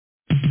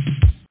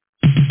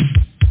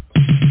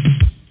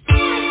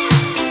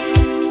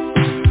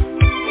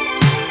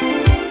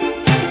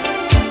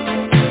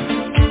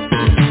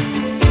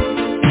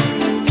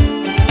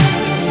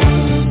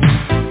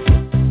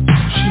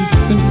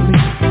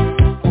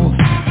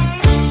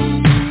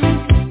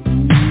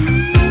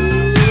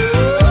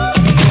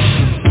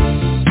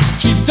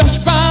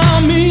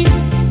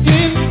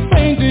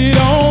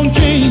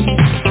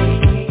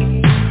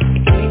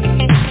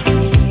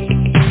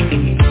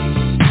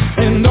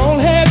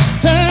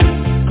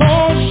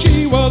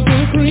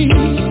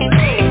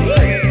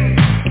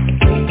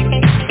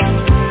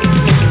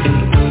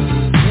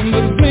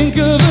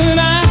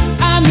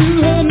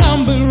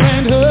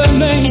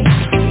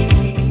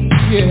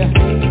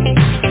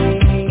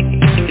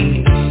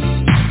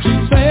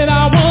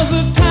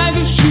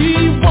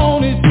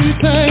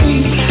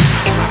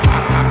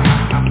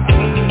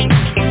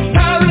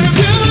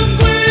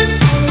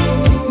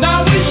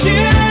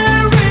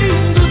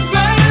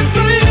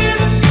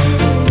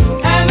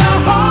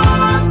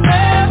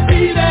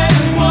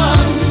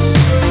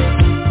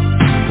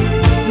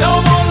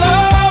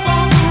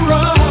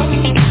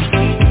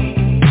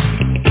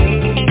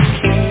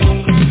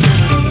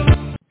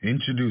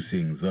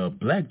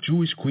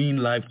Jewish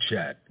Queen live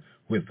chat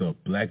with the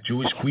Black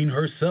Jewish Queen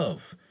herself,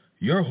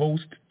 your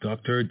host,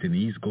 Dr.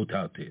 Denise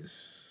Gotatis.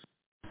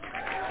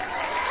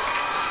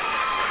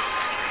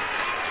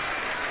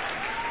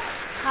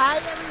 Hi,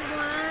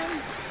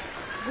 everyone.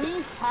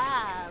 We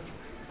have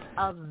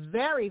a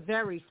very,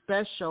 very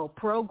special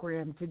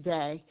program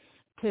today.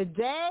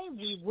 Today,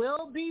 we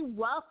will be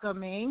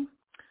welcoming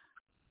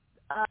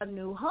a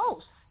new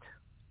host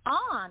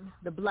on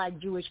the Black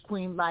Jewish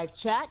Queen live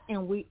chat,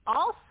 and we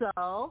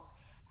also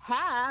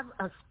have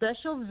a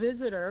special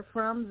visitor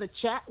from the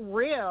chat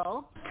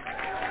reel.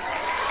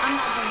 I'm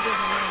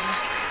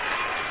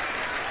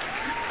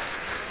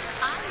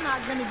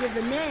not going to give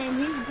the name.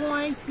 He's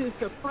going to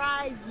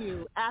surprise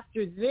you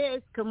after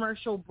this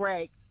commercial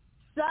break.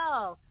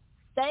 So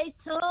stay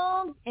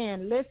tuned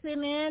and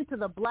listen in to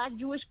the Black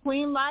Jewish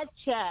Queen live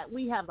chat.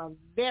 We have a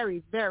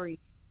very, very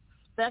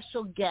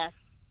special guest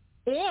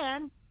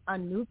and a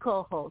new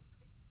co-host.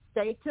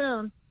 Stay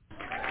tuned.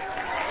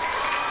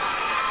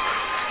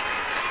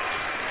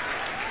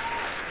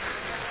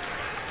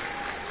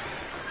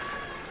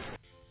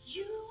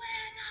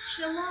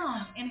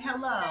 Shalom and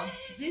hello.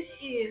 This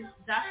is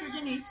Dr.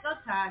 Denise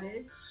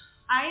Gotatis.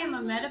 I am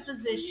a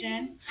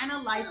metaphysician and a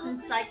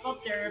licensed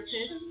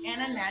psychotherapist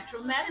and a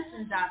natural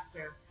medicine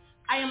doctor.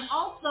 I am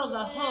also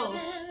the host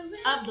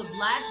of the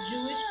Black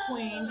Jewish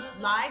Queen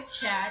live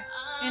chat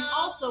and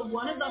also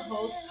one of the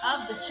hosts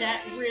of the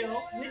chat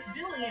reel with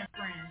Billy and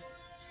Friends.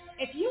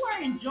 If you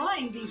are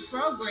enjoying these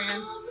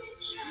programs,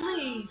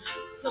 please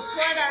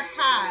support our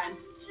cause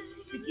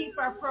to keep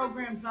our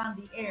programs on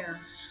the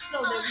air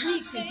so that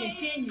we can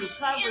continue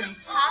covering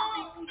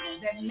topics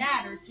that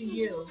matter to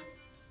you.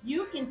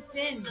 You can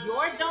send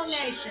your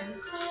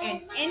donations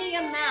in any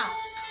amount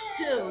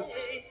to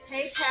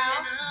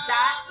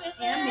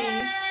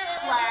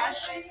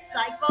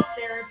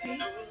paypal.me/psychotherapy,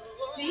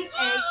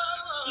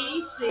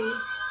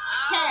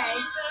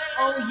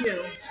 CHECKOU.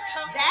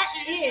 That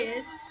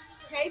is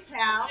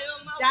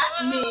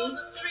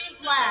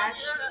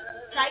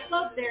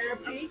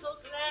paypal.me/psychotherapy,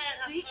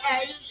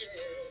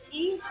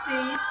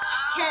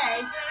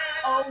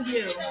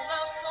 CHECKOU.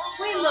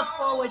 We look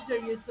forward to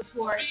your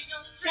support.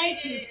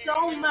 Thank you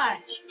so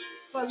much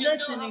for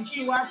listening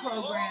to our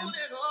program.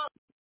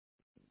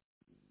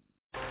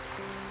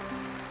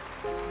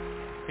 I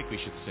think we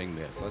should sing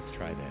this. Let's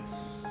try this.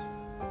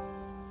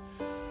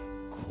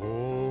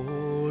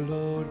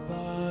 Kolor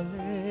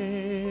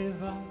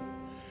baleva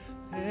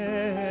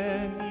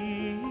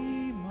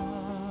elima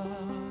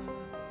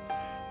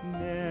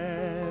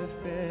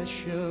nefesh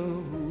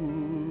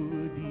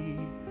Yehudi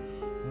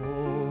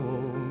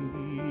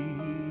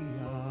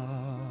omia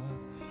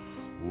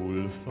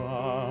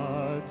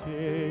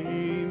ulfatei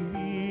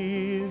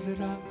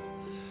mizrach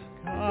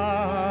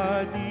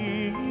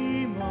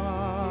kadima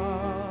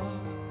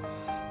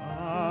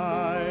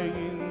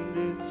ayin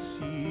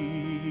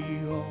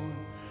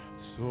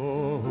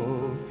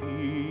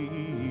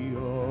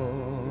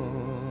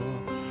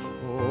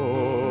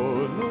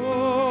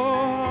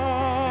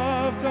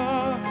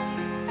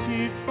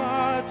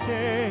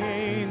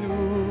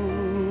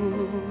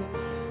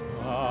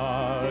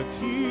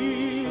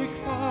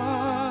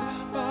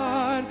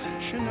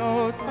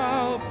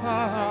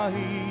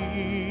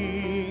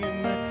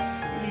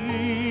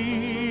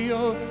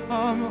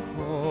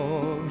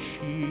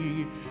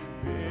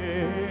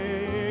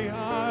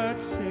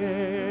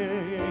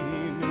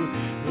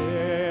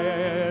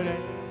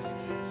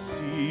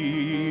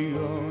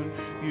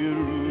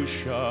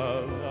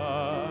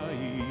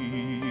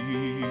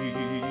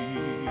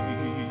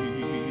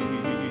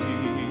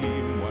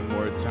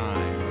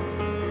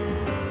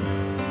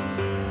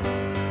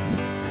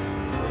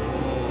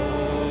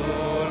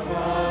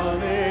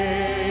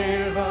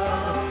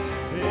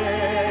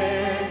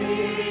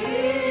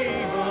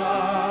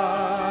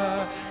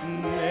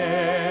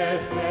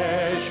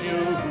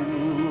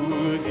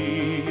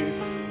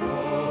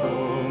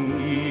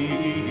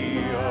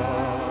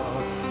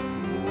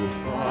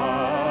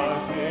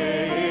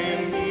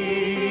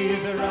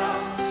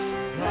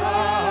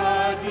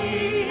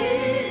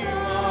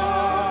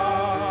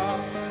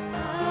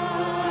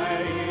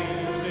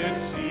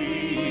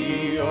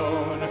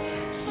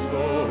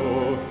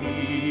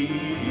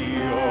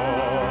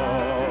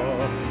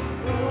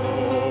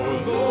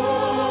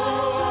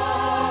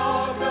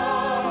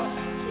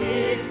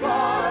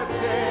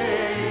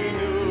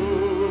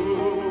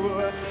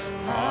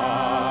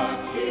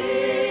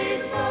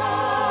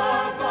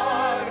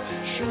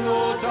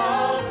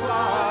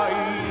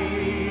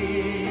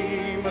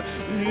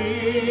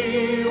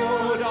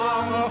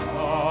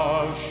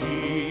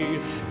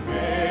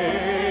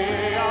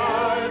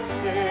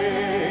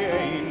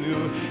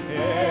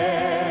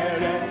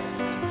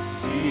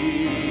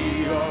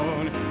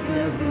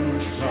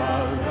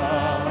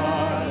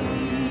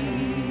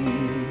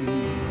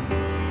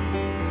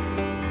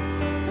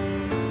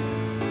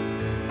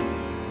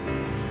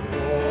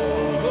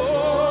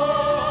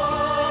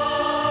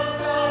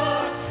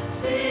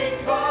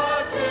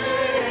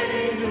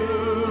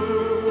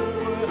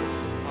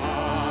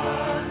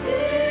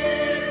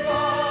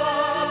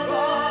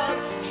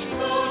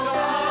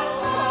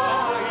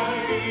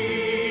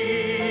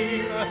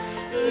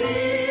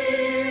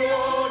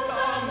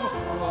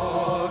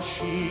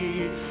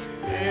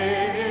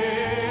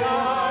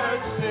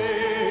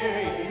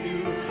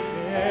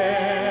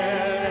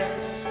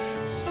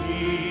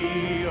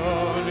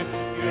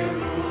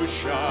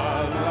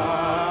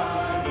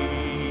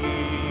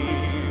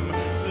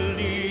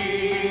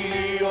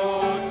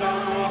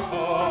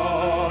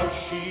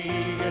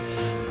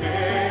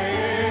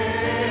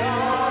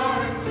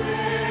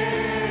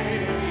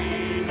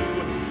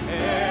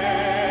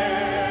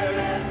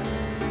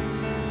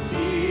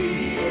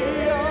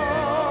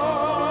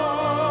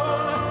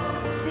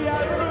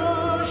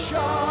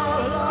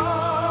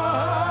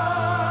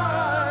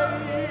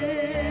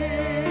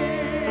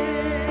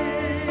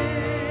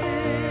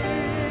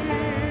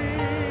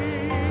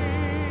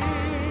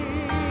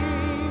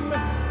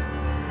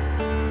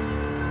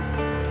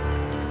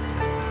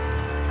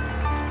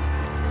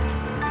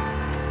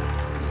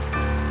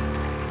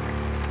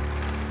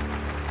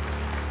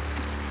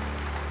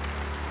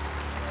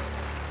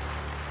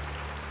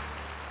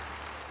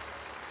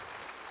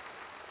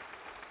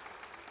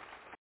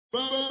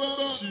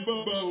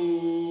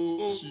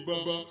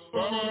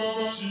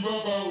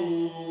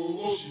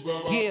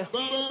Yeah,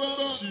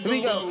 here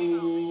we go.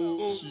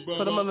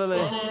 For the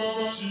motherland.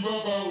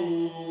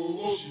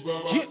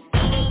 Yeah,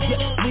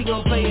 we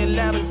gon' play it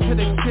loud until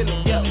they feel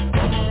it. Yeah,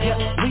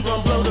 we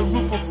gon' blow the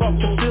roof off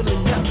the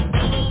building.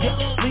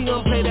 Yeah, we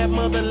gon' play that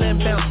motherland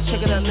bounce.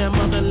 Check it out now,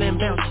 motherland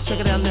bounce. Check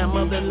it out now,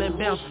 motherland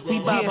bounce. We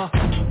Baba,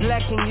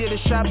 black and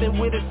Yiddish. I've been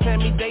with a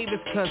Sammy Davis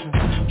cousin.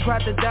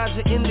 Tried to dodge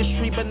the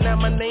industry, but now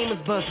my name is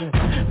buzzing.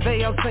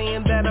 They all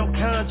saying that I'm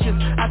conscious.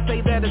 I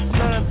say that it's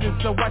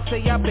nonsense. So I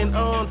say I've been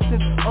on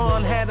since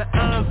on. Had an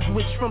on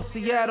switch from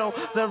Seattle,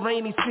 the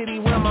rainy city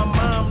where my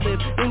mom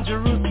lived. In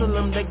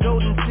Jerusalem, the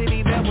golden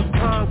city that was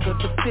conquered.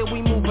 But still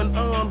we moving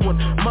onward.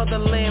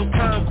 Motherland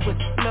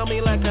conquest. Smell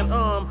me like an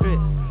armpit.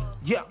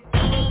 Yeah,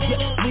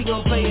 we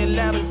gon' play it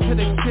loud until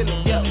they feel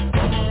it. Yeah,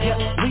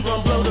 we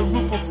gon' blow the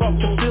roof off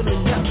the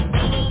building.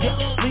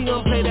 Yeah, we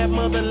gon' play that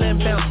motherland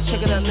bounce.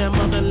 Check it out now,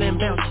 motherland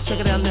bounce. Check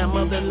it out now,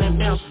 motherland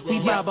bounce. We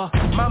Baba.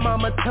 My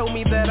mama told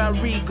me that I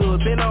read good.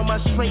 Been on my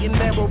straight and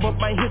narrow, but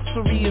my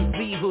history is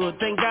Z-hood.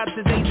 Thank God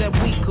today that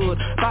we could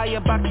buy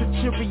a box of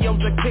Cheerios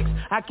or kicks.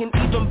 I can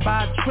even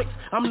buy tricks.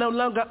 I'm no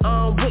longer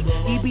on WIC.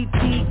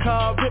 EBT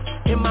card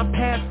ripped in my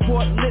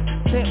passport lit.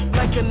 Sent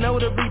like a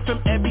notary from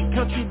every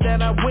country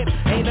that I went.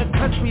 Ain't a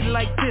country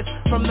like this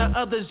from the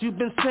others you've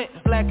been sent.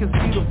 Black is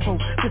beautiful.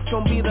 This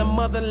gon' be the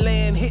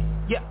motherland hit.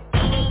 Yeah,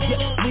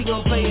 we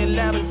gon' play it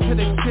loud until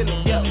they feel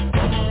it. Yeah,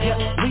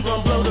 we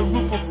gon' blow the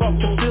roof off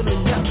the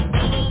building.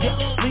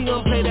 Yeah, we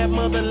gon' play that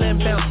motherland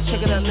bounce.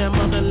 Check it out now,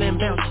 motherland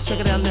bounce. Check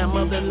it out now,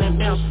 motherland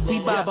bounce. We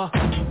Baba.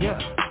 Yeah,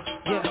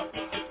 bounce.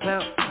 Yeah,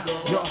 bounce.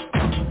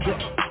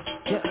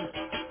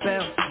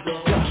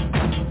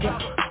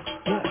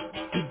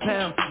 We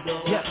bounce.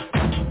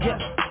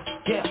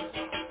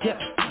 Yeah.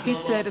 He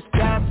said it's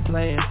God's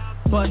plan,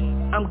 but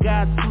I'm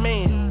God's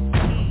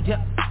man.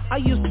 Yeah, I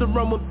used to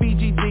run with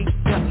BGD.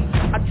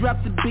 Yeah, I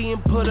dropped the B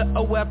and put a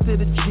O after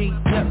the G.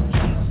 Yeah.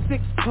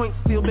 6 points,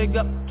 still big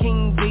up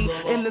King D.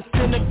 In the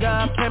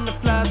synagogue,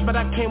 camouflage, but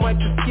I can't wipe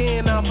the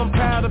skin off. I'm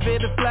proud of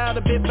it, it's loud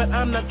a bit, but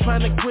I'm not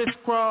trying to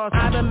crisscross.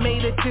 I done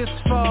made it this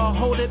far,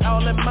 hold it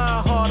all in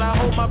my heart. I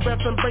hold my breath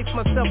and brace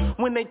myself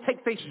when they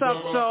take their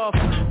socks off.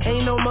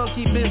 Ain't no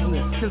monkey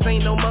business, cause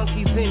ain't no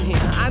monkeys in here.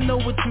 I know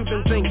what you've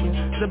been thinking,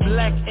 the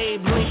black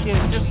Abe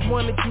Lincoln. Just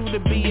wanted you to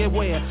be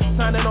aware.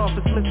 Signing off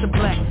as Mr.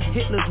 Black,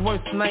 Hitler's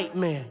worst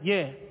nightmare,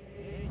 yeah.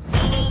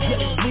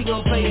 Yeah, we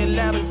gon' play it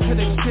loud until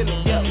they feel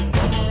it. Yeah,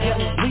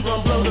 we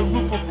gon' blow the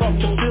roof off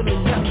the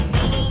building.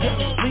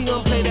 Yeah, we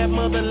gon' play that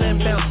motherland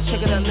bounce.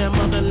 Check it out now,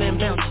 motherland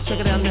bounce. Check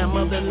it out now,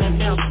 motherland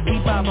bounce. We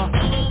Baba.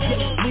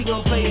 Yeah, we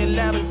gon' play it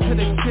loud until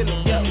they feel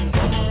it.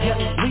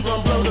 Yeah, we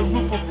gon' blow the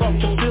roof off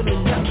the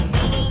building.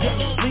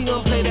 Yeah, we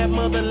gon' play that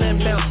motherland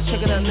bounce.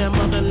 Check it out now,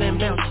 motherland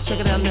bounce. Check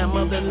it out now,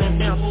 motherland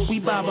bounce. We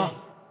Baba.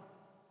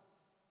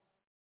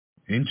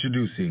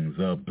 Introducing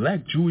the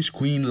Black Jewish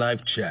Queen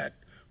Live Chat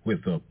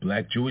with the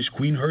Black Jewish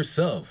Queen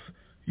herself,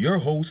 your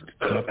host,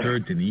 Dr.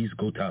 Denise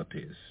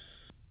Gotatis.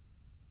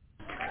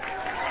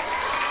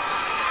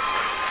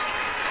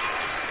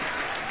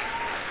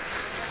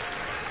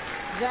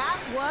 That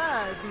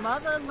was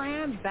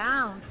Motherland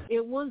Bounce.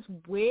 It was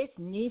with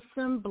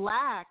Nissan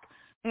Black,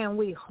 and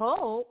we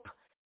hope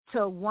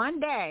to one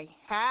day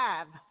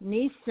have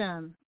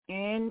Nissan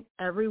and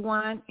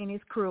everyone in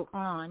his crew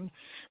on.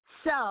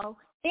 So,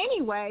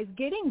 anyways,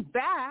 getting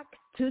back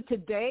to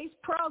today's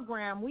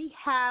program, we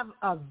have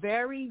a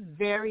very,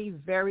 very,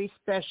 very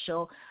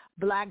special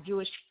Black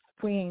Jewish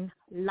Queen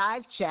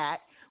live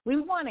chat.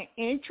 We want to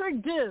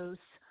introduce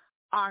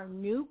our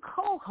new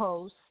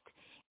co-host,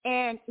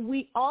 and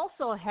we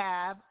also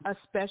have a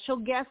special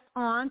guest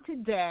on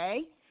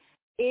today.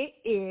 It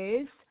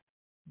is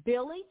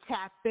Billy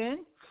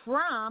Tappan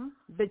from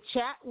the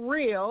Chat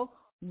Reel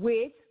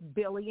with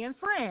Billy and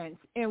Friends.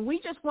 And we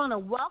just want to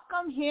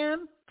welcome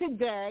him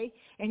today,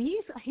 and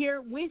he's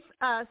here with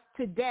us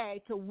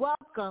today to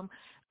welcome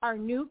our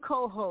new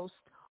co-host,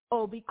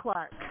 Obi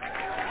Clark. So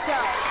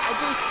I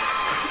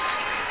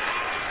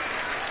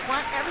just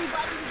want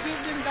everybody to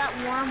give him that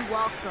warm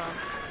welcome.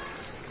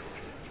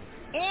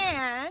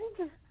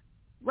 And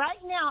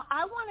right now,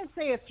 I want to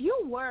say a few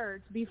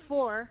words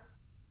before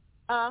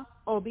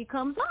Obi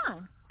comes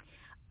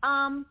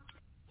on.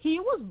 He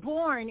was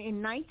born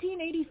in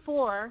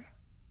 1984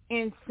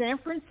 in San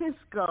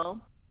Francisco,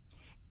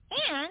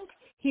 and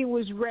he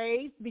was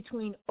raised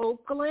between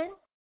Oakland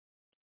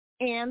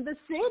and the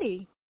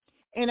city.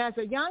 And as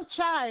a young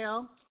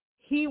child,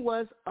 he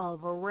was a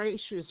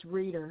voracious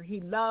reader. He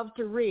loved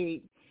to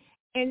read.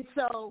 And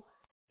so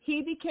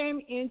he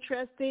became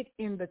interested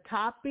in the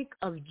topic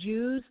of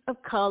Jews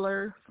of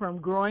color from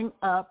growing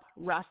up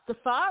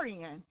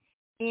Rastafarian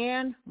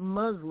and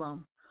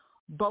Muslim.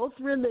 Both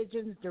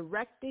religions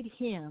directed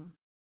him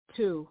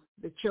to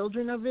the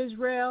children of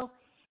Israel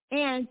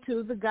and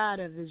to the God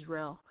of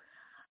Israel.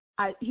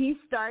 He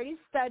started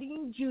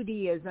studying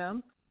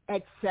Judaism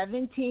at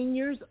 17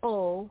 years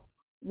old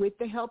with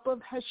the help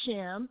of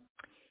Hashem.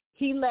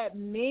 He led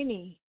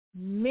many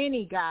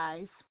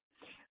guys.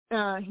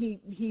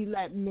 He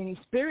led many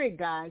spirit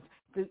guides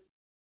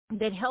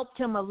that helped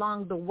him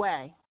along the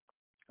way.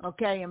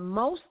 Okay, and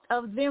most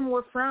of them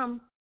were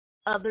from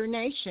other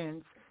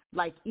nations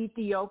like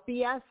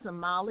Ethiopia,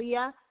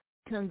 Somalia,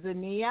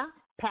 Tunisia,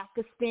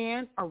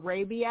 Pakistan,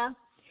 Arabia.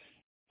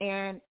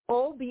 And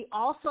Obi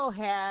also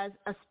has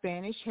a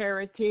Spanish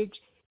heritage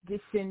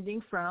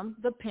descending from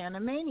the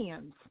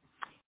Panamanians.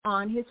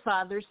 On his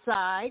father's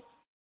side,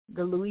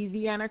 the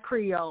Louisiana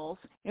creoles.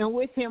 And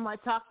with him, I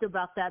talked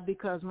about that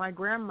because my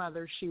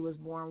grandmother, she was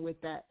born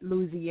with that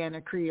Louisiana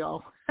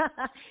creole.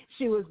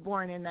 She was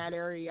born in that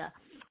area.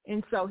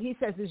 And so he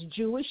says his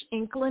Jewish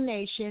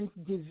inclinations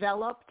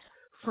developed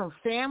from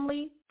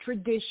family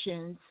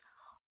traditions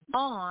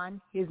on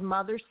his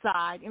mother's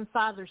side and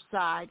father's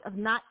side of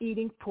not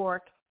eating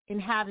pork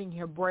and having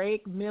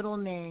Hebraic middle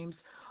names,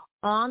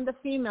 on the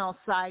female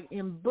side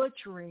in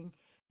butchering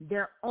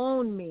their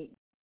own meat,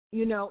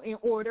 in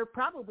order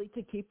probably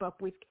to keep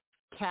up with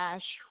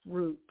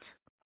kashrut.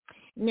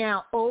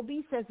 Now,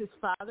 Obi says his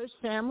father's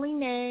family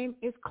name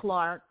is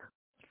Clark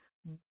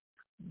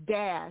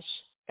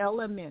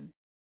ElAmin.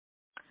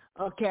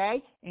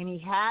 Okay? And he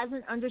has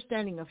an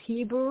understanding of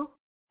Hebrew,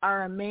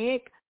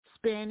 Aramaic,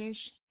 Spanish,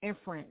 and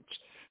French.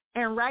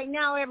 And right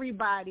now,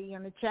 everybody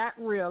in the chat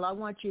reel, I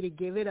want you to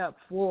give it up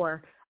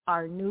for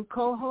our new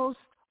co-host,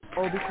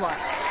 Obi Clark.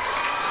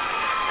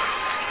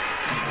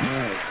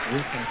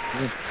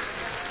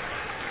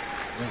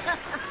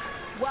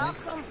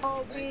 Welcome,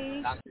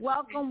 Obi.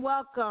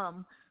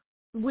 Welcome.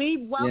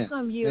 We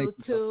welcome you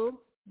to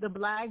the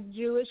Black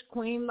Jewish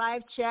Queen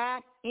Live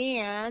Chat,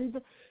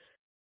 and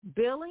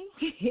Billy,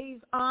 he's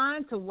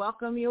on to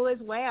welcome you as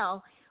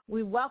well.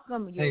 We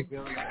welcome you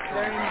very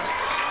much.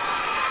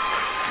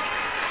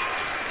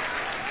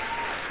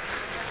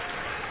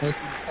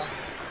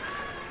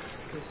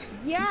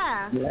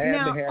 Yeah.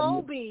 Now,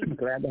 Obi.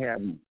 Glad to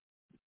have you.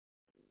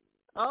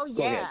 Oh,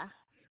 yeah.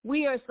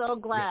 We are so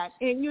glad.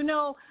 Yes. And,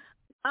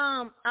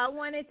 I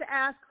wanted to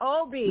ask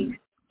Obi,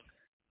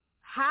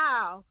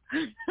 how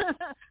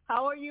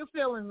are you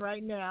feeling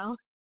right now?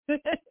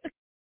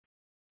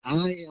 I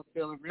am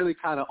feeling really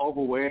kind of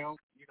overwhelmed.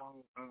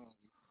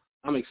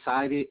 I'm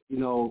excited. But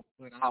I'm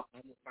a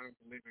firm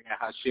believer that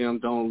Hashem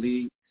don't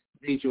lead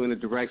you in a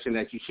direction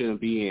that you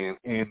shouldn't be in.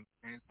 And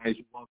as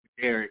you walk the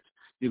Derek,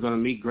 you're going to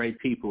meet great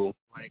people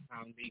like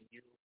I'm meeting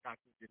you, Dr.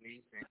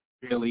 Denise, and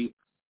Billy,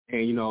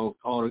 and, all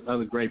the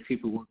other great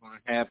people we're going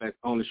to have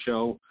on the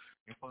show,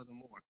 and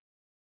furthermore.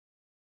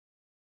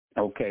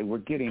 Okay, we're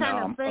getting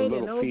a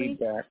little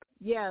feedback.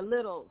 Yeah, a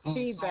little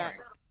feedback.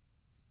 Sorry.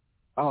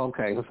 Oh,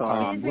 okay. I'm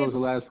sorry. What was the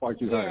last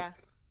part you heard?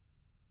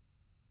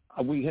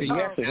 We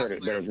actually heard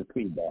it. There was a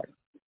feedback.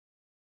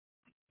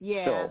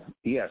 Yeah. So,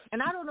 yes.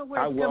 And I don't know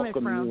where it's coming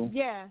from. You.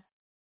 Yeah.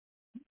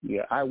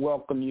 Yeah, I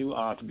welcome you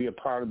to be a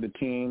part of the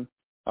team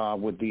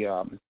with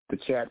the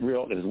chat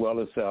reel, as well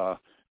as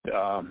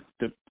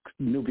the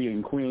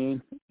Nubian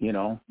Queen,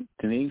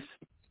 Denise.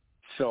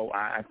 So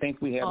I think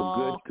we have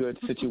a good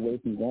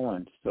situation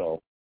going.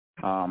 So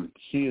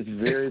she is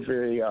very,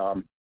 very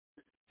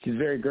she's a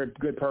very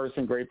good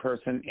person, great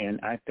person, and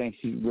I think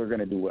we're going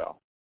to do well.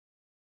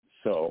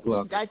 So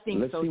I think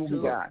let's see what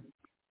we got.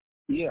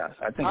 Yes,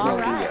 I think we'll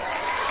do well.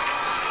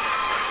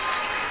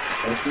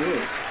 That's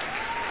good.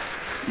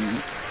 Mm-hmm.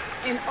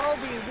 And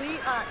Obi,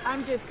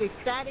 I'm just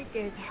ecstatic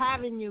at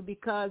having you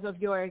because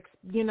of your,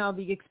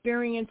 the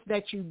experience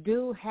that you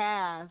do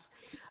have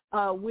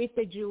with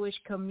the Jewish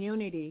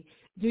community.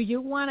 Do you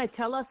want to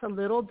tell us a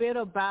little bit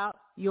about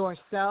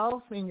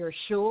yourself and your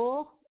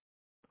shul?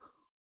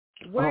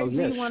 Where do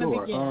you want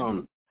to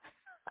begin?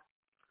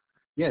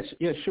 Yes,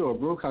 sure.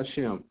 Baruch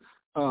Hashem.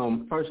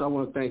 First, I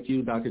want to thank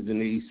you, Dr.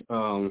 Denise,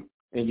 and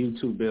you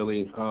too,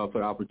 Billy, for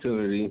the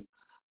opportunity.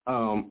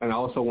 And I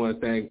also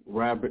want to thank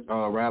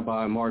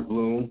Rabbi Mark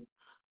Bloom,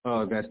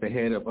 that's the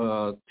head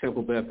of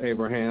Temple Beth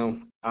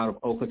Abraham out of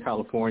Oakland,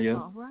 California.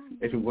 Right.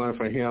 If it weren't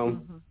for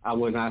him, I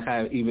would not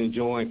have even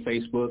joined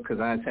Facebook because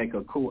I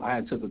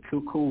took a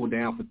cool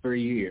down for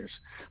 3 years.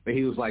 But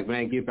he was like,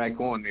 man, get back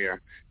on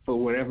there. For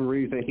whatever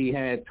reason, he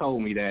had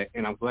told me that,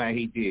 and I'm glad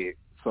he did.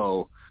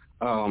 So,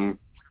 and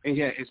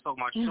so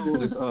my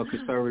shul is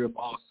conservative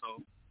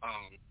also.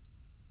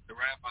 The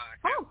rabbi.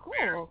 Oh,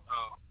 cool.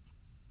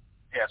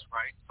 That's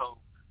right. So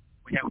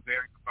we have a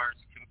very diverse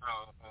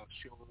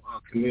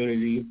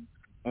community,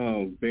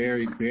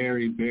 very,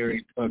 very,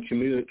 very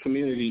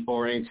community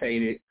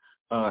orientated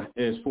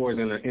as far as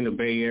in the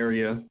Bay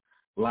Area.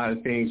 A lot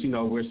of things,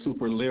 we're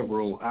super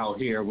liberal out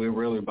here. We're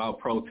really about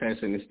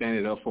protesting and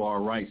standing up for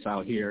our rights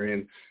out here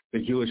in the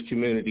Jewish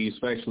community,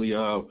 especially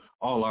all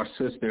our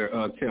sister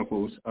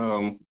temples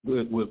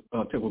with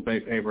Temple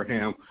Beit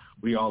Abraham.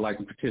 We all like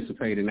to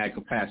participate in that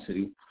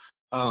capacity.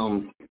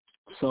 Let's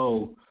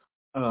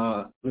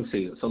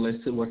see. So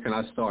let's see, where can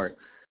I start?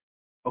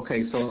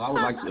 Okay, so I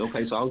would like to.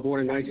 Okay, so I was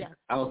born in 19.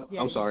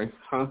 I'm sorry,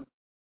 huh?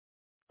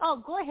 Oh,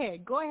 go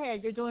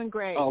ahead. You're doing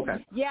great. Oh,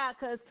 okay. Yeah,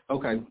 because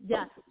okay.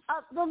 Yeah,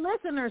 the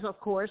listeners, of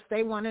course,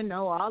 they want to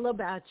know all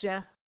about you.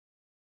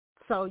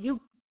 So you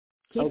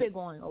keep it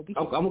going, Obi.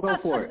 I'm going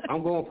for it.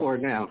 I'm going for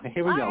it now.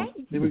 Here we go. Right.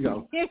 Here we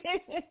go.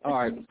 All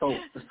right.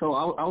 So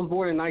I was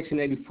born in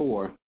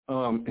 1984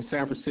 in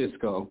San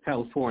Francisco,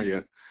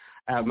 California,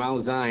 at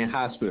Mount Zion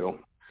Hospital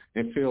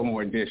in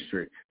Fillmore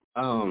District.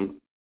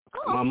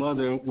 My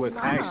mother was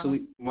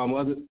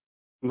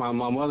my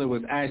mother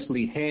was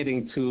actually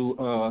heading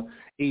to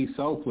East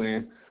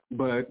Oakland,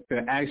 but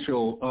the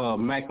actual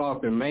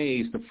MacArthur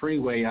Maze, the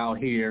freeway out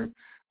here,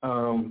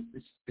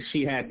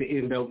 she had to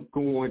end up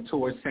going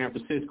towards San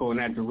Francisco in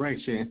that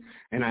direction.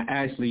 And I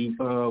actually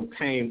my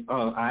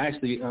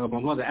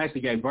mother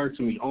actually gave birth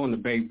to me on the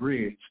Bay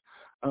Bridge,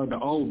 the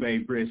old Bay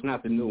Bridge,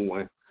 not the new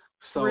one.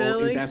 So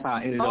really? That's how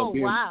I ended up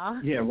being. Wow.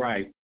 Yeah,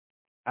 right.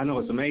 I know,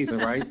 it's amazing,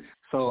 right?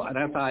 So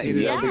that's how I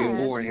ended up being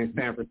born in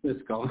San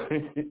Francisco.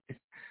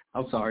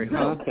 I'm sorry.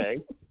 Huh?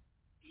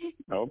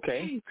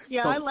 Okay.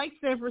 Yeah, I like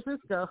San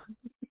Francisco.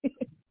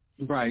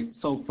 Right.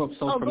 So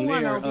from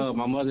there,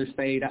 my mother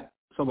stayed.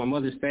 So my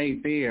mother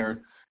stayed there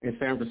in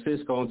San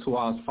Francisco until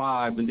I was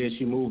 5, and then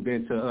she moved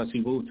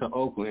to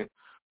Oakland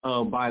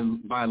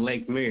by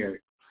Lake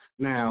Merritt.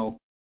 Now,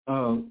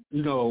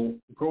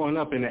 growing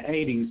up in the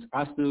 80s,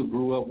 I still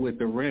grew up with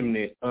the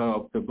remnant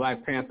of the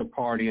Black Panther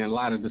Party and a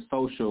lot of the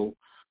social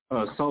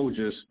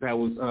soldiers that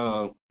was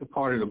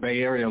part of the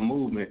Bay Area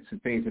movements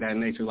and things of that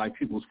nature, like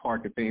People's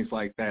Park and things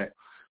like that.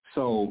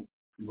 So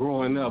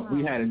growing up,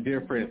 we had a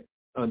different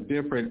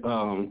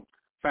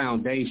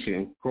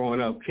foundation growing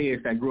up,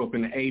 kids that grew up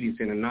in the 80s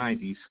and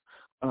the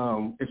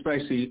 90s,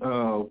 especially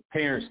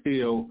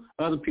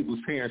other people's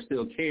parents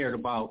still cared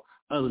about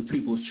other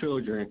people's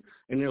children,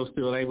 and they were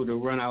still able to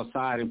run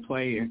outside and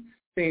play and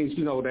things,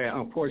 that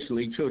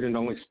unfortunately children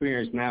don't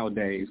experience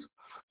nowadays.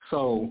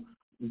 So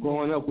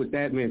growing up with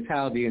that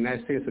mentality and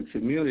that sense of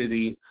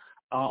community,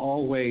 I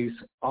always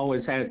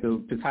had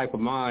the type of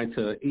mind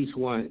to each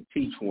one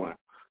teach one.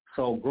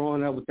 So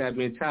growing up with that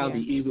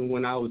mentality, even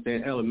when I was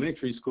in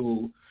elementary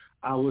school,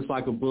 I was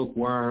like a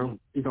bookworm.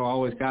 I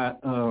always got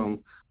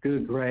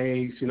good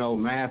grades,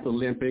 math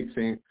Olympics,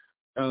 and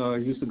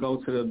used to go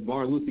to the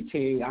Martin Luther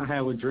King I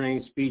Have a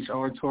Dream speech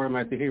auditorium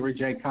at the Henry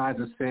J.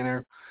 Kaiser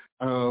Center.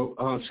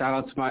 Shout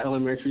out to my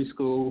elementary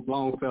school,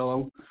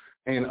 Longfellow.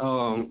 And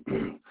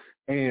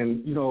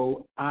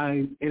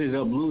I ended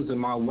up losing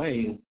my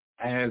way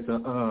as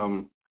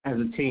a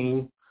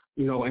teen,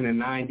 in the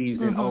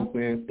 90s in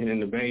Oakland and in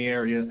the Bay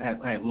Area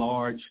at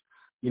large.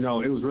 It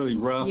was really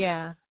rough.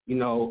 Yeah.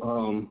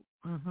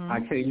 I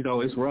tell you,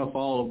 it's rough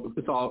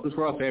it's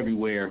rough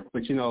everywhere.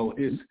 But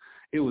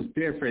it was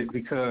different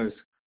because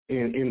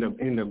in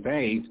the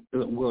Bay,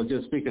 well,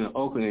 just speaking of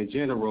Oakland in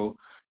general,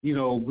 we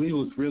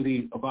was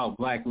really about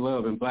Black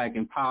love and Black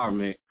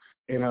empowerment,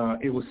 and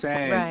it was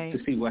sad to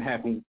see what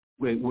happened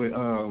with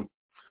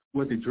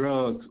the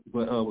drugs,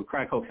 with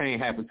crack cocaine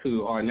happened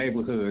to our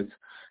neighborhoods,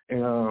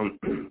 and I'm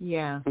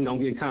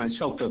getting kind of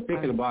choked up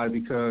thinking about it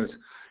because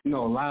a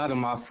lot of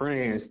my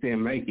friends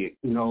didn't make it,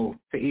 to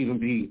even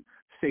be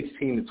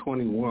 16 to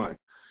 21,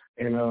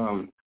 and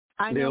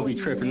they'll be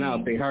tripping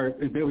out.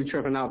 They'll be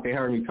tripping out. They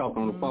heard me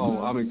talking on the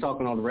phone. I mean,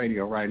 talking on the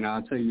radio right now.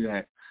 I'll tell you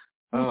that.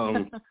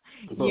 But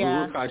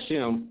with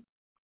Hashem,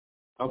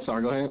 I'm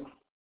sorry. Go ahead.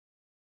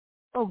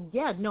 Oh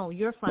yeah, no,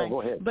 you're fine. No,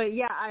 go ahead. But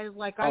yeah, I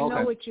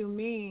know what you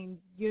mean.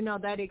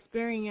 That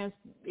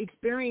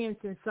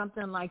experiencing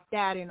something like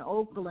that in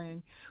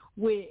Oakland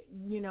with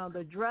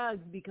the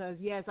drugs, because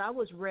yes, I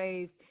was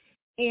raised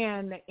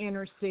in the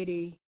inner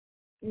city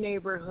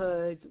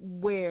neighborhoods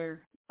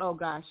where, oh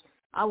gosh,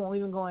 I won't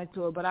even go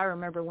into it, but I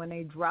remember when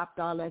they dropped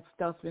all that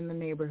stuff in the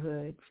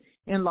neighborhoods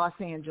in Los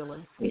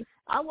Angeles.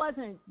 I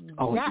wasn't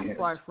that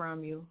far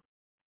from you.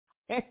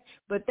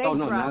 But they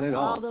dropped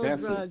all those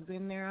drugs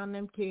in there on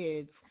them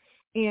kids,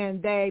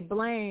 and they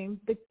blamed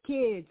the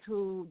kids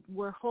who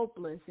were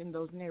hopeless in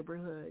those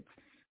neighborhoods.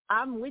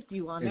 I'm with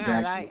you on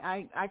that.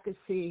 I could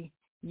see,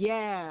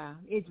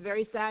 it's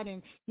very sad,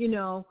 and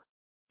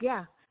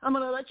I'm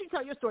going to let you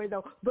tell your story,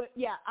 though. But,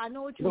 I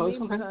know what you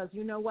mean because,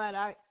 you know what,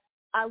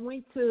 I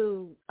went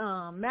to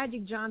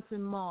Magic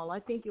Johnson Mall. I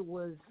think it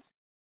was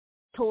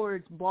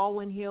towards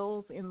Baldwin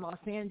Hills in Los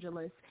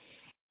Angeles.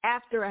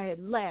 After I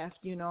had left,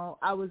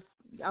 I was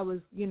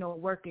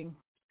working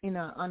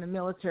on a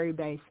military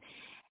base.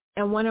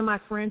 And one of my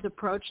friends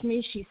approached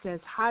me. She says,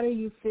 "How do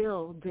you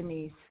feel,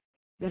 Denise,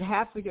 that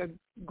half of your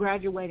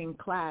graduating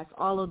class,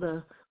 all of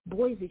the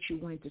boys that you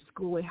went to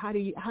school with, how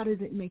does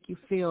it make you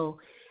feel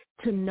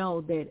to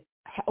know that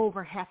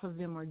over half of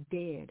them are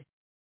dead?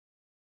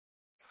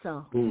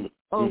 So,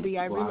 Obi,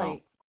 I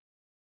relate.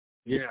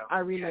 Yeah, I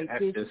relate.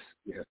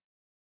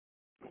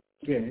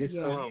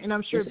 And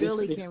I'm sure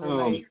Billy can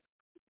relate.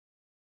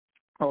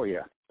 Oh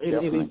yeah,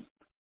 definitely.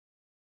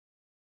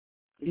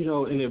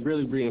 And it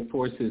really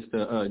reinforces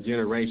the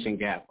generation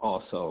gap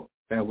also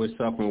that we're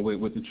suffering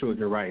with the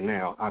children right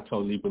now. I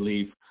totally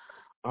believe.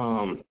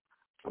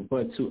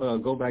 But to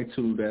go back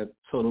to that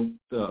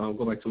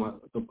go back to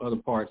the other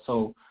part.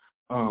 So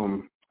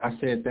I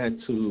said that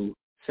to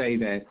say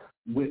that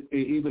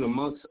even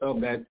amongst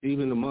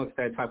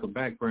that type of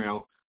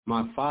background,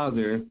 my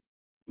father,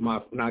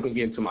 now I can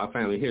get into my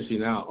family history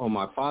now. On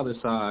my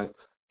father's side,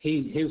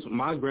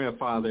 my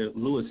grandfather,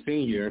 Louis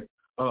Sr.,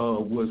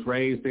 was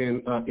raised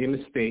in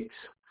the sticks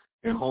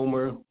in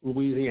Homer,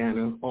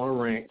 Louisiana, on a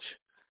ranch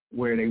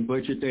where they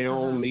butchered their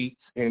own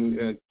meats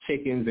and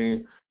chickens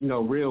and,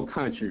 real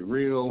country,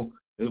 real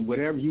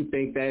whatever you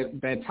think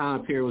that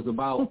time period was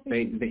about,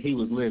 that he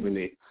was living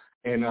it.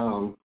 And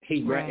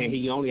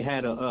he only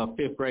had a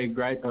fifth grade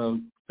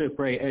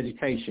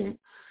education,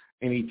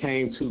 and he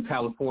came to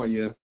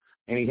California,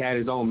 and he had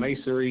his own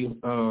masonry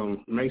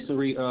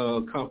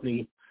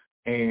company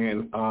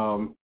and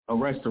a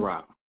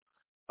restaurant,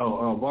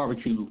 a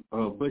barbecue,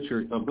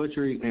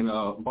 butchery and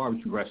a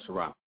barbecue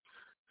restaurant.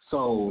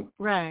 So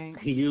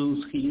he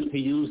used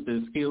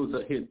the skills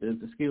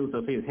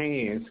of his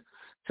hands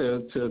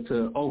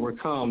to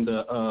overcome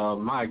the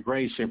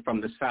migration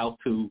from the south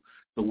to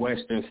the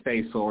western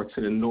states or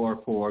to the north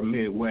or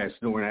Midwest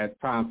during that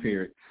time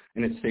period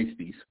in the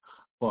 60s.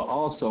 But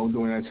also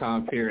during that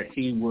time period,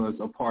 he was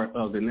a part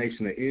of the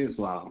Nation of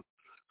Islam.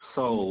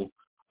 So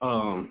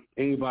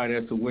anybody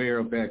that's aware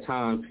of that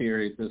time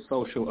period, the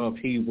social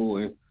upheaval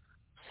and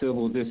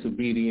civil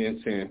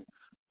disobedience and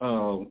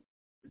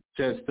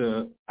just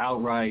the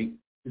outright,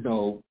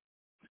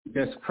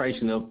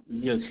 desecration of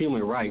just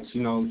human rights,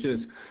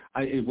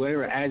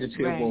 whatever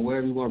adjective or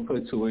whatever you want to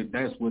put to it,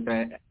 that's what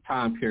that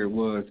time period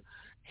was.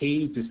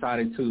 He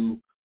decided to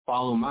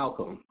follow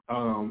Malcolm.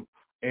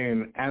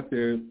 And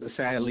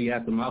sadly,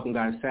 after Malcolm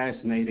got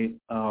assassinated,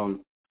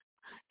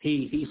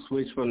 he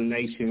switched from the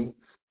nation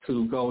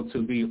to go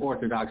to be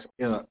Orthodox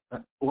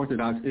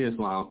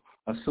Islam,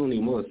 a Sunni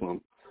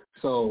Muslim.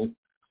 So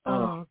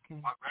my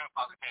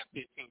grandfather had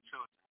 15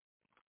 children.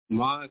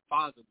 My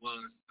father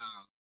was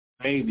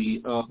let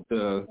me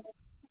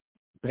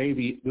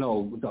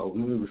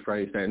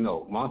rephrase that.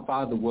 No, my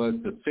father was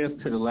the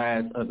fifth to the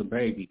last of the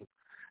baby.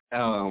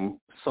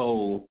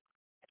 So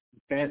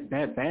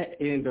that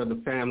end of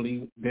the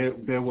family,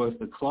 there was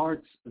the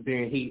Clarks.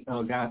 Then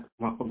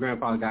my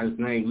grandfather got his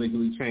name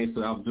legally changed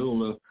to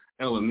Abdullah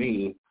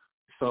ElAmin.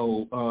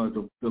 So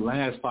the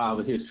last five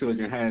of his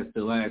children has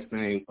the last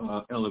name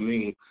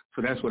ElAmin.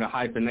 So that's where the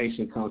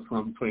hyphenation comes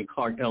from between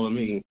Clark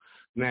ElAmin.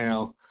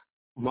 Now,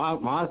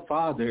 my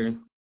father,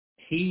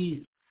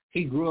 he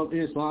grew up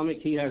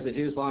Islamic. He has an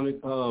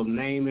Islamic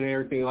name and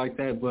everything like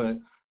that. But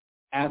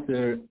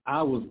after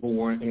I was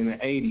born in the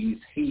 80s,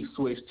 he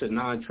switched to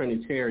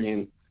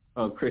non-Trinitarian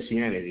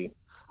Christianity.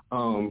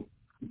 But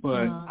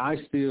I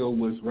was still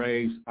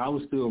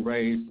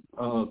raised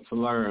to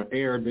learn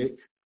Arabic,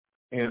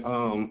 and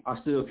I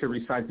still can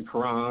recite the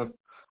Quran.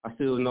 I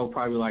still know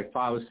probably like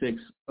 5 or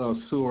 6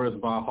 surahs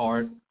by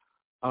heart.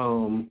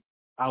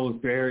 I was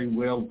very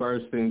well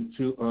versed in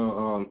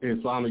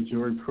Islamic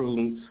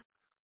jurisprudence,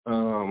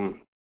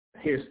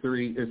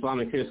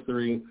 Islamic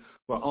history,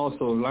 but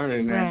also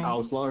learning that I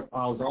was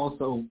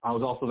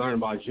also learning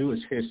about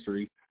Jewish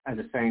history at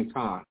the same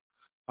time.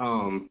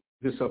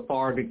 The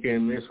Sephardic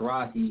and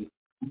Mizrahi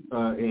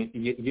and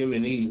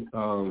Yemeni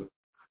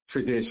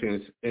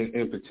traditions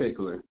in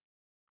particular.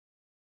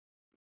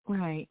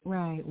 Right.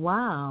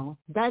 Wow,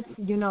 that's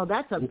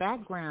a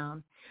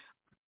background,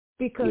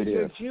 because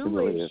your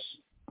Jewish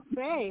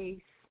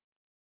faith,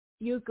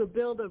 you could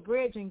build a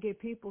bridge and get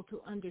people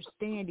to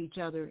understand each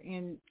other.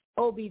 And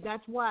Obi,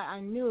 that's why I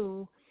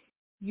knew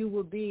you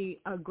would be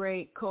a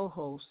great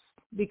co-host,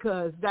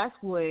 because that's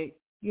what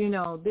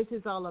this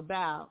is all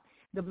about.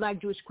 The Black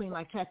Jewish Queen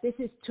Life Chat. This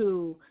is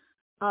to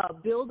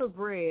build a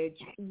bridge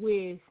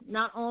with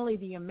not only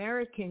the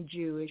American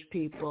Jewish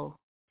people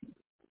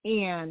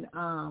and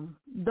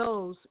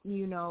those,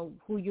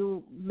 who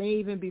you may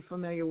even be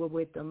familiar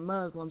with the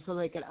Muslims, so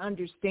they can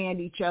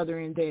understand each other,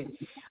 and that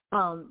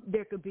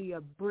there could be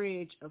a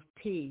bridge of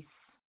peace,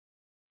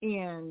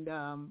 and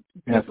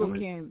people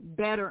can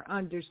better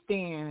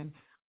understand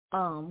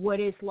what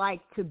it's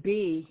like to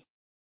be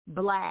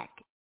black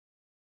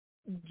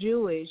and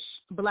Jewish,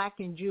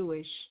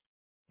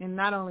 and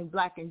not only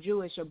black and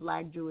Jewish, a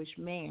black Jewish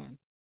man,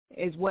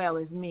 as well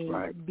as me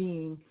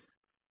being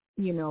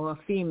a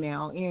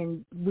female,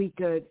 and we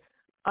could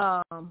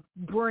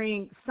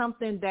bring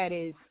something that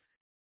is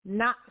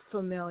not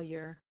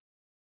familiar,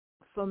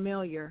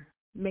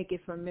 make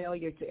it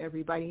familiar to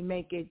everybody,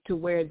 make it to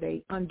where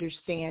they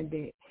understand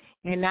it.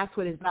 And that's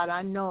what it's about.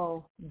 I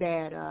know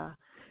that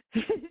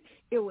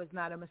it was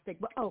not a mistake.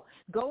 But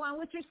go on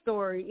with your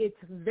story. It's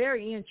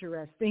very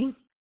interesting.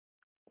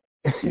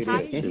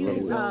 How did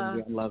you?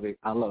 I love it.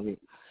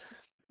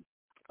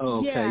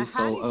 Okay, yeah,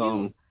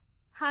 so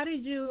how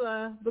did you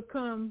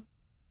become?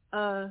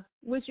 How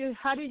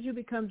did you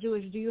become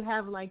Jewish? Do you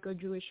have like a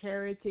Jewish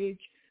heritage,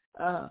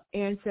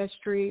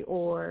 ancestry,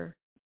 or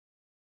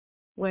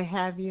what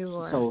have you?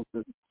 Or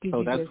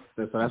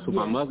that's what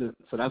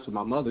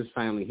my mother's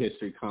family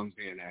history comes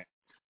in at.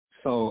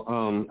 So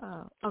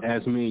okay.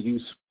 as me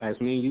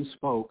and you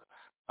spoke,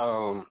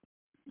 all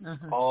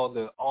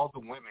the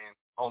women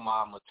on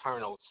my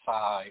maternal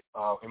side,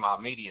 in my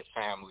immediate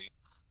family,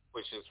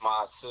 which is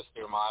my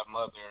sister, my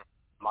mother,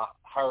 my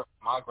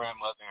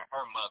grandmother,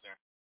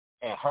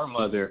 and her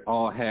mother,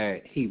 all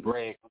had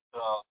Hebraic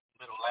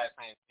middle last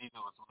names. Either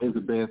it was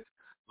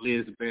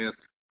Elizabeth,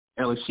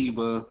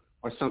 Elisheba,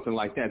 or something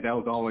like that. That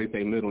was always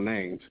their middle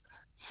names.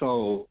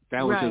 So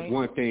that was just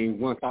one thing.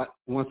 Once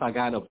I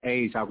got of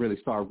age, I really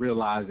started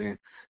realizing.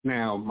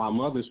 Now my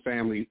mother's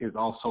family is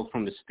also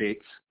from the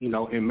sticks,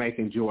 in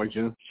Macon,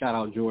 Georgia. Shout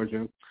out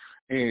Georgia,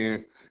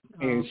 and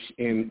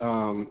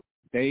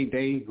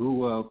they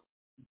grew up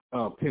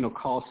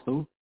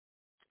Pentecostal.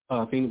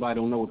 If anybody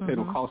don't know what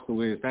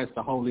Pentecostal is, that's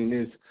the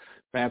holiness,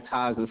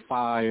 baptized in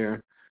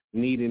fire,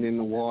 kneading in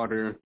the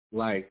water,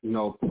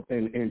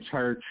 in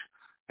church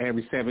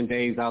every 7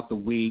 days out the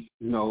week,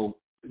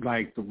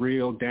 like the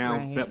real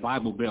down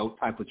Bible Belt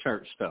type of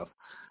church stuff.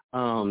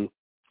 And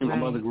my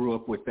mother grew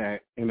up with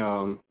that, and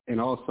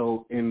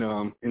also in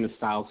the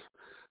South,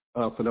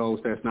 for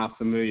those that's not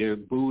familiar,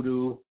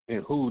 voodoo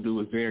and hoodoo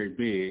is very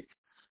big.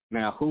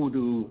 Now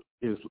hoodoo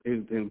is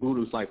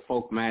like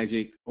folk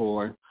magic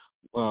or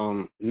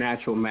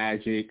natural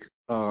magic,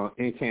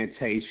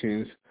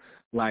 incantations,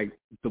 like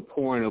the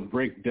pouring of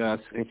brick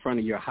dust in front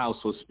of your house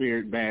so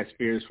bad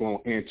spirits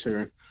won't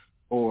enter,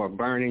 or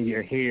burning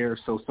your hair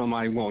so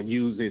somebody won't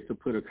use it to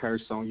put a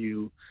curse on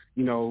you.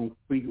 I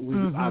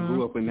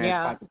grew up in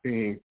that type of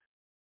thing.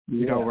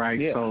 Right?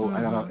 Yeah. So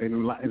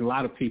and a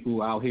lot of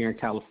people out here in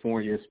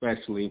California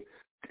especially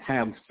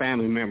have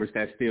family members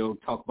that still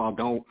talk about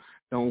don't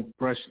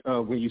brush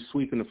when you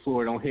sweeping the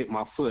floor, don't hit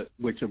my foot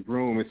with your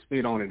broom and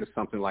spit on it or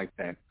something like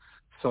that.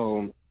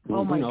 So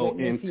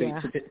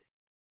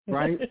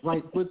right,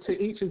 but to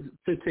each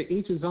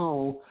his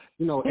own.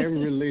 Every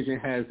religion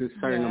has this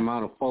certain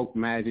amount of folk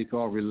magic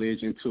or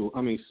religion to.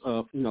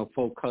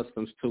 Folk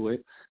customs to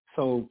it.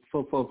 So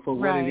for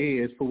what it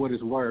is, for what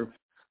it's worth,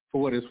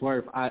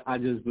 I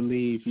just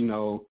believe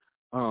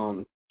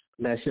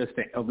that's just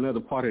another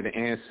part of the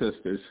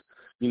ancestors.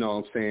 You know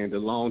what I'm saying? The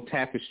long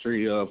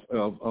tapestry of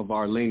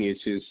our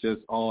lineage is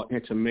just all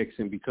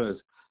intermixing because,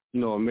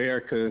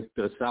 America,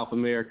 the South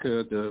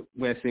America, the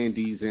West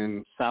Indies,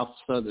 and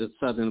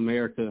Southern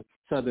America,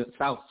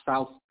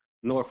 South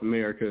North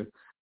America,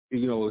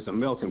 is a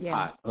melting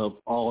pot of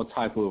all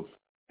type of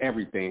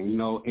everything,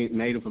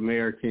 Native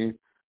American,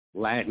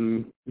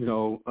 Latin,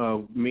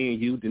 me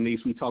and you,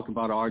 Denise, we talked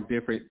about our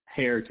different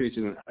heritage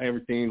and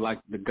everything, like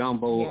the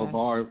gumbo of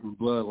our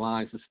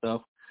bloodlines and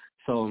stuff.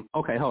 So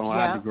okay, hold on.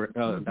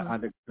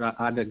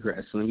 I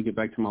digress. So let me get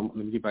back to my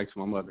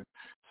mother.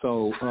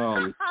 So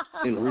and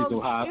the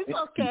reason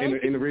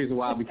and the reason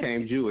why I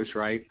became Jewish,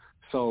 right?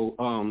 So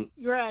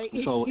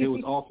So it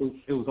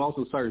was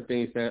also certain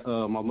things that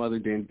my mother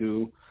didn't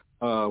do.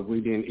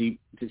 She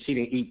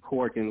didn't eat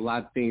pork and a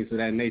lot of things of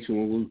that nature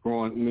when we was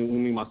growing.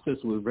 When me and my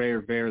sister was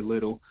very, very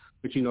little.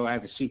 But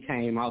after she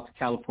came out to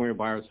California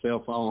by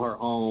herself on her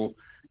own,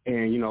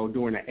 and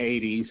during the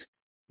 80s.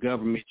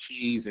 Government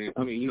cheese and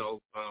food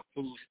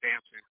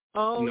stamps and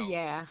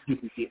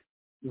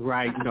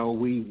right.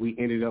 We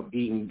ended up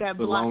eating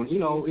bologna.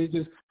 It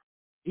just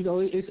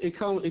it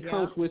comes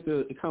with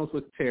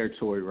the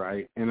territory,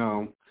 right? And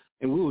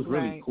we was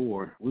really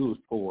poor. We was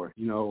poor.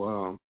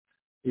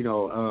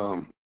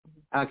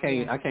 I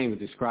can't even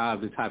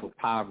describe the type of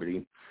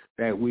poverty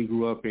that we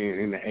grew up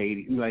in the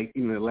 80s, like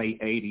in the late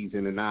 80s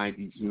and the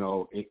 90s,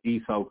 in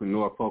East Oakland,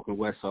 North Oakland,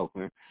 West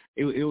Oakland.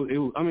 It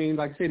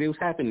like I said, it was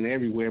happening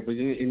everywhere, but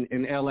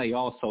in LA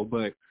also.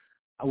 But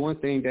one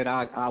thing that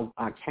I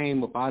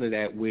came up out of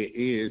that with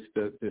is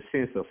the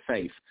sense of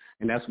faith.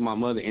 And that's what my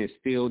mother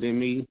instilled in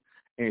me.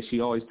 And she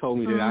always told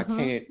me that I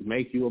can't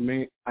make you a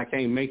man. I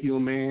can't make you a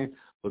man,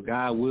 but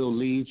God will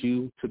lead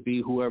you to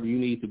be whoever you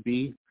need to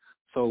be.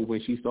 So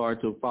when she started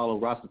to follow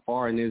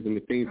Rastafarianism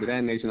and things of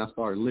that nature, I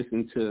started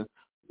listening to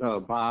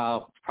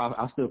Bob.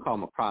 I still call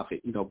him a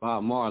prophet,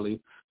 Bob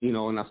Marley,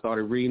 and I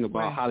started reading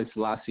about Haile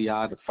Selassie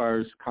the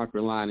first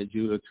conquering line of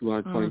Judah,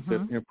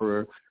 225th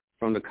emperor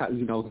from the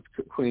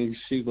Queen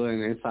Sheba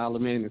and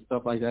Solomon and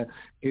stuff like that.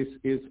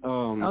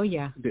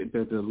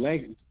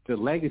 The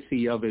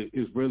legacy of it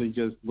is really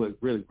just what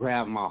really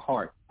grabbed my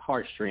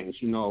heartstrings,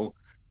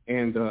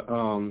 and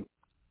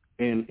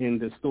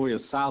the story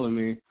of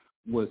Solomon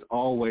was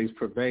always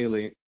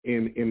prevalent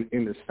in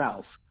the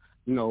South,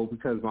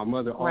 because my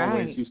mother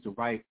always used to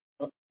write.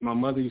 My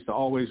mother used to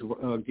always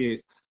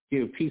get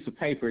a piece of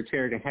paper,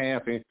 tear it in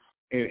half,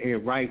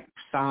 and write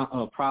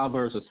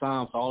proverbs or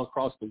psalms all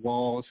across the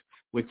walls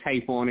with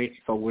tape on it.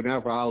 So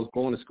whenever I was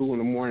going to school in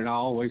the morning, I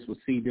always would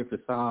see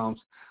different psalms.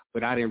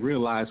 But I didn't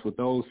realize what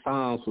those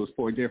psalms was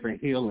for different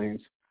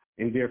healings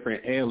and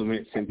different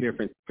ailments and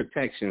different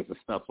protections and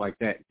stuff like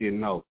that.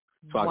 Didn't know.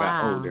 So I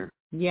got older.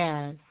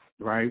 Yes.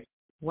 Right?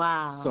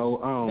 Wow.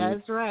 So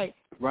that's right.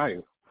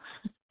 Right.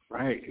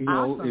 Right. You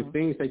awesome. know, it's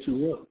things that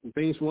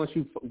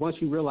once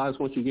you realize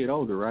once you get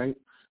older, right?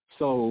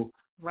 So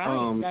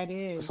that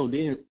is.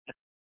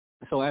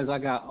 So as I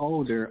got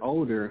older,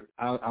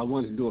 I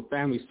wanted to do a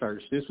family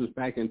search. This was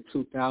back in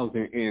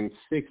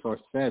 2006 or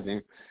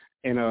 7.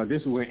 And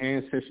this is when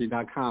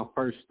Ancestry.com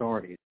first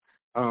started,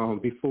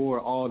 before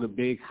all the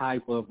big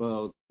hype of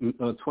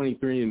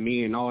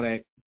 23andMe and all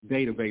that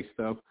database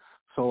stuff.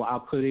 So I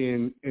put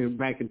in, and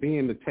back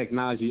then the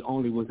technology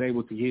only was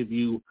able to give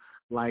you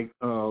like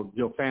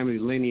your family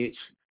lineage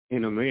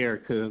in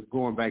America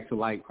going back to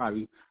like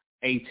probably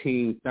the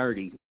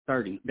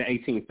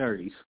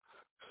 1830s.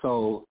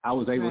 So I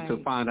was able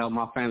to find out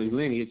my family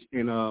lineage,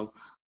 and I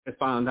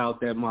found out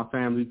that my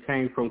family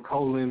came from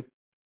Colon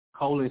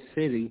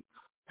City,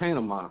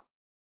 Panama,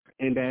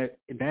 and that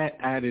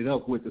added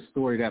up with the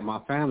story that my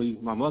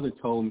mother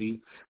told me,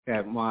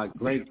 that my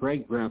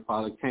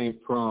great-great-grandfather came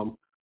from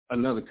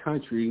another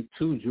country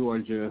to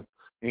Georgia,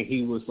 and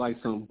he was like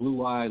some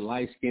blue-eyed,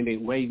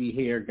 light-skinned,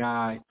 wavy-haired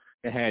guy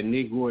that had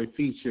Negroid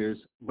features,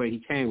 but he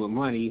came with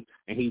money,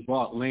 and he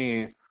bought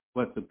land,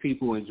 but the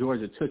people in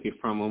Georgia took it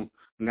from him,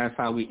 and that's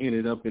how we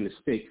ended up in the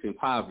sticks and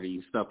poverty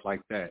and stuff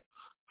like that.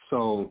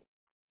 So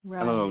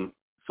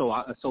So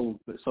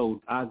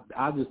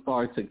I just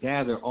started to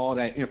gather all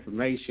that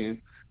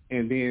information,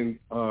 and then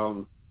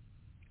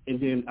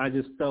I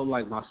just felt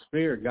like my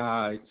spirit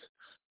guides,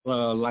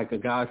 like a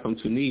guy from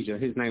Tunisia.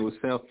 His name was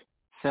Clark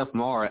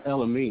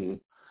ElAmin.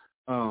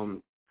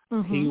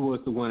 He was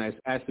the one that's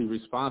actually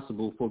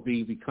responsible for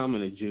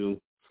becoming a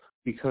Jew,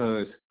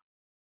 because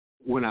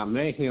when I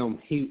met him,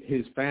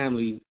 his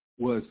family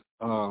was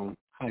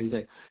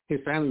his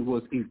family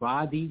was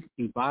Ibadi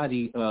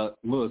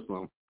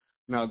Muslim.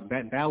 Now,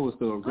 that was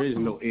the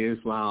original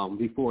Islam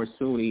before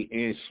Sunni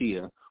and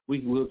Shia.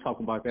 We'll talk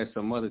about that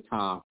some other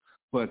time.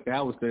 But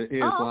that was the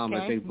Islam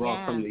that they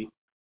brought from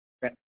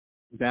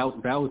that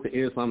was the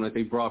Islam that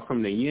they brought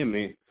from the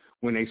Yemen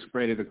when they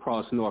spread it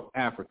across North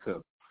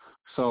Africa.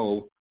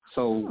 So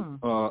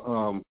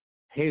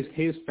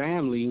his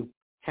family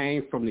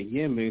came from the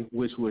Yemen,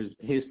 which was,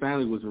 his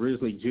family was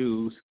originally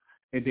Jews,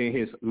 and then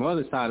his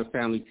mother's side of the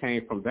family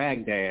came from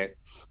Baghdad,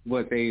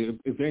 but they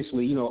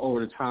eventually, over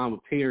the time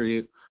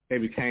period, they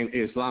became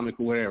Islamic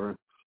or whatever.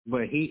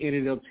 But he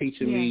ended up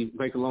teaching me,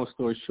 make a long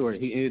story short,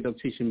 he ended up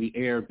teaching me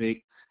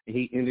Arabic, and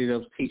he ended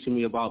up teaching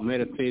me about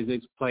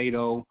metaphysics,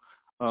 Plato,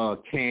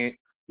 Kant,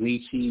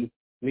 Nietzsche,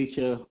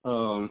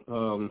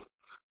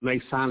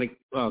 Masonic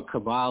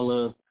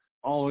Kabbalah,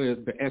 all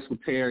the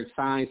esoteric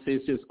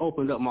sciences, just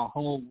opened up my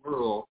whole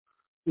world,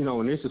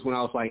 and this is when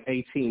I was like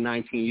 18,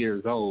 19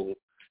 years old,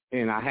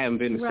 and I haven't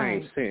been the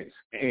same since.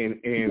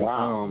 And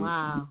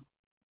wow.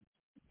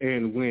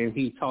 And when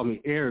he taught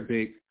me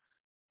Arabic,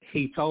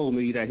 he told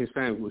me that his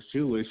family was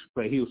Jewish,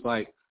 but he was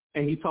like,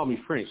 and he taught me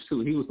French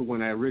too. He was the one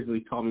that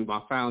originally taught me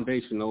my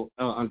foundational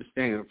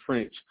understanding of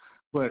French.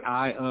 But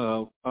I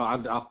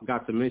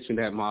forgot to mention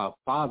that my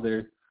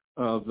father,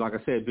 like I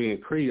said, being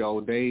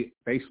Creole, I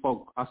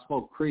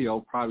spoke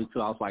Creole probably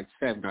till I was like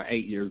 7 or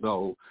 8 years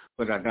old.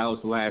 But that was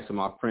the last of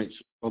my French.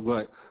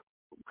 But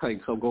okay,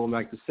 so going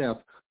back to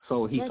Seth,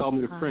 so he taught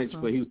me the French,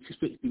 but he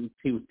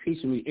was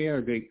teaching me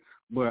Arabic.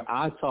 But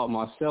I taught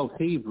myself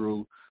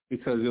Hebrew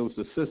because it was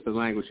the sister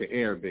language of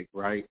Arabic,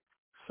 right?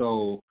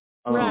 So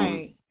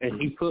and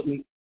he put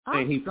me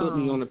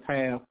on the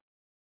path.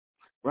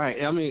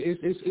 Right. I mean,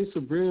 it's a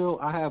real.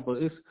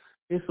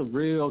 It's a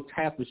real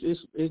tapestry.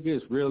 It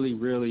gets really,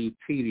 really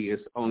tedious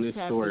on this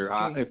story.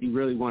 If you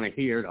really want to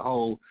hear the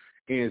whole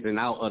ins and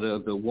out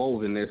of the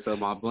wovenness of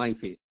my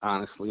blanket,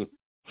 honestly.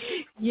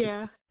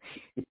 Yeah.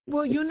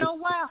 Well, you know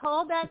what?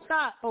 Hold that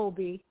thought,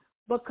 Obi,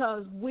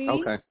 because we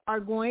are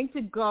going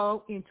to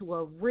go into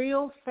a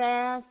real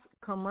fast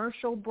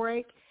commercial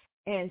break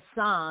and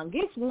song.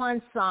 It's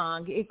one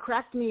song. It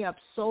cracked me up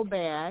so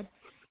bad.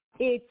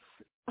 It's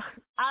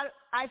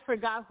I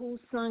forgot who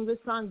sung the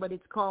song, but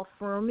it's called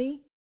Frumi,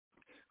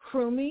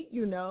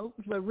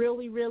 the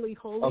really, really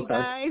holy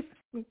guys.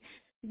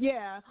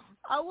 Yeah,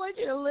 I want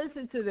you to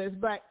listen to this.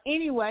 But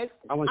anyways,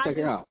 I want to check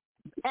it out.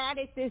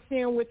 Added this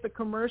in with the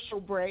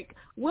commercial break.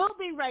 We'll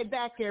be right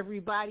back,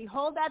 everybody.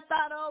 Hold that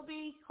thought,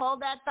 Obi.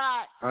 Hold that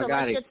thought. I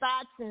got it. Your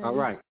thoughts in. All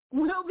right.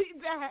 We'll be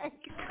back.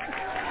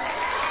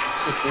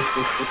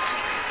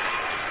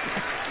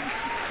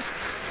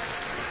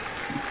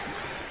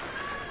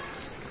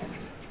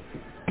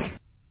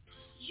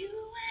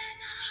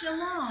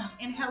 Shalom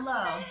and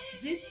hello.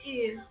 This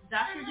is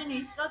Dr.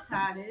 Denise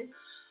Gotadis.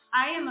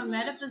 I am a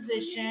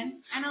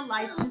metaphysician and a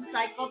licensed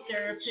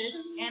psychotherapist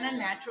and a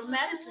natural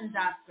medicine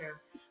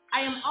doctor. I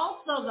am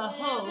also the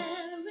host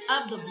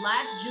of the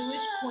Black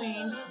Jewish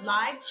Queen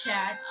live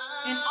chat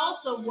and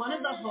also one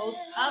of the hosts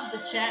of the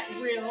chat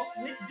reel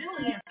with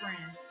Billy and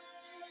Friends.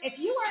 If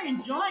you are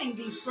enjoying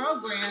these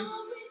programs,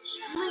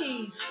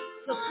 please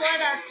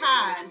support our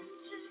cause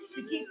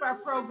to keep our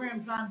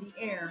programs on the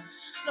air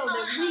so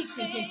that we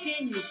can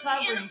continue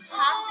covering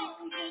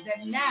topics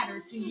that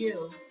matter to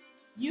you.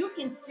 You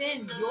can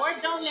send your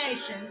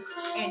donations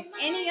in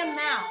any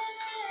amount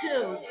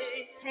to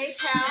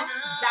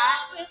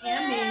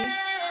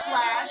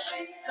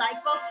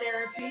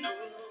paypal.me/psychotherapy,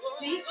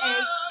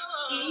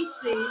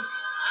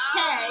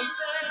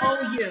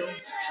 CHECKOU.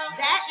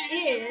 That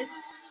is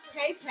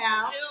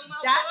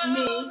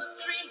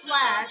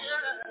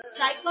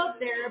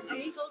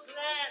paypal.me/psychotherapy,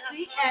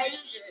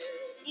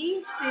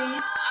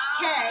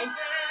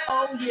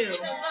 CHECKOU.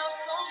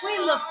 We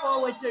look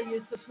forward to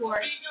your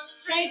support.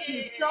 Thank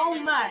you so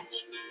much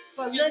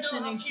for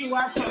listening to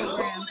our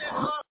program.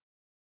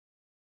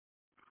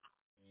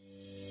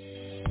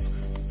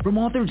 From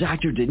author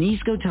Dr.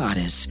 Denise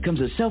Gotatis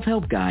comes a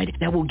self-help guide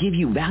that will give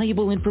you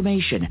valuable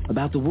information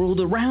about the world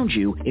around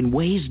you in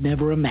ways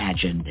never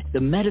imagined. The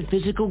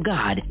Metaphysical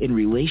God in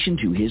Relation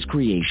to His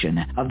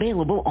Creation.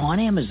 Available on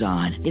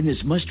Amazon. In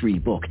this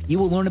must-read book, you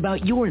will learn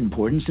about your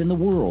importance in the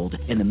world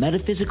and the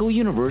metaphysical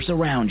universe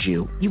around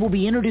you. You will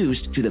be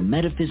introduced to the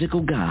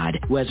Metaphysical God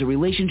who has a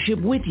relationship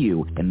with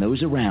you and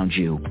those around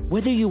you.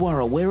 Whether you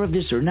are aware of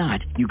this or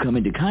not, you come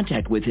into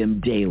contact with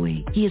Him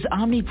daily. He is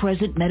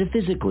omnipresent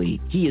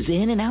metaphysically. He is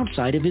in and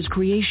outside of His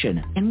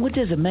creation. And what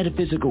does a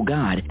metaphysical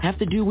God have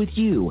to do with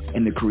you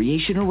and the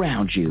creation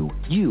around you?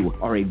 You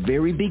are a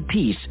very big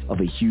piece of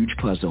a huge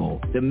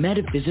puzzle. The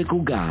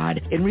Metaphysical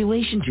God in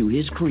Relation to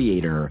His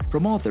Creator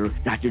from author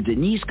Dr.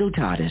 Denise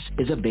Gotatis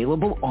is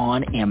available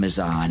on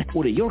Amazon.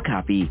 Order your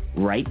copy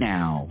right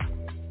now.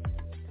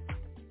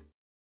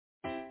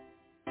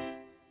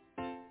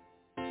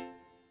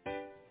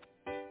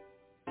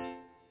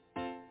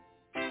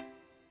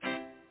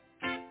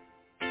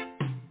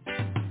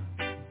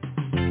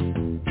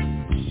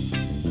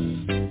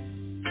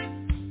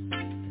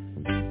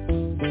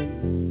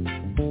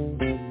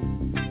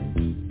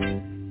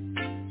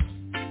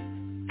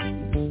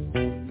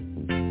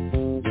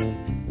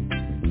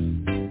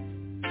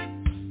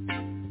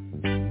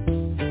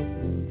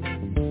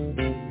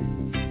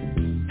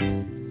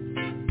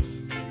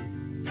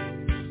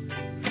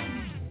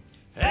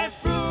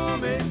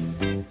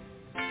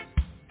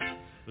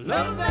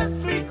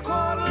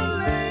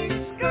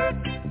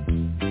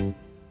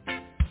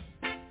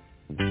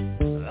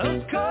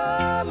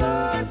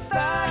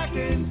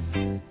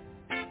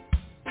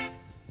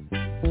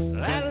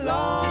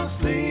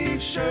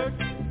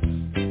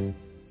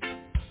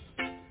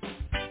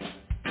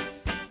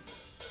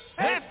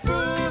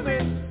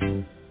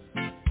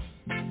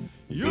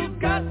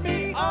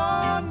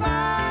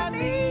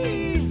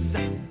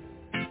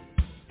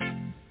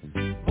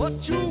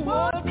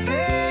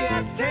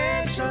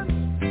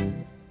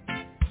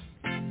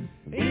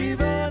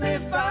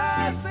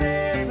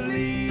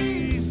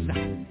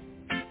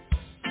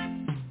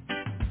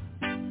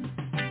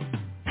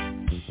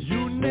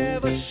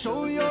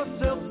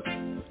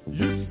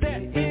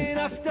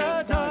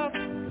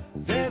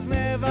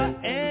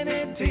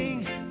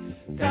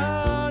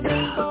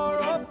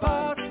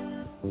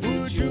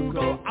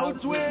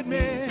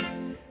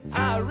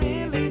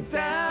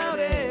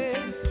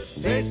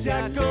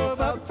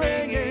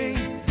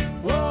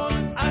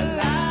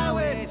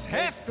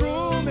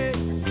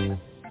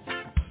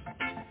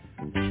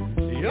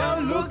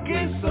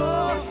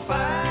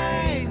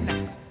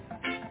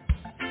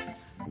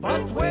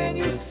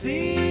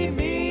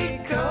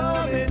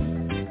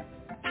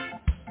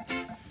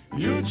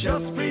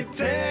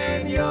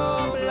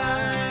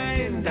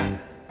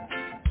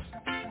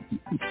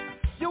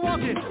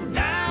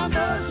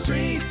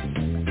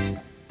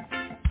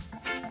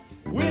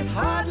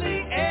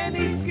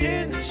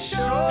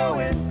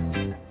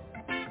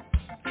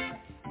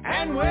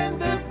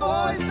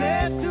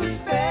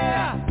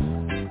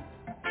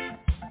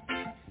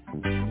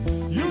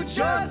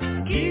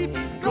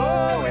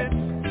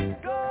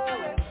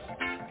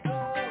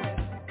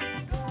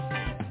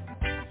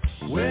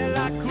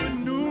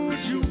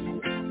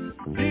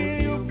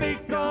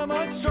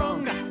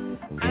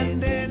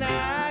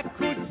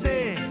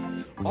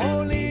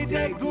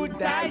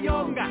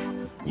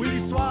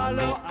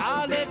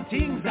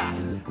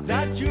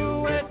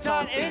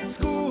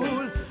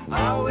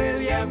 How will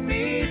you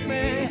meet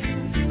me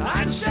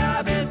on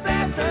Shabbos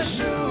at the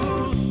shul?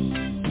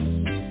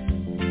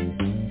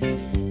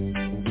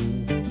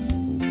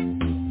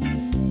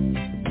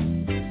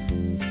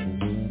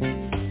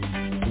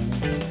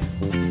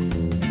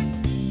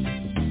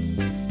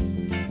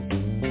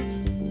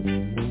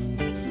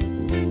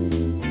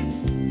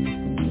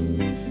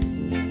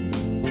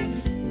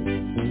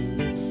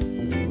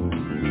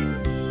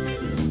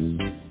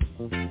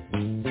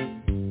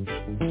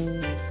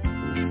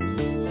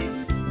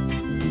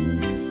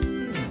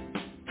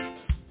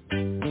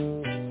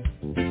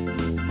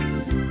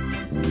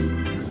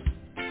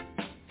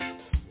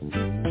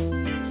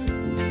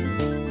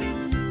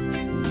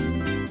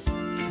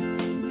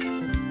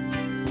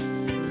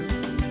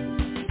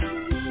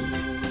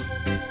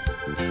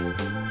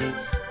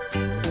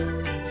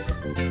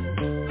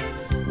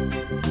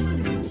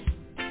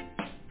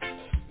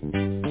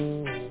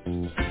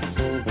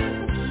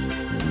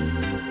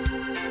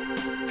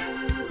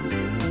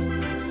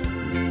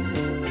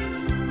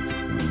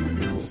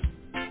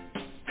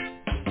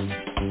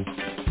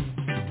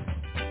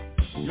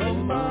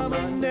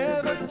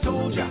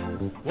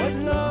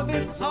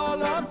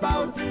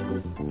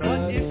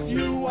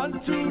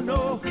 want to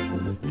know.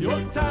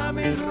 Your time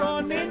is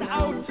running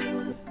out.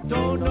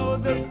 Don't know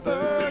the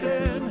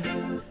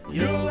burden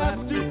you'll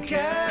have to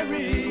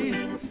carry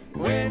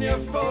when your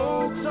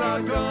folks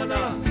are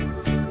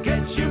gonna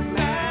get you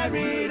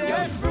married.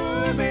 And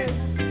prove it.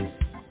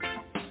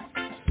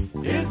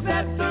 Is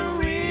that the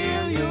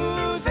real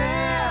you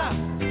there?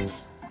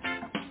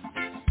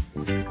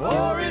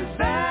 Or is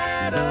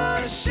that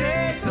a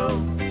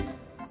shakle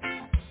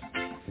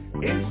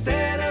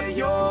instead of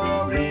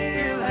your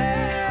real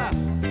hair?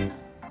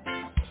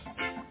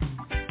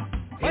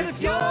 But if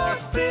you're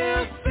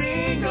still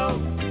single,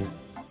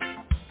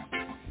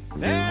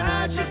 then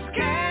I just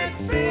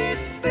can't sit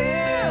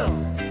still.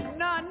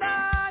 No, no,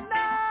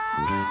 no.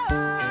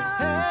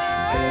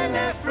 Hey,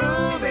 let's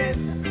prove it.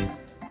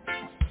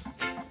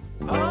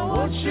 Oh,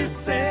 won't you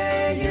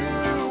say you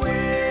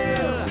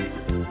will?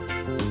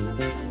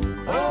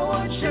 Oh,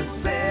 won't you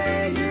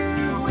say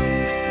you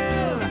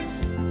will?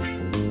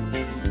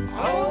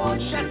 Oh,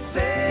 won't you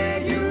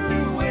say you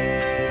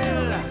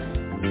will?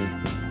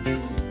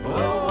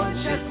 Oh, won't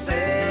you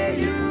say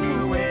you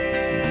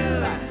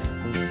will?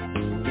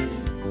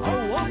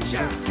 Oh, won't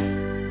you?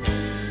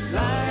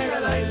 Lie, lie,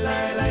 lie,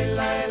 lie, lie,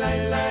 lie, lie,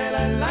 lie, lie,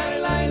 lie,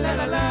 lie, lie,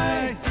 lie,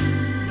 lie.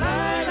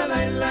 Lie, lie,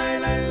 lie, lie,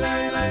 lie,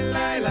 lie,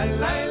 lie, lie,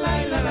 lie,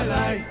 lie, lie, lie,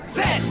 lie.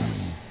 Set!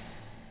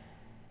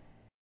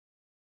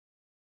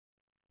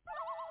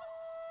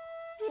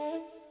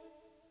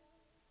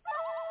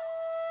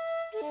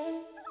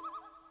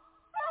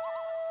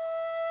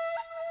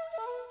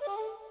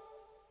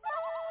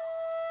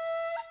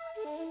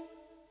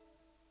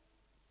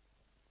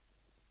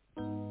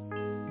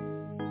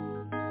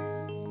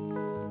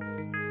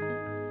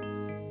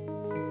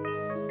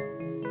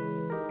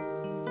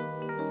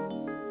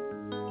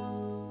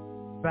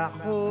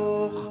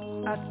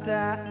 Baruch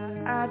Ata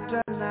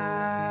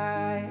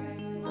Adonai.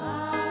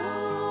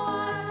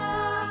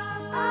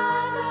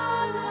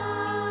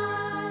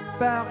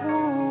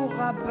 Baruch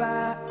Abba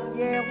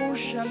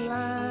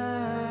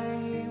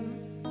Yerushalayim.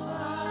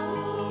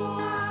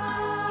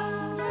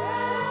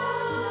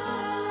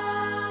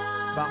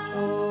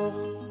 Baruch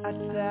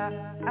Ata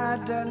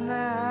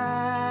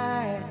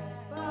Adonai.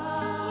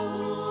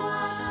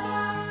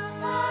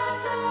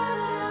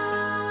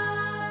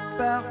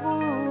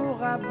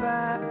 Baruch Abba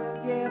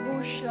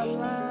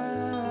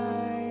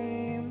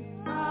Yerushalayim.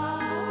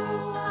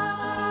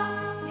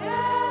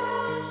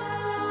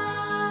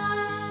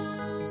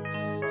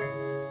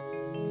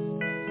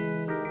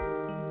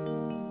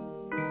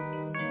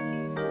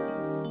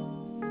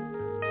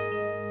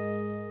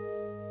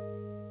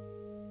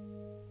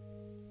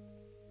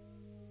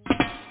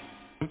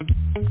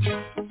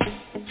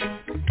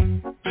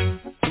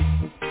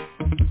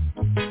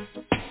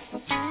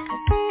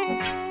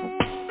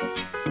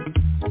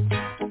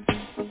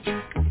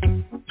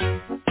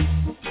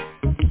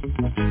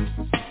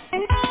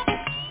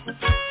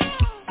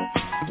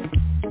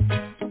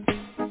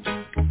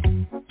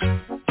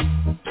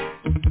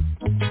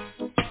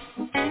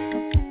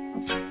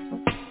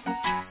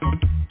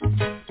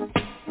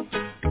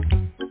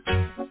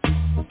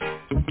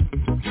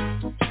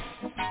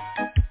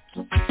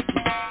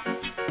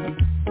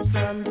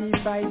 From the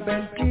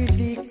Bible to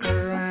the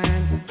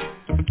Quran,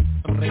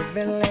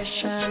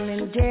 Revelation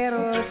in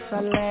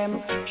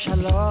Jerusalem,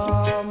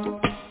 Shalom,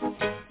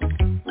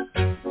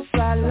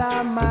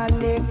 Salam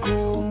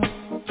Alaikum.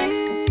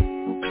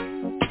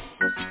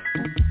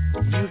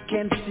 You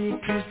can see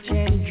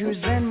Christians, Jews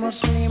and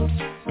Muslims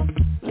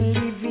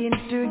living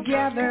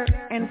together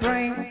and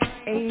praying,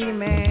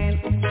 Amen.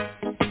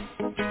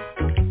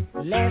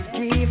 Let's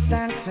give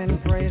thanks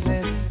and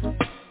praises.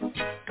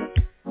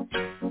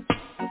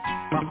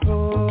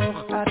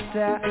 Baruch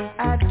Ata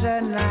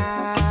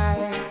Adonai.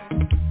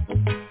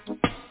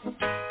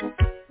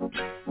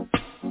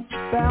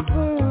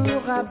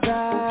 Baruch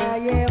Abba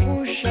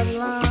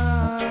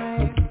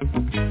Yerushalayim.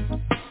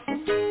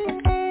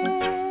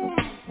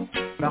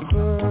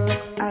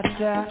 Baruch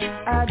Ata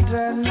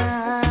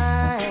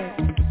Adonai.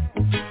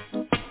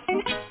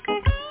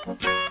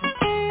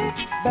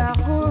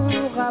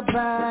 Baruch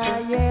Abba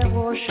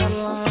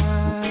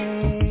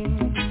Yerushalayim.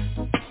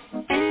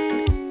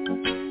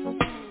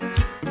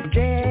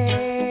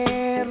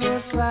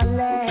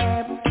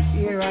 Jerusalem,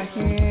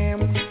 Yerahim.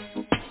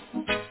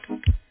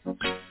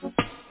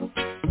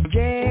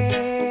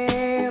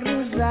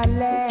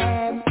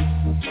 Jerusalem,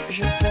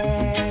 je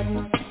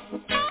t'aime.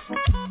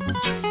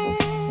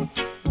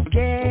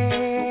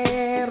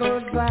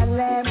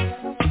 Jerusalem,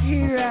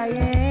 here I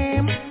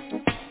am.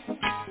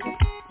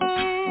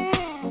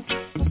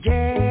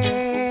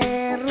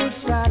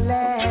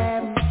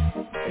 Jerusalem,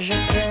 je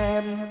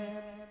t'aime.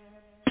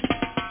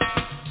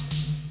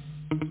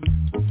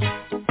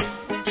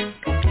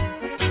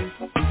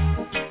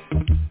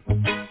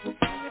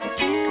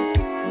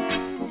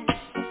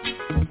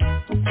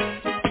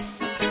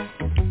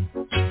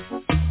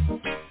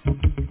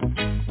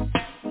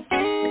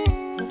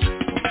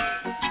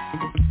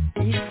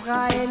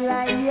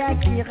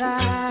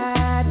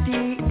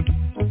 Yakirati,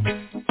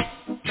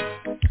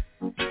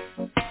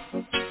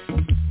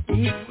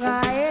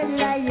 Israel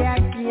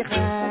Yakirati.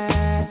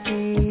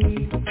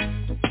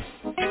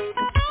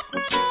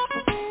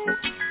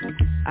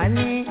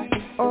 אני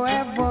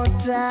אוהב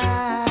אותך.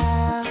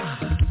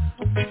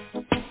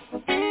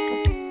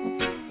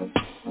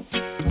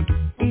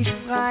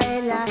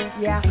 ישראלה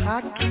יא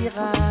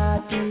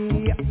חקירתי,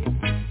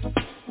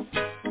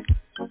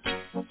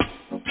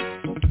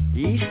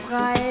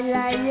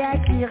 ישראלה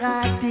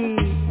יקירתי,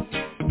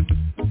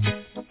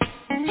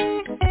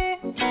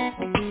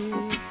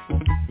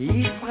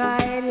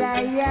 ישראלה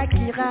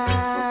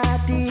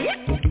יקירתי,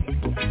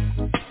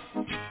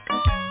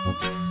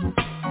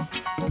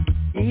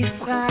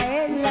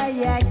 ישראלה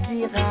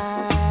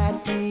יקירתי,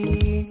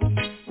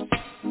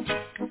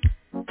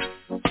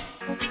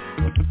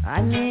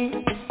 אני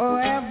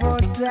אוהב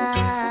אותך.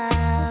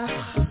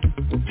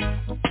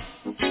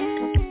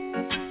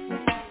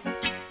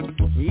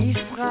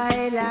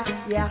 ישראלה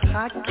יא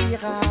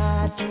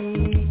חקירתי,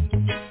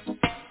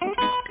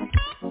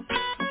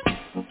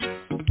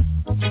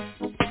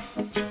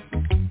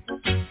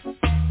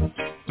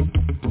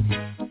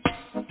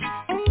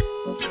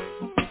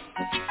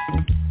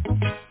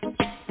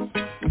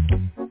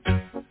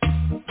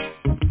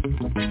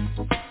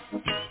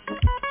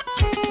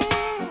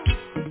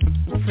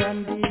 from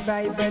the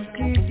Bible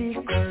to the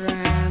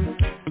Quran,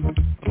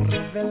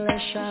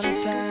 Revelation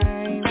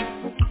time,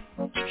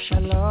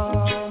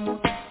 Shalom,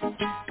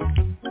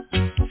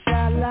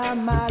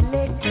 Salam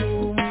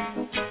Alaikum.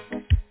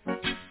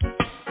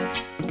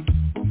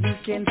 You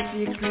can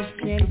see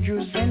Christian,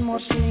 Jews and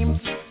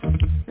Muslims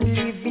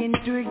living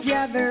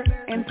together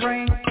and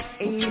praying,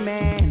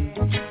 Amen.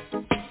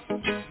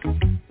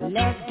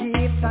 Let's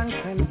give thanks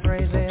and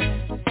praises.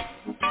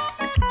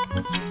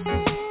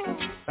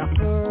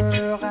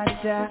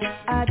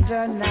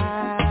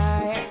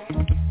 Adonai,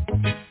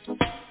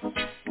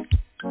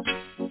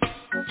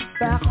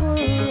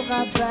 Baruch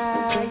Abba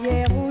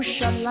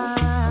Yerushalayim,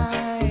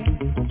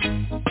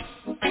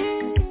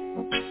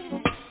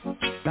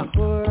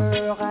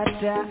 Baruch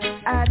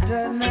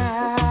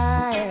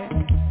Adonai,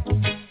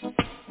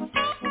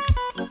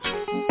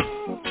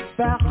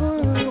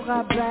 Baruch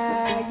Abba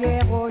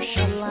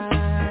Yerushalayim.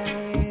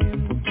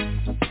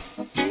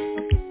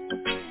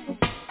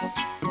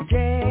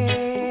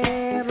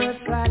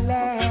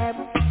 Jerusalem,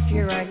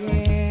 here I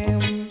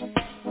am.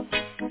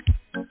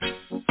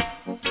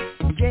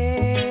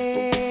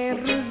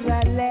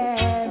 Jerusalem,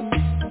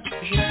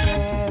 je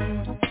t'aime.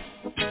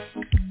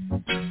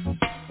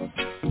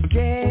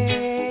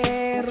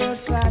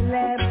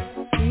 Jerusalem,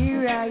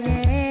 here I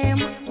am.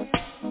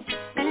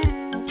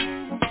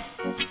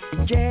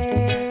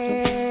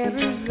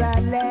 Jerusalem,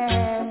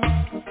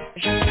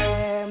 je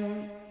t'aime.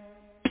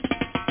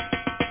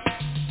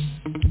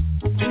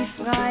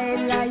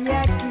 Israël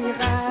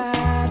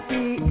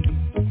yakirati,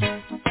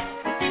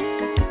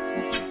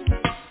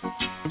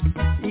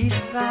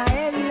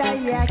 Israël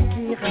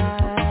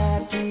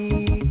yakirati,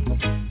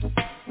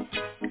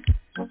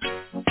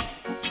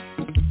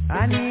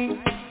 ani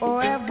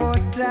ohev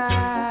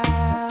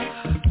otach.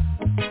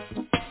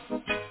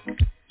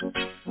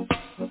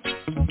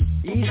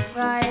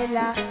 Israël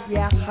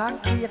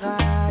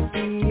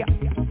yakirati,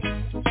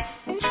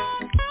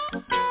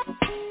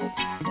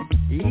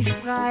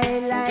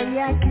 Israël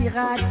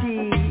yakirati,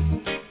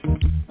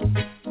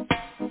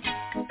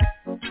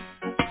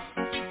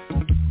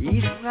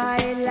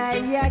 Israël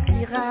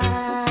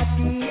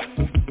yakirati,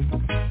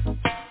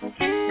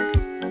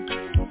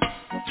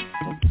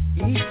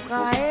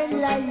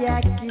 Israël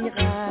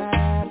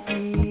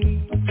yakirati,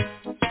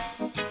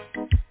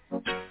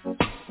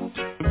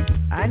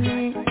 ani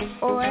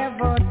ohev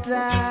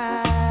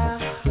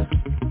otach.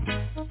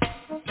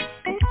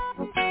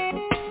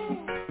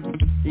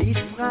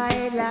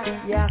 Israël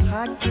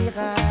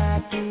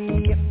yakirati,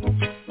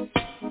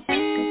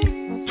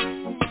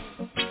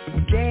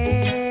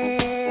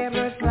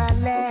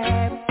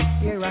 Jerusalem,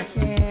 here I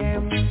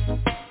am.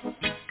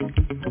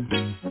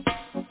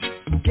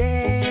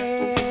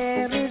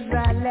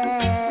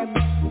 Jerusalem,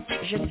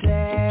 je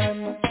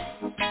t'aime.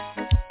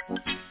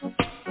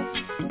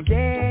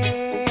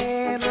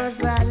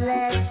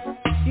 Jerusalem,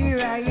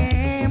 here I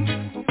am.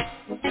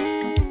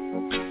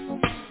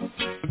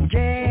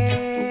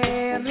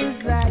 Jerusalem,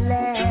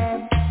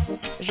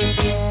 je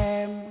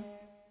t'aime.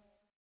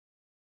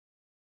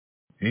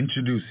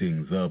 Introducing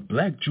the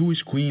Black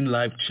Jewish Queen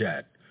Live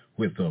Chat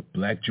with the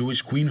Black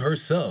Jewish Queen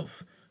herself,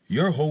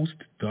 your host,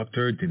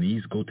 Dr.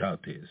 Denise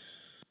Gotautis.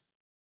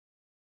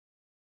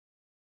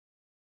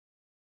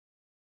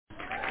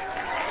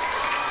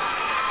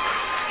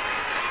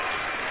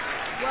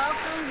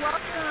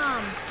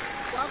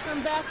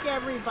 Welcome back,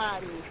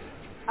 everybody.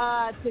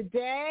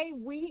 Today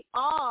we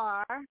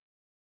are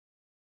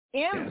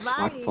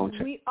inviting,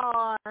 we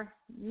are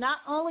not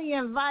only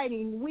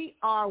inviting, we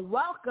are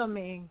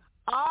welcoming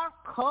our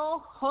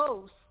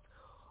co-host,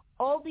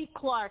 Obi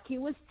Clark. He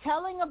was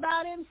telling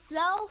about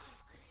himself,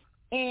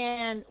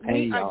 and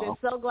we are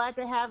just so glad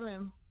to have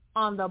him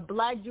on the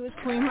Black Jewish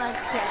Queen Live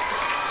Chat.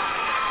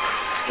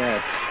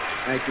 Yes,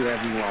 thank you,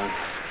 everyone.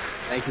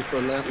 Thank you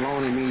for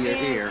loaning me your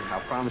ear. I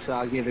promise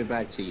I'll give it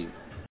back to you.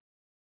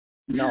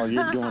 No,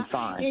 you're doing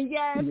fine. And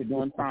yes, you're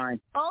doing fine.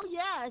 Oh,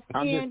 yes.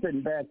 I'm just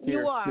sitting back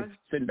here. You are. Just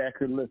sitting back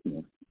here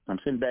listening. I'm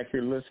sitting back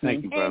here listening.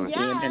 Thank you, brother.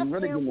 And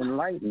really getting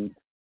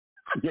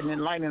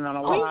enlightened. On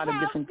a lot of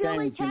different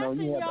things. You know,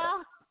 you have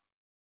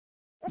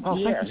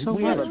thank you so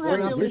we much. have a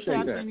great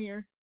history.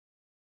 Here.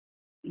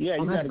 Yeah,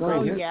 you got a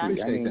great history. I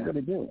mean, that.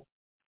 really do.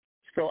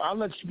 So I'll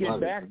let you get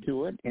back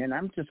to it, and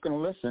I'm just going to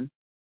listen.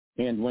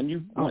 And when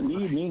you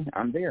need me,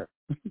 I'm there.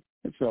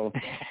 So,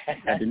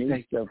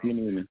 Denise, if you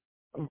need me.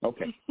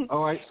 Okay.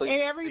 All right. So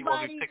and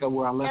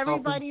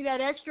everybody,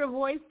 that extra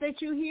voice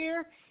that you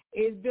hear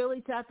is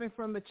Billy tapping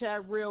from the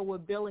chat reel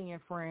with Billy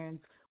and friends.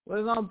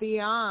 We're going to be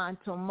on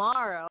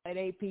tomorrow at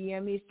 8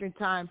 p.m. Eastern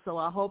Time, so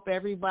I hope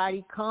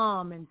everybody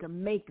come and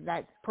can make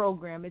that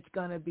program. It's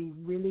going to be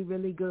really,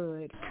 really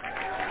good.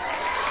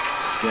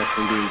 Yes,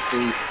 indeed.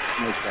 Please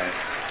make that.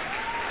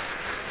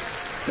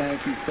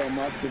 Thank you so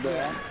much for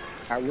that.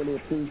 I really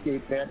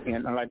appreciate that.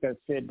 And like I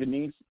said,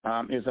 Denise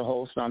is a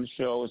host on the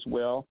show as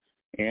well.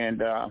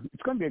 And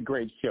it's going to be a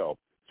great show.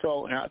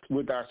 So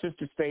with our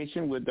sister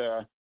station, with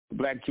the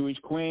Black Jewish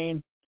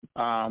Queen,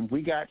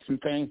 we got some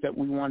things that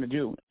we want to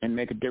do and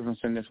make a difference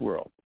in this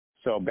world.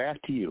 So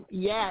back to you.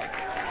 Yes.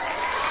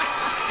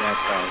 That's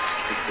right.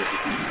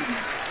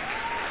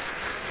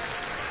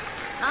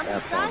 I'm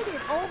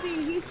excited.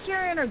 Obi, he's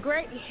sharing a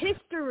great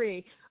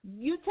history.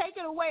 You take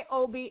it away,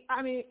 Obi.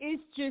 I mean,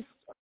 it's just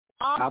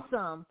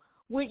awesome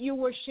what you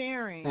were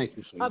sharing. Thank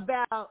you,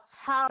 about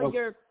how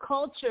your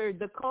culture,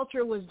 the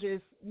culture was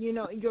just, you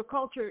know, your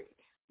culture,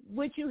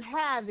 what you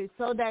have is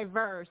so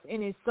diverse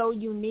and it's so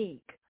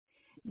unique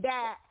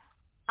that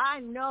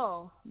I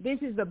know this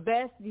is the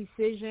best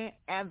decision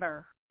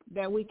ever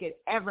that we could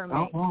ever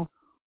make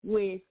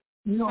with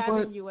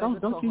having you as a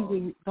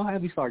co-host. Don't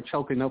have me start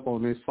choking up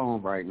on this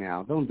phone right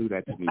now. Don't do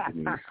that to me,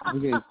 Denise. I'm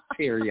getting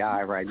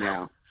teary-eyed right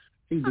now.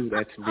 You do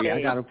that to me.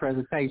 I got a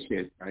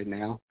presentation right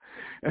now.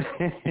 So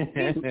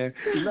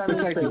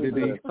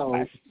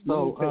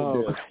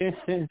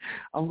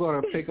I'm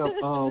going to pick up.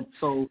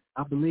 So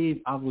I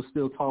believe I was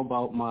still talking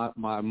about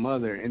my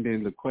mother, and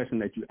then the question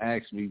that you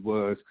asked me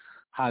was,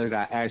 how did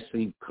I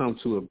actually come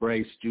to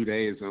embrace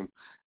Judaism?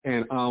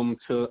 And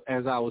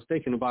as I was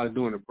thinking about it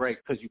during the break,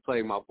 because you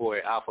played my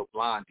boy Alpha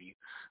Blondie,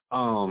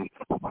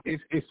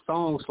 it's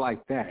songs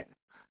like that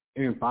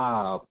and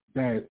Bob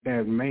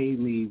that made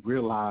me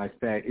realize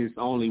that it's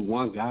only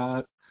one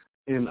God,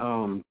 and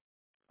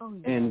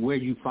and where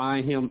you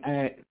find him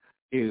at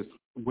is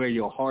where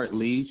your heart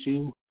leads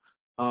you.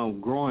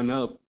 Growing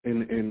up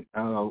in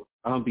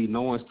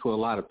unbeknownst to a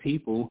lot of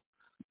people,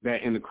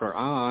 that in the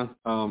Quran,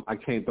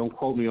 don't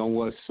quote me on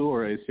what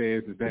surah it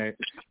says, is that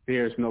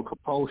there's no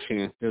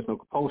compulsion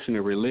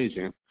in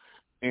religion.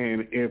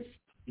 And if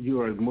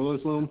you're a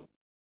Muslim,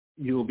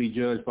 you'll be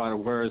judged by the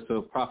words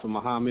of Prophet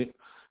Muhammad.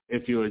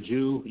 If you're a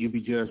Jew, you'll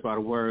be judged by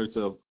the words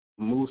of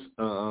Moses.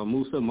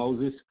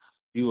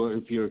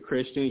 If you're a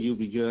Christian, you'll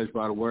be judged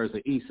by the words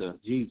of Isa,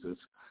 Jesus.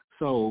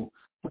 So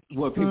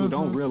what people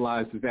don't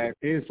realize is that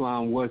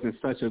Islam wasn't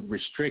such a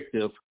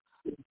restrictive,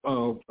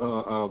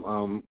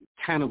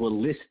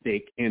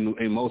 cannibalistic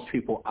in most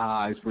people's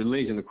eyes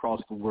religion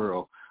across the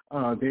world.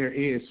 There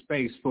is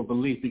space for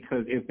belief,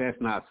 because if that's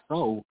not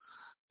so,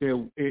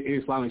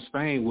 Islamic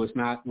Spain would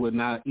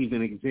not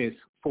even exist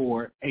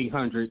for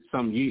 800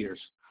 some years.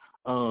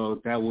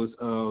 That was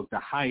the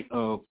height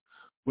of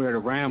where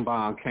the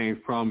Rambam came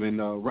from, and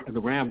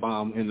the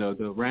Rambam and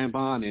the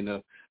Ramban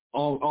and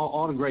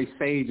all the great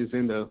sages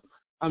in the.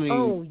 I mean,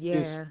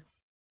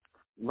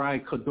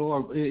 right,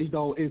 Kador.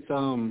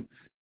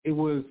 It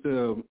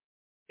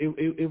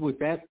was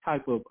that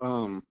type of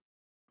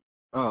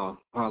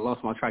I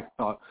lost my track of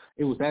thought.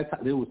 It was that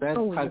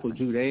type of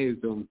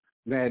Judaism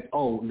that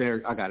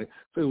I got it.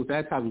 So it was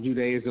that type of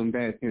Judaism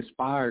that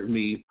inspired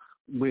me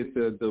with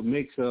the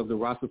mix of the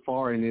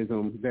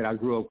Rastafarianism that I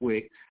grew up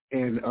with,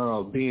 and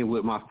being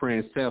with my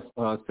friend Seth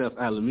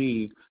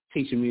ElAmin,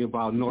 teaching me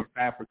about North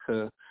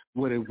Africa,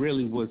 what it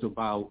really was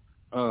about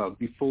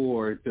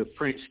before the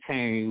French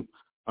came,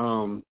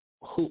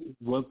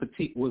 what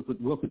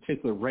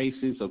particular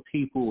races of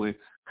people and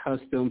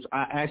customs.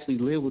 I actually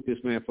lived with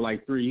this man for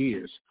like 3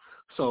 years.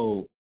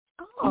 So,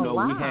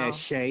 we had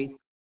Shay.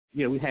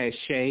 Yeah, we had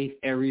Shay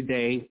every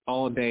day,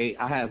 all day.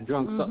 I have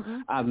drunk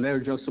I've never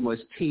drunk so much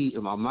tea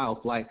in my mouth,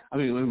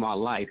 in my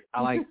life.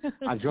 I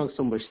drunk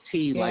so much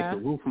tea, like the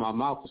roof of my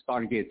mouth was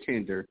starting to get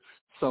tender.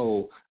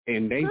 So,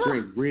 and they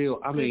drink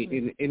real, and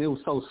it was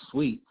so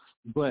sweet.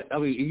 But,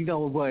 but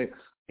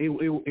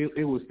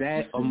it was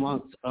that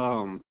amongst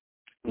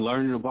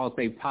learning about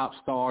their pop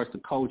stars, the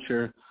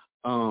culture,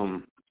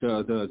 the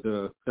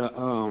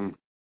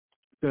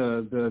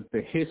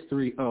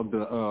history of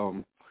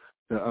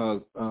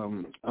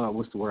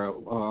what's the word?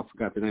 I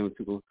forgot the name of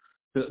people.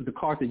 The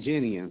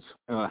Carthaginians,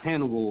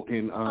 Hannibal,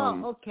 and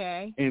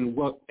and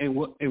what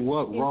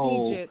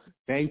role Egypt.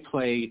 they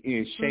played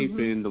in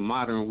shaping the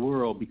modern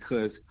world.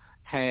 Because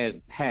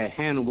had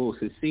Hannibal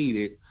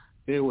succeeded,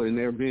 there would have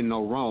never been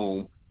no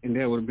Rome, and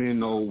there would have been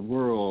no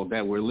world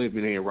that we're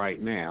living in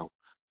right now.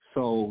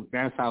 So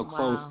that's how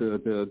close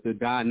the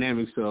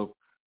dynamics of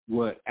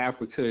what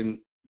African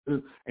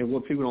and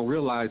what people don't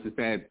realize is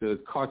that the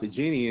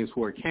Carthaginians,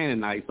 who are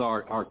Canaanites,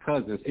 are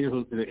cousins.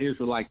 The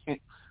Israelites'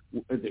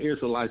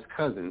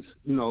 cousins.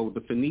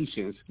 The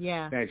Phoenicians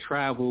that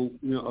travel.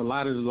 A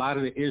lot of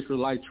the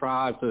Israelite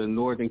tribes of the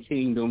northern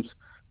kingdoms,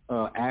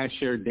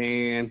 Asher,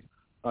 Dan,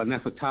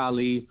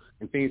 Naphtali,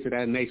 and things of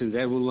that nature,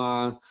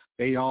 Zebulun.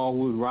 They all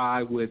would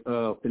ride with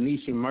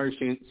Phoenician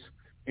merchants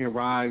and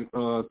ride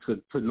to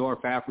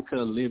North Africa,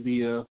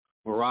 Libya,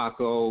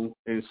 Morocco,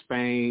 and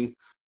Spain,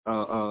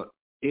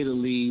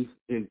 Italy,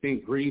 and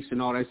think Greece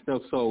and all that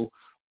stuff. So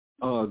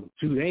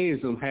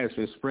Judaism has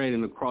been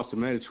spreading across the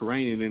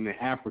Mediterranean and in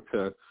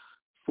Africa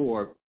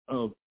for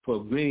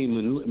many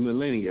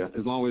millennia,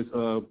 as long as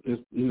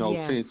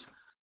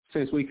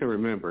since we can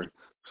remember.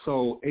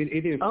 So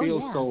it didn't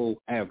feel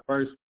so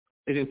adverse.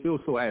 It didn't feel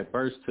so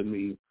adverse to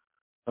me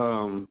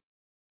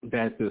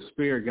that the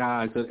spirit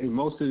guides, and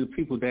most of the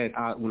people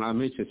that when I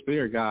mention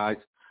spirit guides,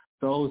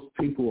 those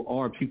people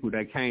are people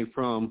that came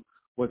from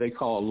what they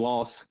call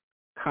lost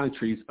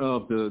countries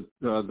of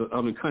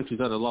countries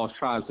of the lost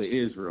tribes of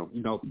Israel.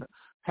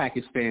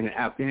 Pakistan and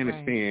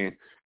Afghanistan,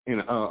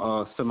 and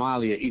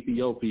Somalia,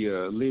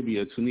 Ethiopia,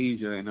 Libya,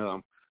 Tunisia, and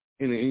all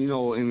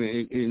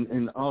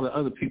the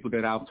other people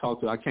that I've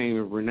talked to. I can't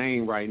even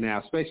rename right now,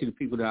 especially the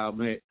people that I've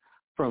met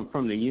from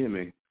the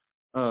Yemen.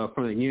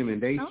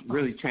 They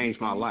really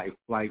changed my life.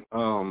 They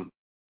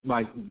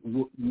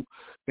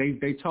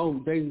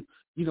told me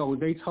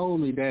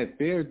that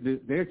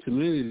their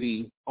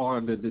community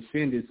are the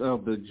descendants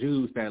of the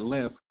Jews that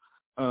left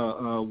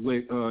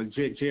with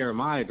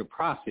Jeremiah the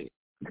prophet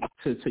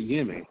to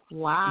Yemen.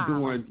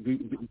 Wow.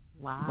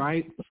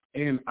 Right?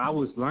 And I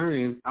was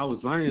learning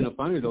up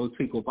under those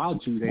people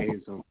about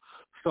Judaism.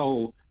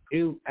 So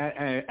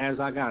as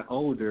I got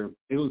older,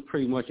 it was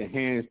pretty much a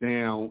hands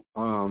down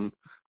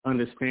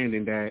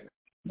understanding that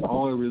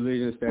all the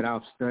religions that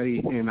I've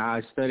studied, and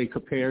I study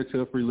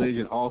comparative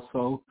religion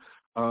also.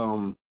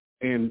 And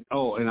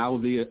I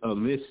would be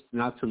amiss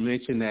not to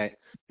mention that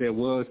there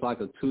was like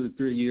a 2 to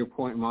 3 year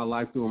point in my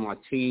life during my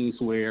teens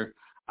where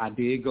I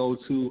did go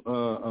to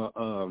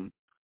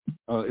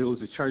it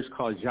was a church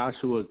called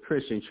Joshua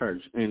Christian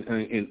Church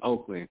in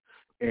Oakland,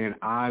 and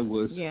I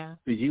was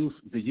the youth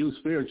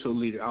spiritual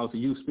leader. I was the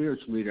youth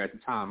spiritual leader at the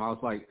time. I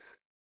was like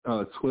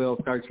 12,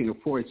 13, or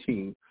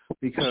 14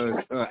 because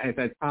at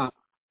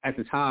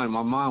the time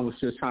my mom was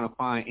just trying to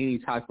find any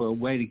type of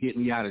way to get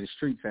me out of the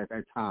streets at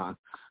that time.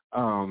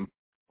 And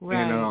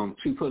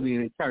she put me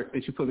in church.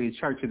 And she put me in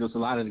church, and there was a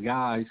lot of the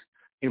guys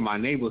in my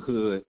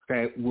neighborhood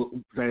that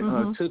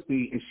took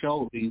me and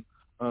showed me,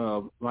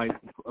 like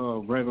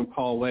Reverend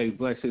Paul Wade,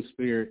 bless his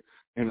spirit,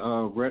 and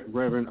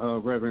Reverend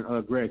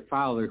Greg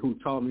Fowler, who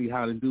taught me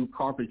how to do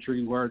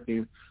carpentry work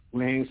and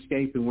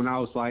landscaping when I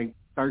was like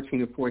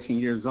 13 or 14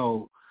 years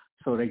old.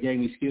 So they gave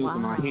me skills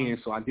in my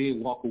hands. So I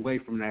did walk away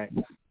from that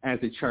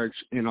at the church,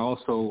 and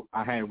also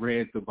I had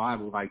read the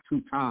Bible like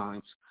 2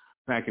 times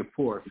back and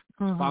forth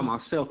by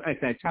myself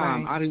at that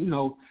time. I didn't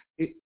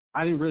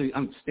I didn't really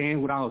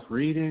understand what I was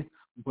reading,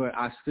 but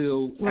I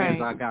still, as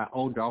I got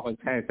older, I always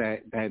had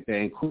that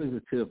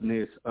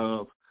inquisitiveness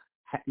of,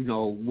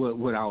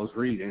 what I was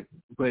reading.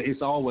 But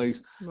it's always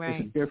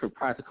it's a different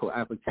practical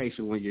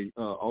application when you're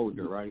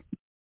older, right?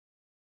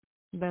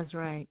 That's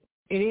right.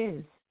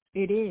 It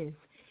is.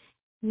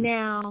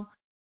 Now,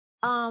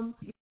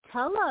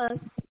 tell us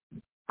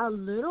a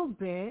little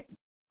bit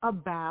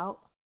about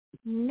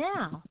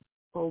now,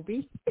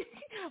 Obi.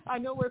 I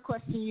know we're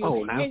questioning you.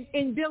 Oh, now?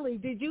 And Billy,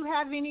 did you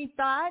have any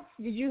thoughts?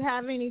 Did you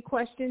have any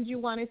questions you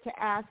wanted to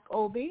ask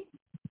Obi?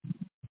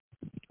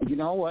 You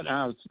know what?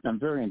 I'm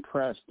very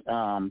impressed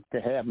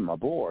to have him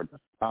aboard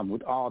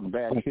with all the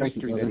bad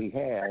history that he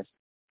has,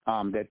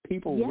 that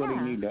people really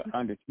need to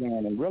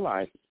understand and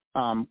realize.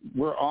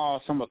 We're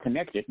all somewhat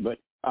connected, but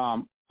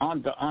on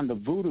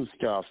the voodoo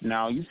stuff,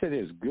 now you said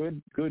it's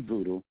good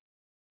voodoo.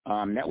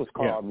 That was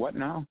called what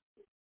now?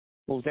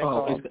 What was that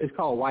called? It's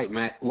called white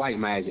magic. White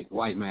magic.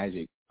 White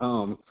magic.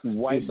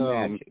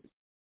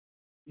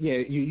 Yeah,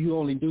 you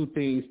only do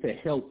things to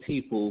help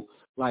people,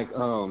 like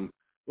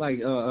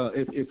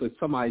if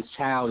somebody's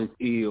child is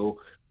ill,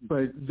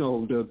 but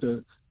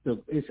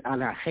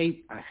and I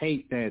hate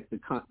that the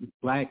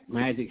black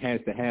magic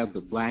has to have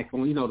the black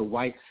on, the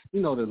white, the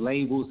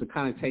labels, the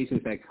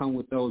connotations that come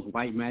with those.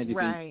 White magic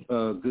is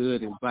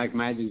good and black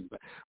magic, but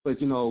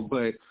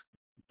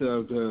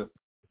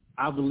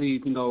I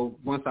believe,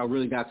 once I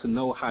really got to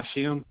know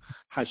Hashem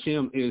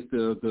is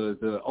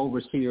the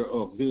overseer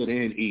of good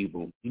and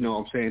evil. You know what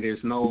I'm saying?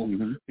 There's no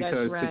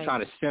because to try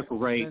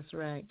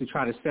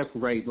to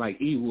separate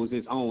like evil is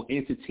its own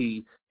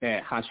entity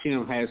that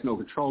Hashem has no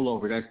control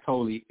over. That's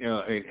totally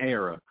an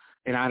error,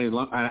 and I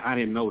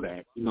didn't know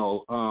that.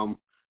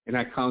 And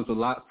that comes a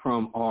lot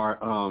from our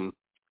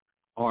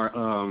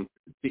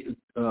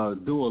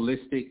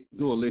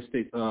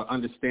dualistic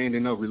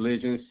understanding of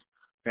religions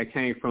that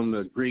came from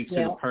the Greeks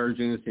and the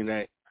Persians, and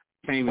that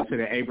came into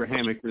the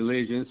Abrahamic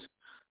religions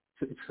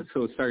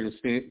to a certain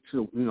extent,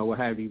 what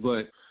have you.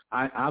 But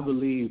I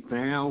believe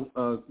now,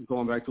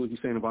 going back to what you're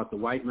saying about the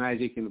white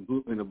magic and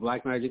the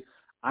black magic,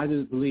 I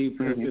just believe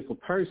if a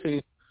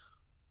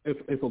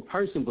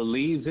person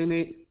believes in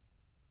it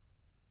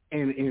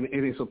and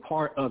it's a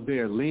part of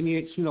their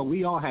lineage,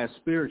 we all have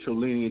spiritual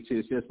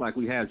lineages just like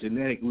we have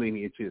genetic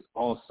lineages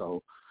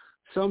also.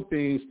 Some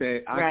things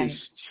that I can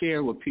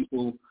share with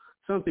people,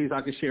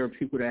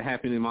 that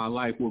happen in my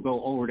life will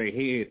go over their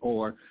head,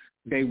 or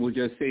they will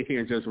just sit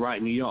here and just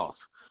write me off.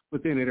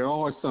 But then there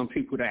are some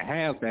people that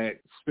have that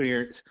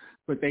spirit,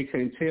 but they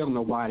can't tell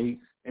nobody,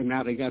 and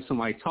now they got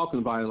somebody talking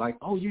about it like,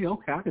 oh, yeah,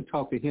 okay, I can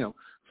talk to him.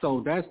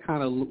 So that's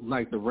kind of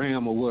like the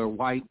realm of where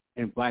white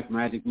and black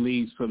magic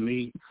leads for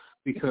me,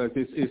 because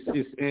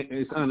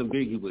it's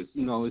unambiguous.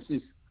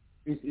 It's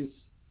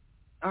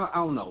I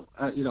don't know.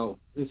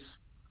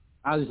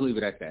 I'll just leave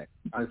it at that.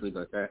 Well, is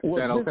that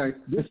okay?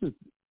 This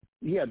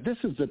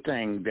is the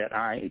thing that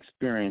I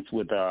experienced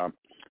with a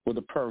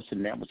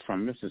person that was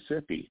from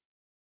Mississippi.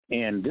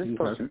 And this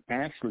person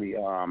actually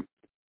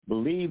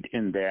believed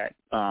in that.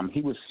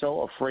 He was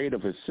so afraid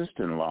of his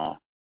sister-in-law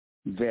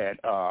that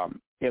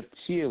if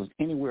she was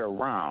anywhere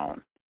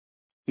around,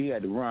 he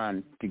had to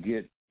run to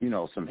get,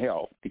 some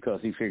help,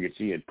 because he figured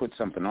she had put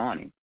something on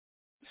him.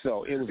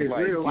 So it was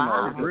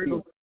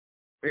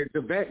it's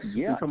the vex. Yeah.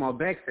 You're talking about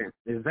vexing.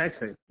 It's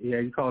vexing. Yeah,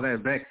 you call that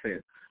vexing.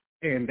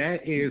 And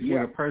that is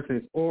when a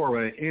person's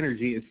aura and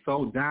energy is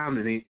so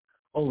dominant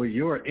over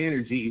your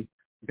energy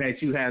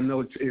that you have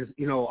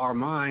our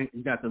mind,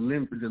 you got the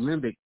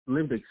limbic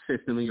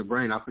system in your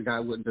brain. I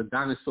forgot what the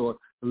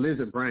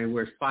lizard brain,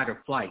 where it's fight or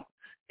flight.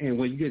 And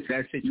when you get to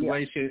that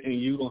situation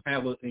and you don't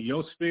have and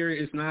your spirit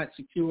is not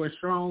secure and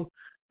strong,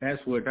 that's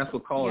what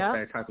causes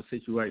that type of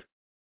situation.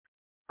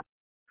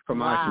 From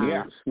my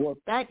experience. Well,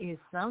 that is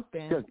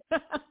something.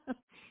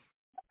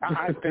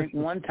 I think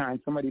one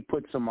time somebody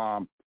put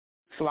some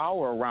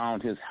flour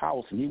around his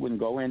house and he wouldn't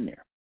go in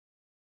there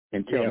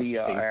until he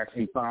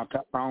actually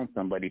found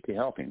somebody to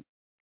help him.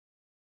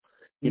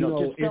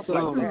 It's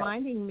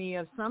reminding me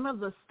of some of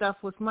the stuff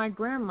with my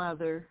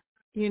grandmother,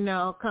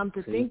 come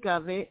to think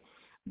of it,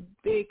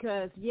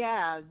 because,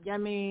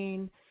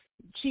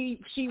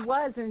 she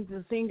wasn't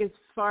the thing as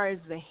far as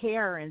the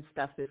hair and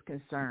stuff is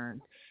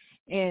concerned.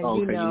 And, it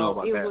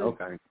was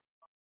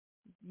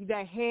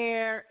the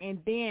hair, and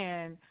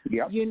then,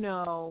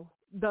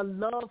 the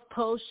love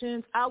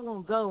potions. I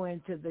won't go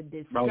into the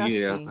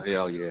disgusting.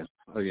 Oh,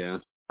 yeah.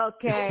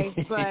 Okay,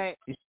 but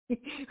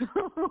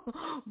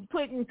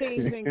putting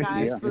things in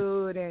guys'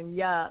 food and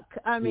yuck.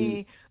 I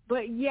mean,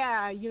 but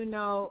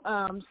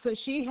so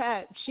she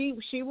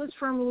was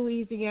from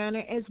Louisiana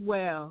as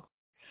well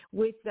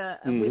with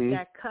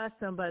that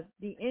custom. But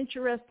the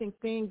interesting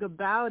thing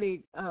about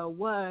it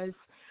was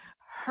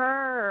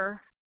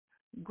her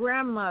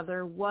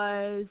grandmother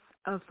was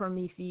from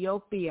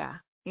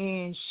Ethiopia,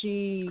 and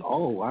she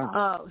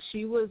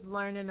she was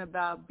learning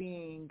about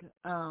being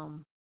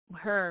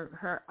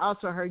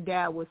her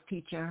dad was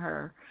teaching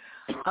her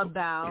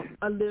about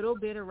a little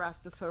bit of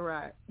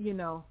Rastafari,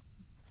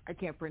 I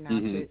can't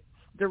pronounce it,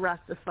 the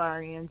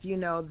Rastafarians,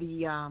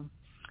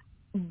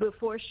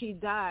 before she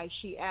died,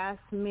 she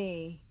asked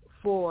me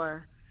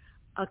for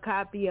a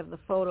copy of the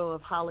photo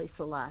of Haile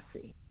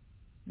Selassie,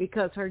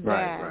 because her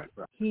dad,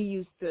 he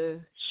used to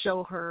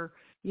show her,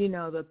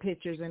 the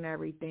pictures and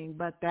everything.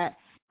 But that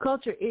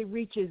culture, it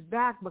reaches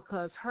back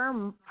because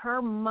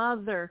her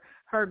mother,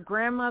 her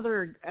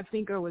grandmother, I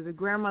think it was a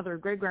grandmother or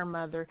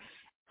great-grandmother,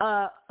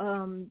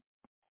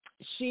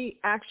 she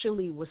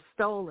actually was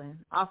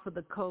stolen off of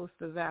the coast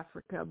of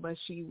Africa, but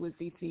she was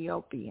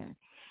Ethiopian.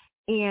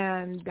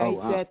 And they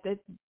said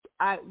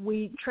that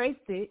we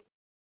traced it.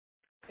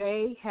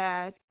 They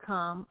had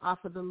come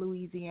off of the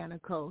Louisiana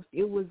coast.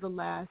 It was the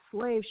last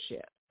slave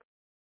ship.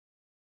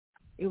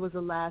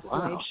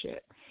 Slave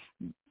ship,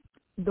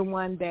 the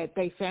one that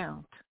they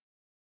found.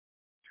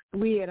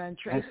 We had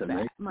untraced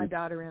that. My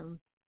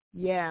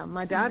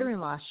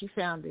daughter-in-law, she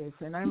found this,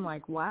 and I'm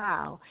like,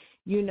 wow.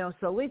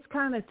 So it's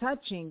kind of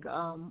touching,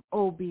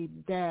 Obi,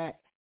 that,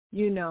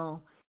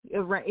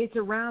 it's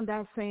around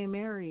that same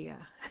area.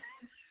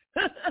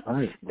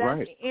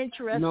 That's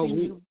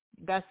interesting.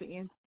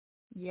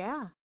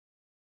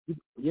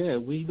 Yeah,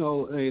 we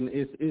know, and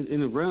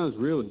it runs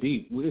real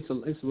deep. It's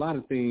a lot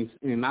of things,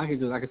 and I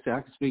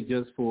can speak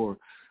just for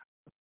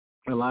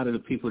a lot of the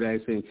people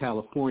that's in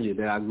California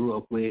that I grew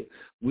up with.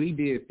 We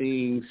did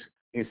things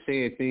and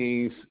said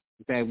things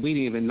that we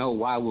didn't even know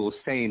why we were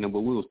saying them, but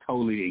we was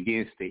totally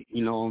against it.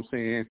 You know what I'm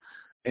saying?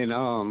 And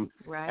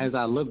as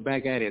I look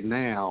back at it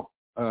now,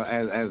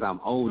 as I'm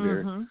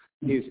older,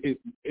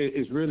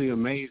 it's really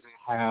amazing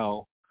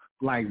how,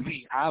 like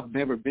me, I've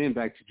never been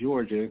back to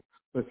Georgia.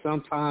 But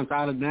sometimes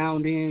out of now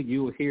and then,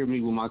 you will hear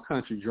me with my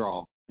country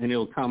drawl, and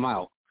it'll come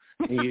out.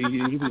 And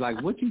you'll be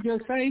like, what you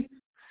just say?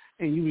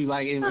 And you be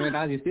like, and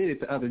I just did it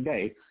the other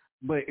day.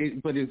 But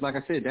it's like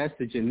I said, that's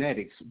the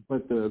genetics.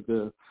 But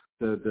the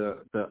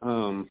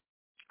thing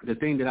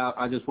that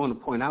I just want to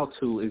point out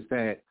to is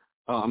that,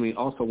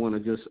 also want to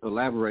just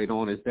elaborate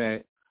on is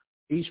that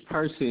each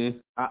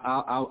person,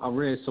 I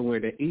read somewhere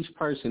that each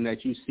person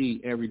that you see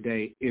every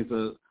day is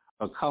a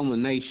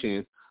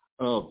culmination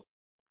of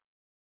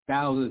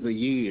thousands of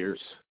years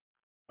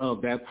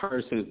of that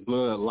person's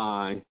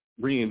bloodline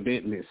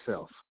reinventing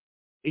itself.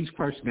 Each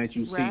person that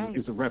you see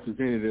is a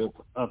representative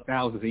of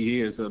thousands of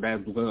years of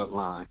that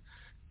bloodline.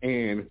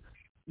 And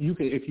you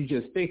can, if you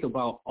just think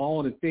about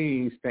all the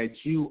things that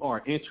you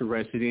are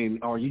interested in,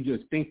 or you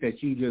just think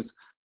that you just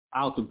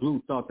out the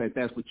blue thought that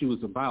that's what you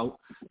was about,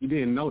 you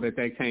didn't know that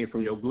came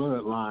from your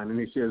bloodline, and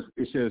it's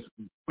just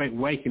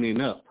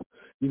wakening up.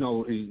 You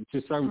know,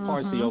 just certain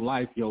parts of your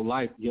life,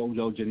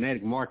 your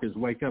genetic markers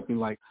wake up and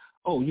like,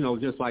 oh, you know,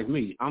 just like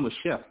me, I'm a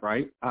chef,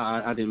 right?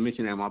 I didn't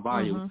mention that in my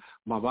bio,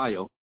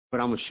 but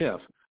I'm a chef.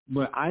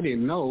 But I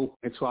didn't know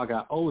until I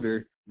got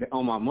older that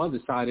on my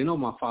mother's side and on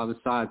my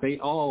father's side, they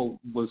all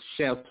was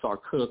chefs or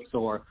cooks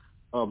or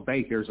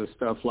bakers or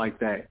stuff like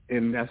that,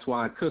 and that's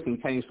why cooking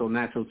came so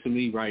natural to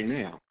me right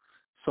now.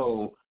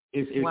 So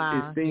it's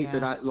things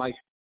that I like.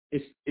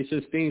 It's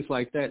just things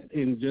like that,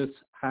 and just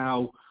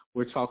how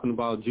we're talking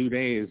about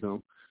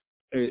Judaism.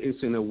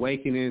 It's an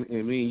awakening,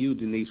 and me and you,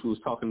 Denise, was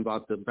talking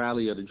about the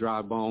Valley of the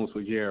Dry Bones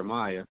with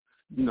Jeremiah.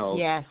 You know,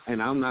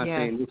 and I'm not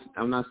saying this.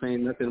 I'm not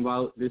saying nothing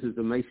about this is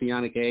the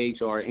Messianic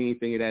age or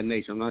anything of that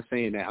nature. I'm not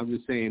saying that. I'm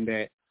just saying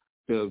that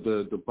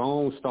the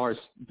bones start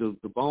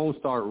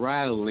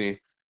rattling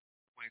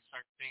when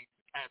certain things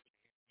happen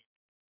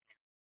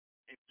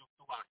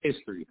throughout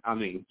history. I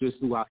mean, just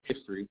throughout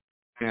history.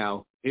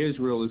 Now,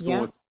 Israel is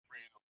going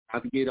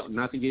not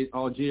to get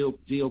all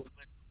geopolitical.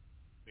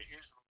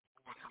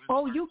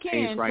 Oh, you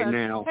can right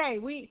now. Hey,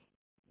 we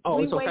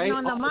it's waiting okay?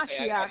 on the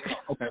Mashiach.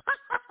 Okay.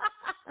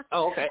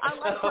 Oh, okay. I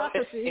like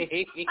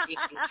prophecy.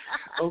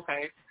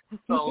 Okay.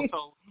 So we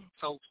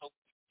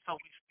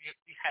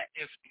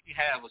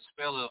have a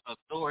spell of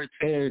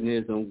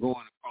authoritarianism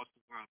going across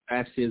the world,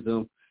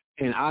 fascism,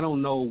 and I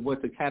don't know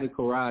what to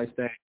categorize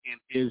that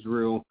in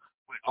Israel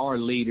with our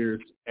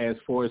leaders as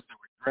far as the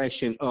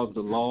regression of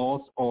the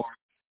laws or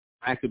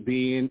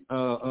Maccabean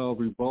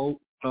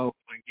revolt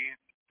against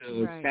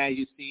the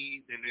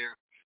Sadducees and their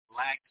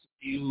lax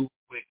view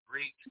with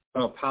Greek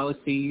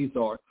policies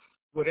or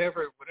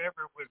whatever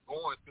we're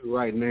going through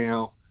right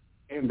now,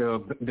 and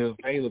the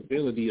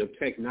availability of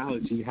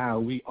technology, how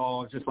we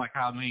all, just like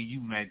how me and you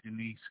met,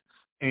 Denise,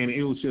 and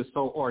it was just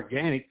so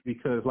organic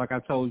because, like I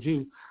told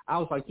you, I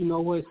was like, you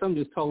know what,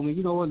 something just told me,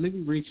 you know what, let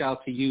me reach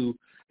out to you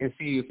and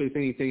see if there's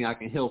anything I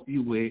can help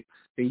you with.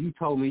 And you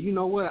told me, you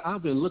know what,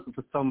 I've been looking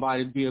for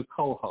somebody to be a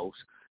co-host.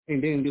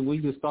 And then we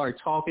just started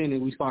talking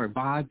and we started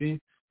vibing.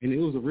 And it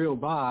was a real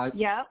vibe,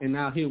 and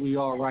now here we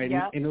are, right?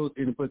 And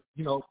but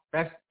you know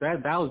that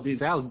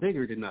was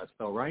bigger than us,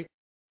 though, right?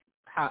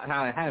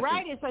 How it happened?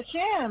 Right, it's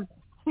Hashem.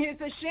 It's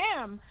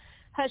Hashem.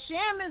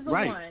 Hashem is the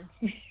one.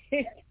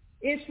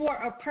 It's for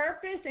a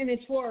purpose, and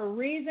it's for a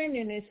reason,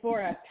 and it's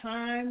for a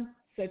time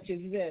such as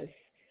this,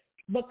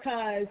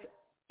 because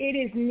it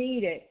is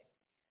needed.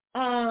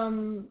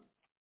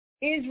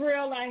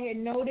 Israel, I had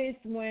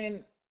noticed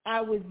when I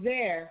was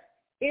there,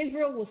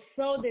 Israel was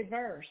so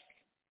diverse.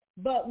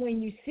 But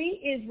when you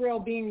see Israel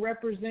being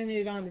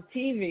represented on the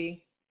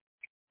TV,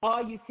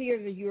 all you see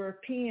are the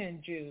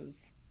European Jews.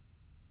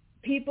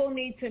 People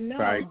need to know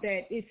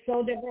that it's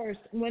so diverse.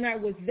 When I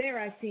was there,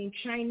 I seen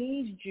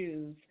Chinese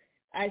Jews.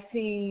 I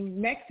seen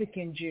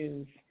Mexican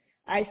Jews.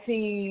 I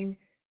seen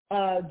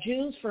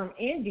Jews from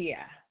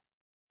India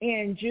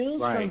and Jews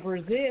from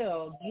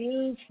Brazil,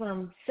 Jews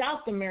from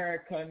South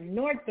America,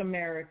 North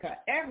America,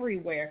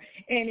 everywhere.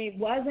 And it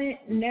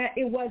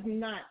was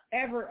not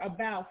ever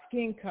about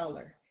skin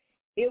color.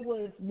 It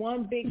was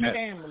one big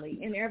family,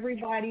 and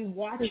everybody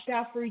watched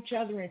out for each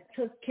other and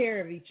took care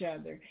of each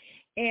other.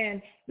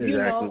 And, you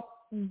know,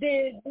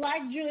 the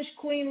Black Jewish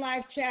Queen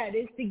Live Chat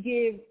is to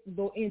give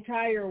the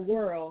entire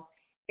world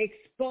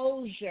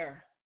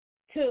exposure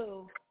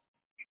to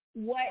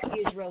what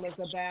Israel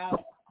is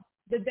about,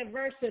 the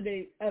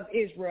diversity of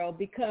Israel,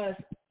 because,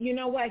 you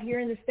know what, here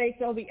in the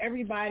States, Obi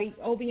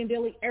and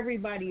Billy,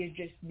 everybody is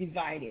just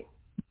divided.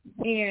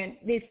 And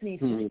this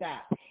needs to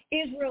stop.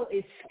 Israel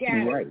is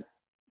scattered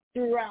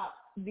throughout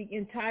the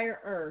entire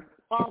earth,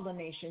 all the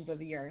nations of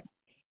the earth.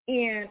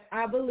 And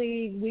I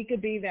believe we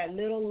could be that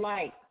little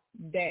light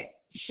that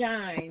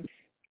shines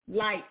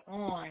light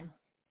on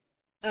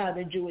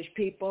the Jewish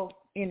people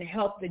and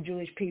help the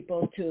Jewish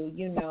people to,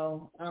 you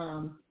know,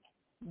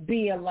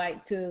 be a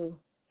light to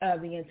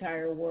the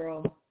entire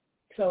world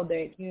so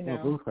that, you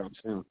know,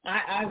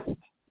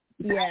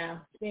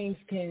 things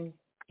can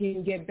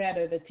get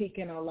better, the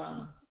Tikkun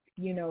Olam,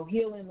 you know,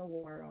 healing the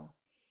world.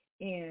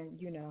 And,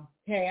 you know,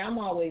 hey, I'm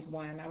always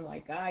one. I'm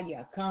like,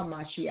 come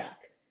Mashiach.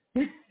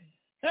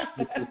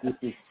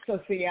 So,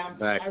 see,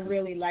 I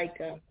really like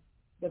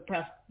the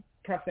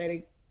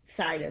prophetic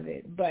side of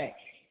it. But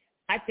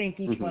I think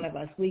each one of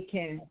us, we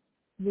can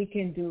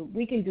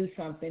do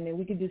something, and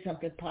we can do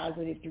something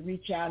positive to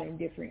reach out in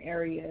different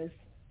areas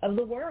of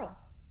the world.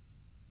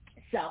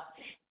 So,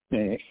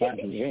 yeah.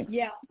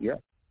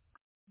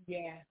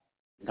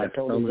 I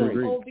totally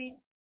agree. Obi,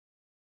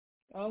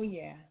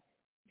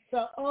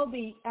 So,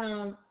 Obi,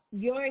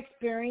 your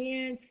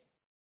experience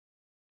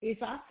is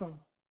awesome.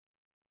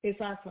 It's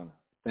awesome.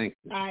 Thank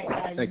you.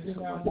 Thank you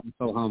so much. I'm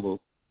so humble.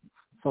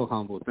 So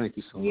humble. Thank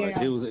you so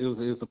much. It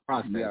was a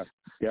process. Yeah.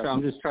 Yeah. So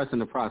I'm just trusting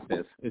the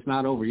process. It's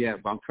not over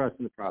yet, but I'm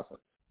trusting the process.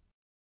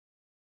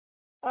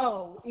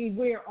 Oh,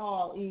 we're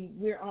all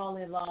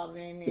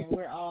evolving and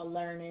we're all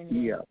learning.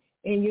 And, Yeah.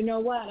 And you know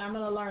what? I'm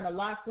going to learn a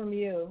lot from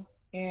you.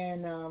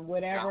 And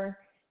whatever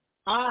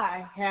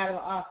I have to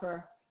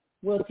offer,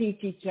 we'll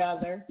teach each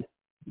other.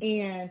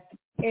 And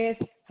if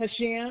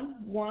Hashem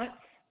wants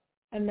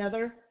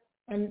another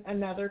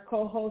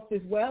co-host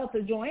as well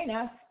to join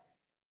us,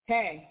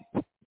 hey,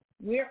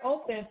 we're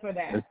open for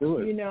that. Let's do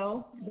it. You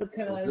know,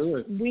 because Let's do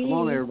it. Come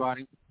on,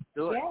 everybody. Let's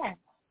do it.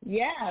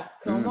 Yeah,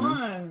 come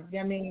on.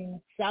 I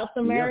mean, South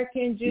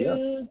American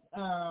Jews,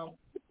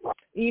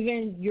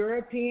 even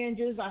European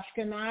Jews,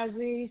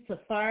 Ashkenazi,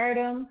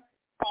 Sephardim.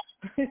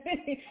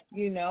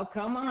 You know,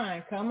 come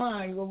on.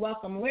 You're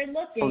welcome. We're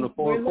looking. From the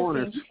four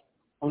corners.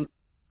 On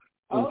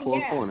the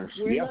four corners.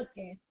 We're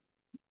looking.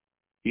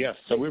 Yes,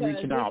 so we're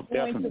reaching out,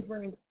 definitely.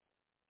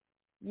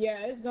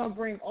 It's going to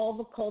bring all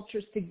the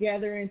cultures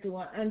together into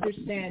an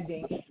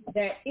understanding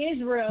that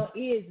Israel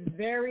is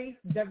very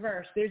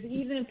diverse. There's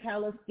even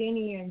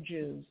Palestinian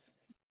Jews.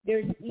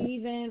 There's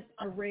even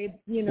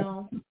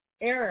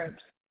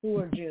Arabs who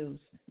are Jews.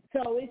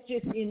 So it's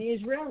just in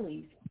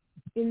Israelis.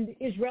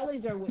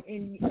 Israelis are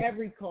in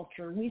every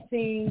culture. We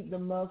see the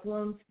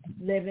Muslims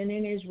living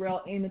in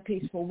Israel in a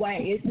peaceful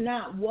way. It's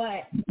not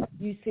what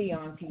you see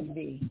on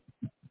TV.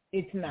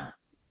 It's not.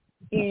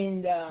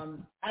 And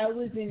I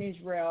was in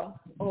Israel,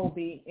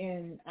 Obi,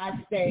 and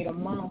I stayed a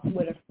month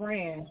with a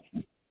friend,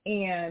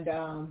 and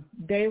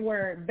they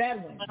were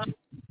Bedouins.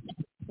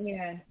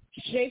 And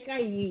Sheikh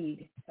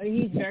Ayed,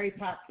 he's very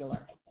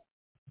popular.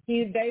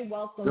 They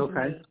welcomed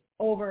me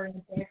over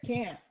in their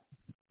camp,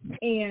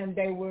 and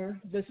they were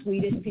the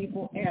sweetest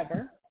people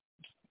ever.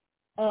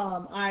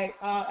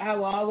 I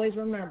will always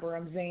remember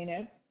him.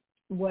 Zainab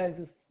was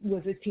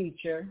a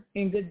teacher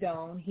in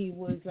Gadon. He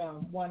was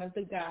one of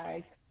the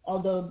guys.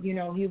 Although,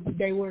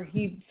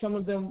 some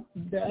of them,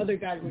 the other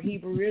guys were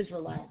Hebrew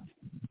Israelites.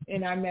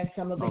 And I met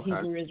some of the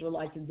Hebrew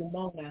Israelites in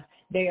Dimona.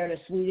 They are the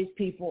sweetest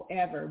people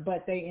ever.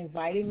 But they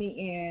invited me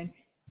in,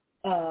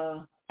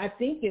 I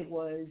think it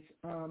was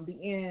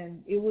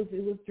it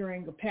was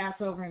during the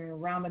Passover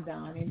and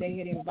Ramadan. And they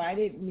had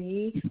invited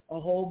me, a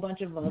whole bunch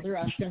of other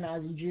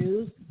Ashkenazi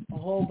Jews, a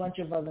whole bunch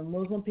of other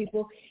Muslim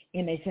people.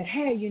 And they said,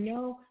 hey,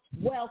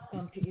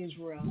 welcome to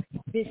Israel.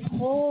 This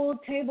whole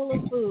table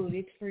of food,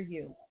 it's for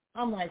you.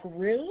 I'm like,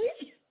 really?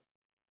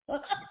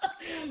 But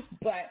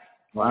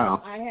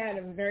wow. I had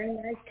a very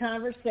nice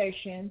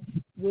conversation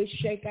with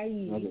Sheikh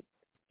Ayed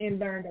and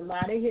learned a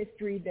lot of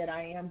history that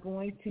I am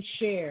going to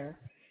share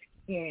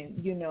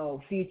and,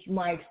 feature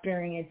my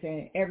experience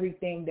and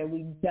everything that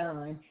we've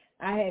done.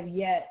 I have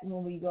yet,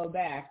 when we go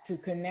back, to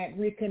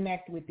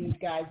reconnect with these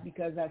guys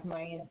because that's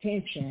my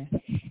intention.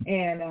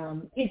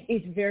 And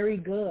it's very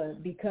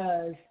good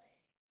because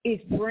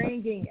it's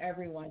bringing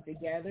everyone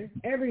together.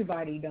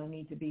 Everybody don't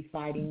need to be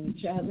fighting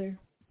each other.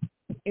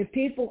 If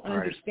people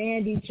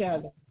understand each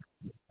other,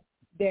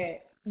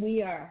 that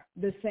we are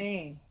the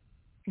same,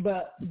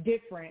 but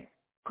different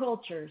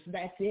cultures,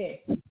 that's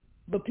it.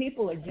 But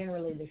people are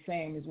generally the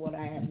same is what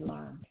I have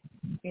learned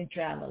in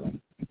traveling.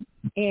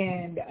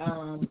 And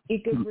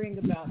it could bring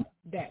about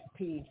that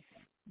peace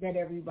that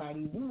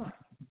everybody wants.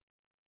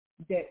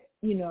 That,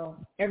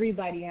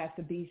 everybody has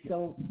to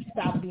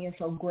stop being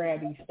so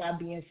grabby, stop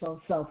being so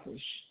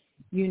selfish.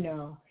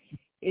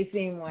 It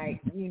seemed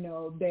like,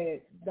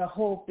 that the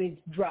hope is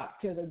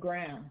dropped to the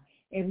ground.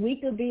 And we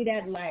could be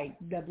that light,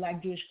 the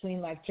Black Jewish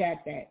Queen Life Chat,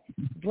 that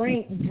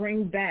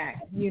bring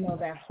back,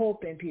 that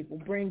hope in people,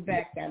 bring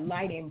back that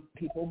light in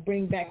people,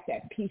 bring back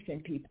that peace in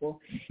people.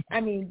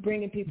 I mean,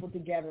 bringing people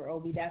together,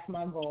 Obi, that's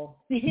my goal.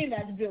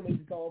 That's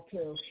Billy's goal,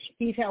 too.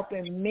 He's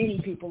helping many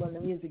people in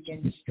the music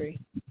industry.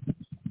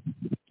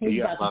 He's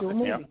about to do a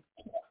movie.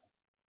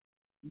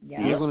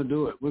 Yeah. We're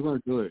gonna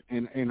do it.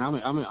 And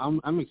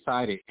I'm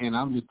excited, and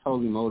I'm just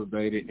totally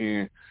motivated.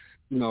 And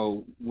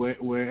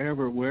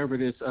wherever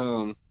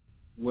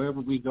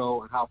we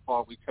go and how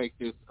far we take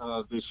this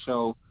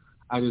show,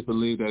 I just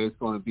believe that it's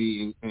going to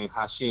be in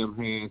Hashem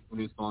hands, and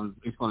it's going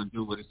to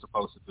do what it's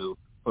supposed to do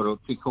for the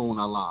Tikkun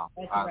Olam.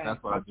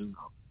 That's what I do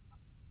know.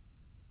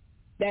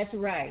 That's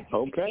right.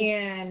 Okay.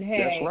 And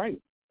hey, that's right.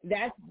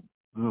 That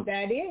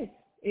is.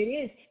 It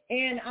is.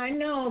 And I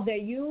know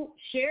that you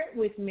shared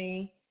with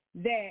me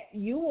that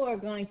you are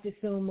going to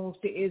soon move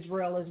to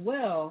Israel as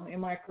well.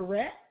 Am I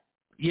correct?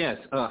 Yes,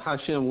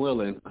 Hashem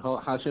willing.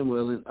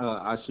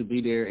 I should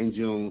be there in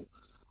June,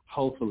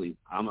 hopefully.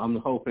 I'm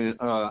hoping.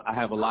 I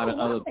have a lot of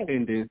other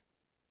pending.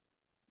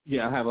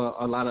 Yeah, I have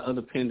a lot of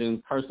other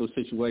pending personal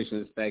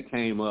situations that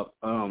came up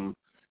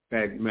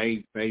that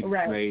may take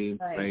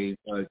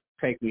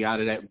me out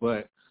of that.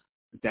 But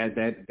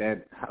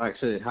that like I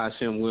said,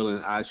 Hashem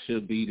willing, I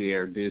should be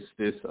there this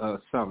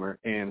summer,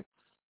 and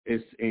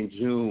it's in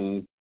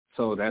June,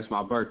 so that's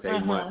my birthday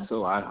month.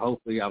 So I'll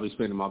be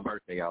spending my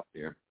birthday out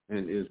there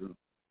in Israel.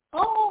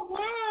 Oh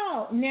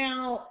wow!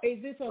 Now,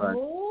 is this a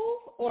move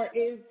or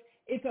is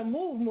it's a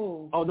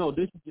move? Oh no,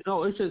 it's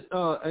just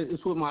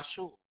it's with my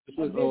shul.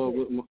 with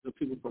the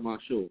people from our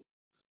show.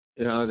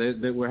 You know,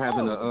 they were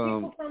having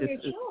people from your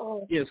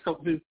show. Yeah, it's a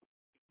couple people.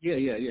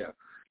 Yeah.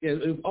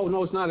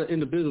 No, it's not an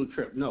individual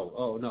trip. No.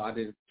 Oh no, I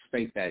didn't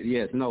state that.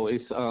 Yes, no,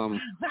 it's I thought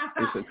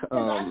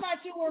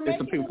you were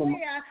making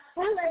Alea.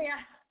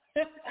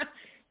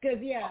 Because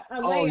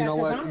oh, you know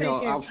what? No,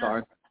 I'm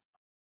sorry.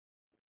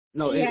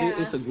 No,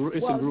 it's a group.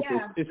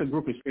 It's a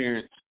group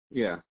experience.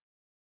 Yeah.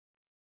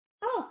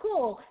 Oh,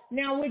 cool.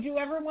 Now, would you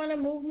ever want to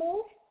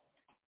move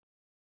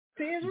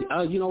to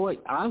Israel? You know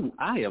what? I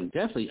am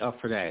definitely up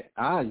for that.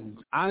 I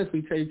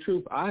honestly tell you the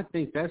truth. I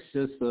think that's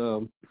just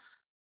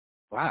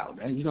wow.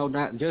 You know,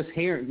 not just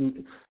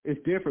hearing. It's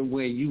different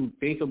when you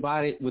think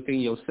about it within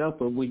yourself,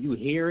 but when you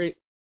hear it,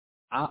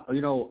 I'm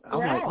like,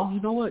 oh,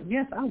 you know what?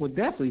 Yes, I would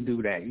definitely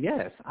do that.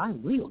 Yes, I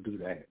will do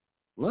that.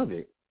 Love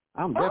it.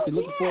 I'm definitely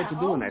looking forward to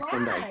doing that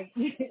someday.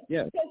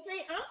 Yeah.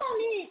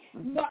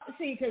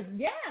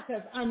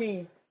 Because I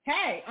mean,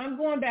 hey, I'm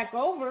going back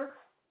over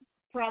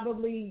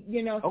probably,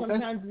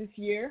 sometime this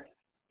year,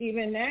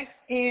 even next,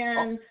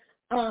 and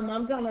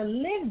I'm going to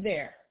live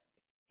there.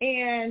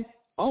 And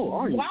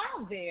are you?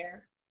 While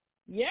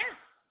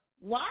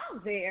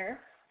there,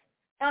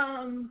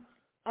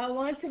 I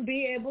want to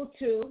be able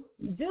to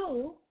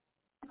do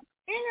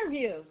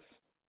interviews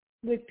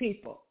with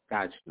people.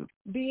 Gotcha.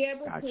 Be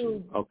able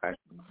to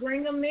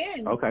bring them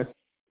in. Okay.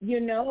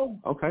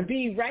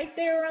 Be right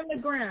there on the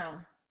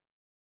ground.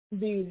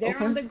 Be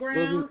there on the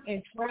ground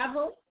and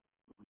travel.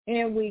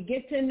 And we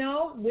get to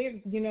know, we're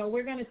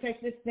going to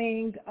take this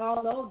thing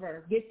all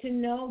over. Get to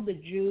know the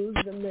Jews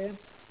that live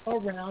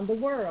around the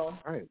world.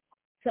 Right.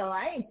 So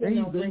I ain't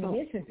going to bring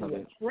this into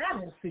a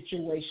travel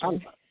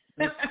situation.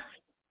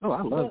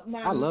 I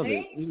love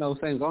it. You know,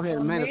 saying go ahead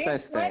and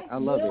manifest that. I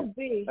love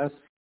it. That's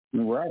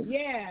right.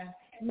 Yeah.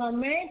 My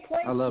main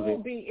place will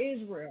be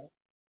Israel.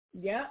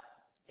 Yep.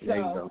 There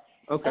you go.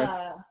 Okay.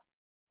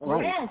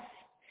 Right. Yes.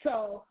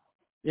 So.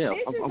 Yeah,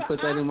 I'll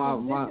put that in my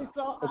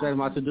put that in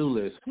my to-do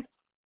list.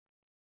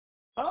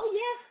 Oh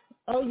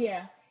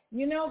yeah.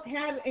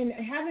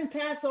 Having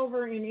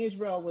Passover in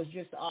Israel was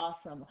just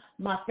awesome.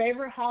 My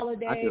favorite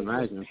holiday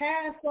was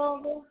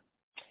Passover.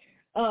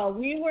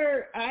 We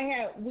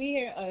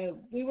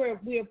were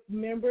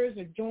members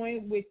or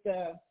joined with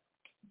the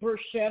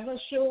Beersheba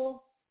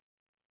Shul,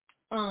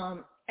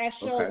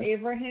 Eshel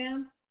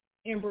Abraham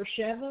in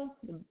Beersheba.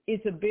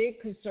 It's a big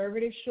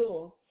conservative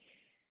shul.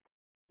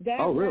 That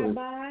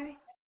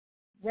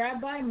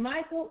Rabbi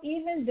Michael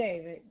Even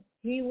David,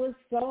 he was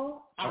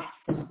so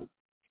awesome.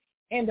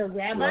 And the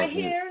rabbi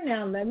here,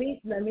 now let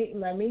me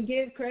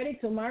give credit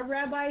to my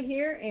rabbi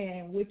here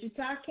in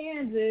Wichita,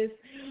 Kansas,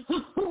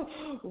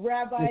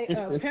 Rabbi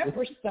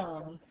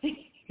Pepperstone.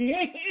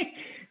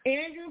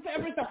 Andrew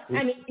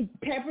Pepperstone.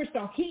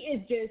 Pepperstone,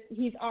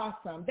 he's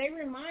awesome. They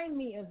remind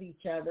me of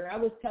each other. I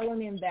was telling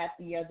him that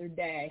the other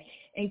day.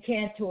 And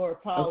Cantor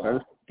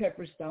Paula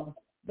Pepperstone.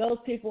 Those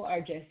people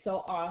are just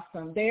so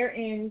awesome. They're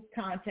in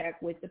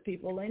contact with the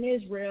people in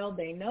Israel.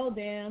 They know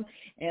them.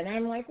 And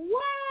I'm like, wow.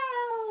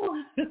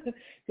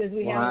 Because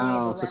we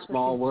have it's a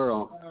small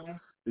world.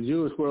 The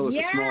Jewish world is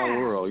a small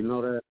world. You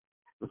know that?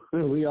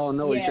 We all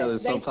know each other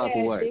in some type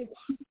of way.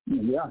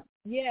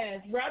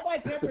 Yes, Rabbi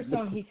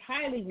Pepperstone, he's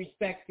highly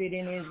respected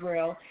in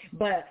Israel.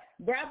 But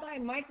Rabbi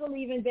Michael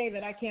Even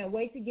David, I can't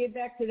wait to get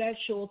back to that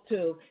shul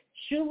too.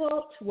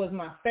 Shavuot was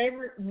my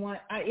favorite one.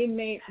 He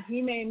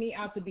made me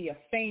out to be a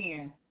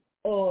fan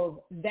of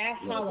that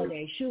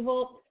holiday.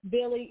 Shavuot,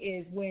 Billy,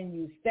 is when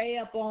you stay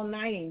up all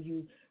night and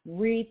you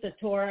read the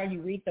Torah,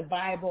 you read the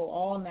Bible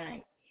all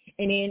night.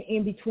 And then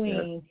in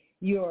between,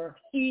 you're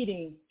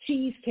eating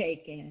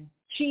cheesecake and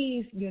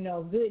cheese,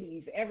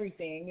 goodies,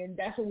 everything. And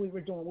that's what we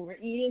were doing. We were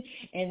eating.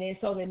 And then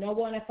so that no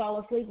one would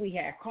fall asleep, we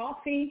had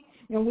coffee.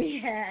 And we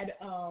had,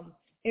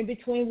 in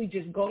between, we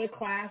just go to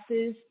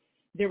classes.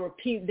 There were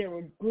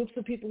groups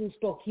of people who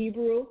spoke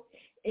Hebrew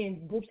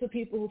and groups of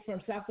people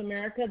from South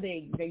America.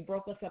 They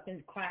broke us up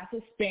into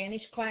classes,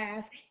 Spanish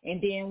class,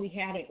 and then we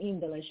had an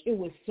English. It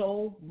was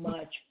so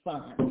much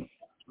fun.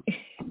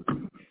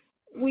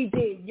 We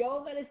did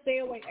yoga to stay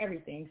awake,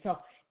 everything. So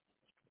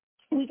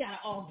we got to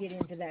all get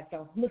into that,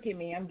 though. Look at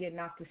me. I'm getting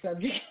off the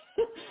subject.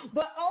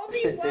 But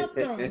Obi,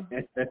 welcome.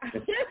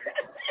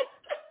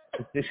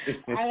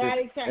 I got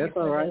excited. That's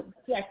all right.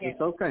 For a second.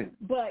 It's okay.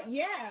 But,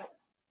 yeah,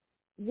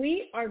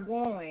 we are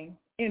going,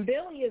 and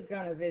Billy is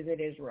going to visit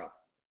Israel.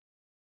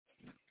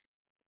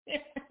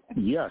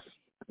 Yes.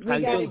 I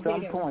know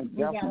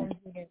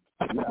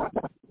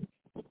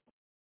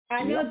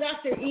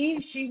Dr.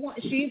 Eve,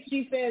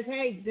 she says,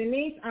 hey,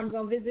 Denise, I'm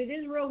going to visit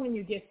Israel when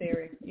you get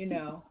there,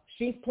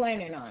 She's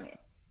planning on it.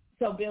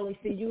 So, Billy,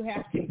 see, you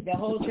have to, the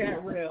whole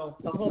chat reel,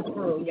 the whole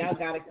crew, y'all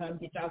got to come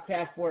get y'all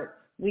passport.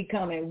 We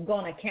coming. We're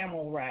going to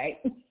camel ride.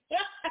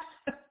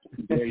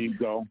 There you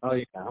go. Oh,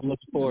 yeah. I'm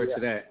looking forward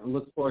to that. I'm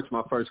looking forward to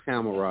my first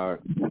camel ride.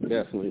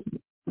 Definitely.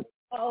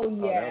 Oh,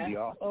 yeah. That'd be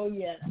awesome. Oh,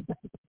 yeah.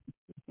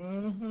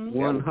 Mm-hmm.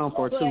 One hump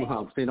or two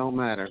humps, they don't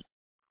matter.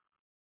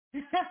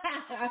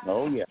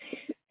 Oh, yeah.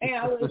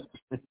 And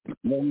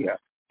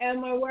at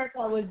my work,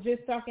 I was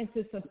just talking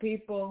to some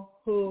people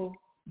who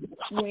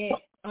went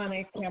on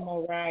a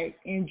camel ride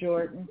in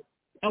Jordan.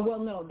 Oh, well,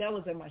 no, that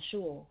was at my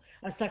shul.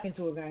 I was talking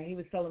to a guy. He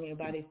was telling me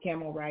about his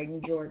camel ride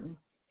in Jordan.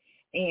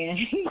 And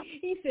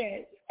he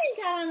said,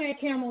 they got on that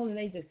camel and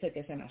they just took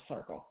us in a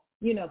circle.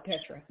 You know,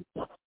 Petra.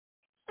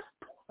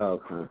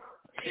 Okay.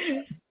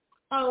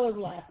 I was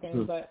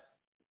laughing, but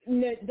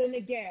the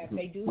Negev,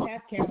 they do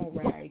have camel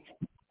rides.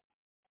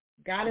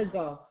 Gotta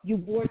go. You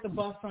board the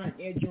bus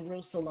in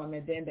Jerusalem,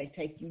 and then they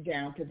take you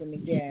down to the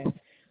Negev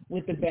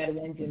with the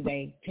Bedouins, and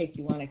they take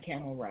you on a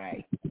camel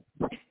ride.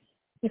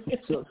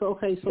 So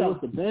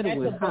with the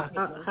Bedouins,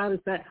 how does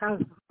that?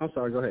 I'm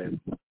sorry. Go ahead.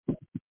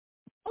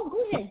 Oh,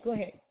 go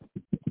ahead.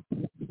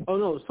 Oh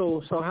no.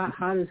 So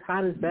how does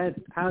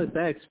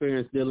that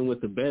experience dealing with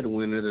the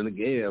Bedouin and the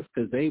Negev?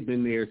 Because they've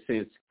been there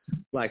since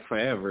like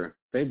forever.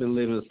 They've been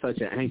living such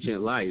an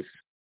ancient life.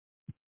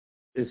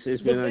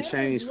 It's been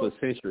unchanged for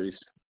centuries.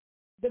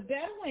 The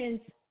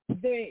Bedouins,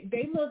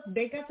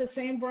 they got the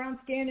same brown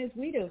skin as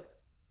we do.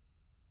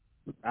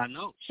 I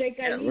know. Sheikh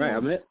Ali, right. I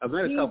met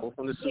a couple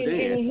from the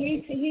Sudan. And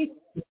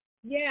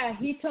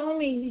he told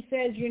me, he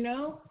says, you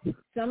know,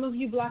 some of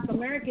you Black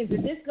Americans,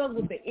 and this goes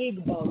with the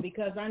Igbo,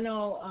 because I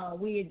know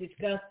we had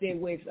discussed it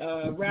with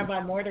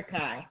Rabbi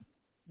Mordecai,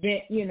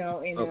 you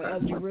know, in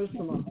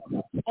Jerusalem.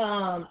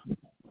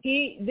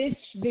 The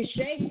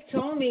Sheikh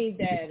told me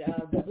that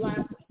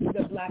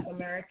the Black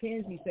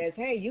Americans, he says,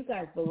 hey, you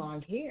guys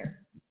belong here.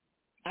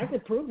 I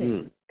could prove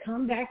it.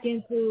 Come back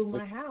into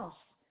my house.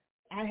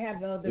 I have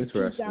the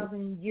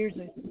 2,000 years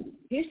of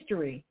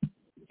history.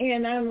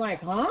 And I'm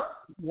like, huh?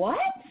 What?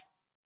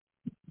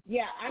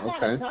 Yeah, I got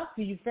to talk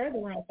to you further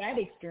on that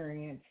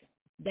experience.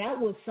 That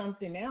was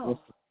something else.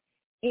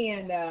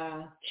 And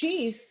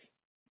Chief,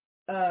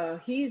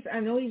 I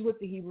know he's with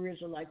the Hebrew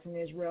Israelites in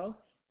Israel.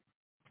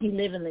 He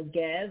lives in the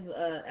Gev,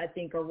 I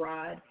think,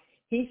 Arad.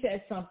 He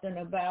said something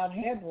about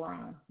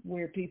Hebron,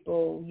 where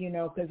people, you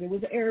know, because it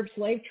was an Arab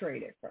slave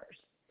trade at first,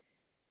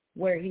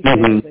 where he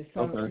said that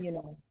some, you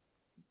know,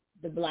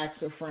 the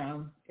blacks are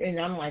from. And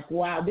I'm like,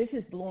 wow, this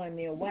is blowing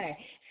me away.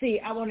 See,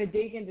 I want to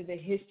dig into the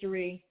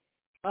history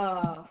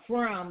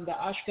from the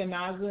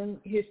Ashkenazim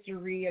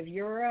history of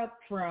Europe,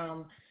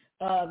 from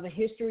the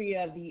history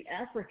of the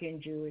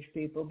African Jewish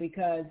people,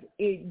 because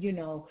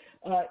Israel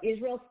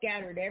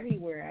scattered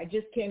everywhere. I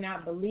just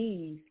cannot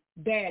believe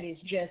that is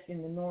just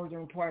in the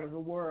northern part of the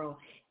world.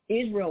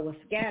 Israel was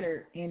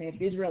scattered, and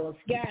if Israel is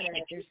scattered,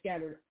 they're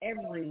scattered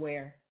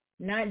everywhere,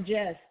 not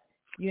just,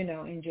 you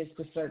know, in just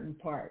a certain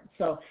part.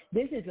 So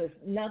this is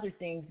another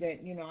thing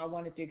that, you know, I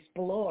wanted to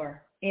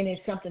explore, and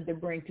it's something to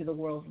bring to the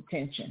world's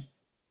attention.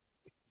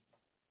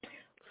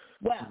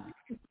 Well,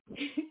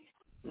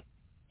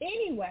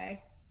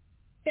 anyway,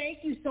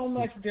 thank you so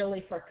much,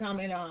 Billy, for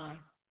coming on.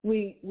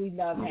 We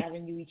love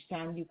having you each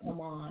time you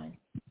come on.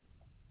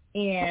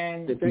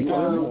 And thank you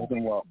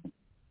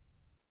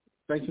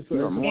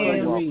for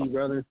having me,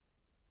 brother.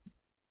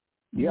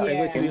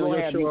 We'll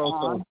have you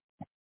on.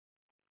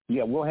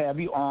 Yeah, we'll have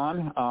you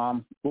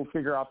on. We'll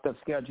figure out the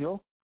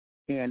schedule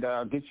and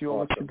get you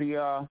over to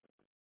the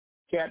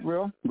chat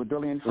reel with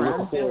Billy and friends.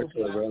 Look forward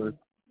to it, brother.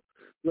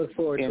 Look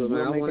forward to it,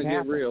 man. I want to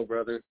get real,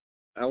 brother.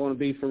 I want to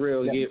be for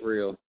real and get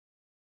real.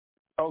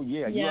 Oh,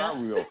 yeah, you are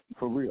real,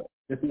 for real.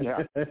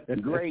 Yeah,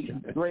 great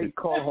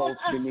co-host,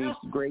 Denise,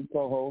 great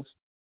co-host.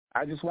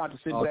 I just want to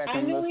sit back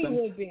and listen. I knew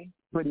he would be.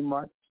 Pretty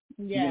much,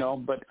 you know,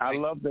 but I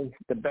love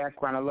the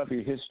background. I love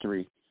your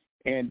history.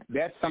 And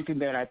that's something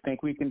that I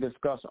think we can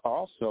discuss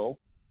also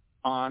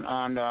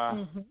on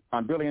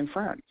Billy and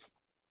Friends.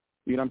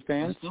 You know what I'm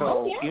saying?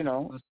 So, you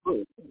know,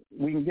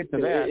 we can get to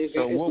that.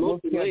 So we'll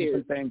schedule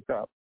some things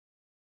up.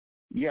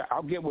 Yeah,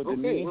 I'll get with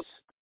Denise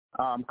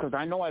because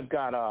I know I've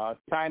got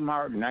Ty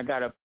Martin. I got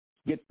to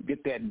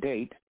get that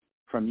date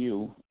from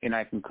you, and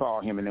I can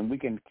call him, and then we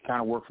can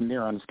kind of work from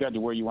there on the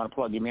schedule where you want to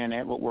plug him in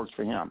and what works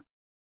for him.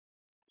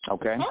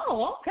 Okay?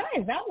 Oh,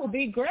 okay. That would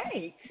be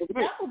great.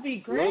 That would be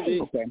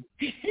great. Okay.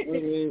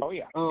 Oh,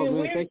 yeah. Oh,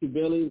 man, thank you,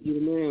 Billy. You're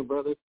the man,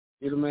 brother.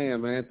 You're the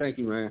man, man. Thank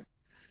you, man.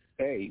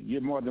 Hey,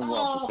 you're more than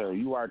welcome, sir.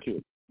 You are,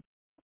 too.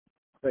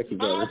 Thank you,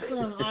 brother.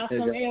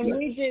 Awesome. And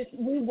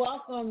we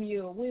welcome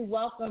you. We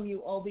welcome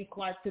you, Obi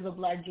Clark, to the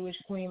Black Jewish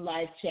Queen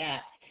Live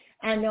Chat.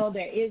 I know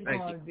that it's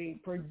going to be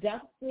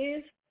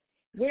productive.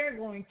 We're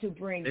going to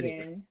bring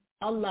in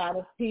a lot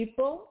of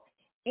people,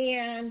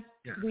 and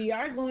we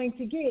are going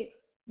to get,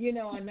 you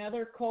know,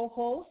 another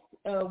co-host.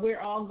 We're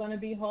all going to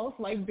be hosts,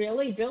 like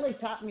Billy. Billy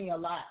taught me a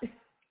lot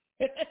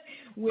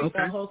with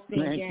the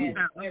hosting and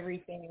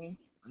everything.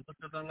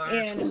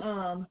 And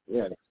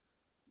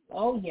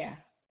oh yeah.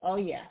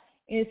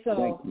 And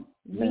so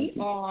we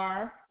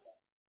are,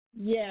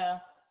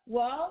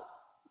 well,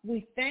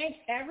 we thank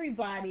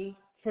everybody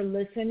for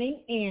listening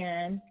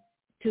in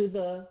to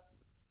the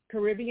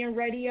Caribbean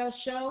radio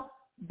show,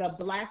 the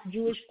Black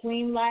Jewish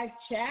Queen Live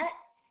Chat,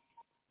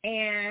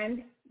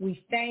 and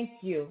we thank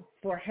you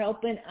for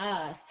helping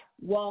us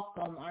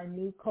welcome our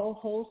new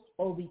co-host,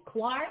 Obi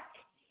Clark,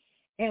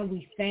 and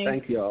we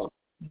thank y'all.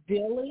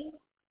 Billy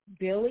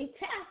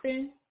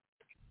Tappan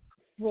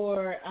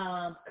for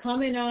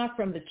coming on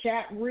from the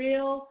chat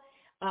reel.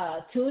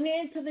 Tune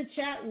in to the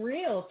chat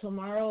reel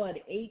tomorrow at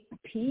 8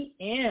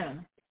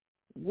 p.m.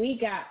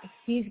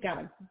 He's got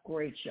a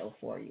great show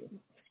for you.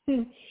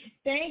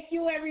 Thank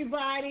you,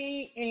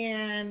 everybody,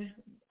 and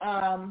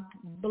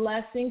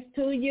blessings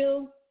to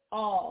you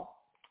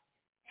all.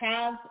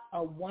 Have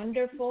a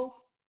wonderful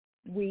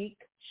week,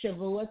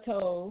 Shavua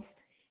Tov,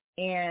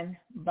 and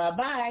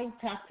bye-bye.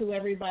 Talk to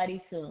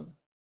everybody soon.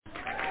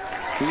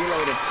 See you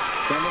later.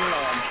 Send them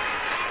love.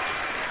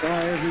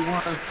 Bye,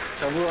 everyone.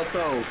 Shavua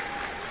Tov.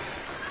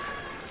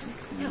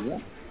 Yeah.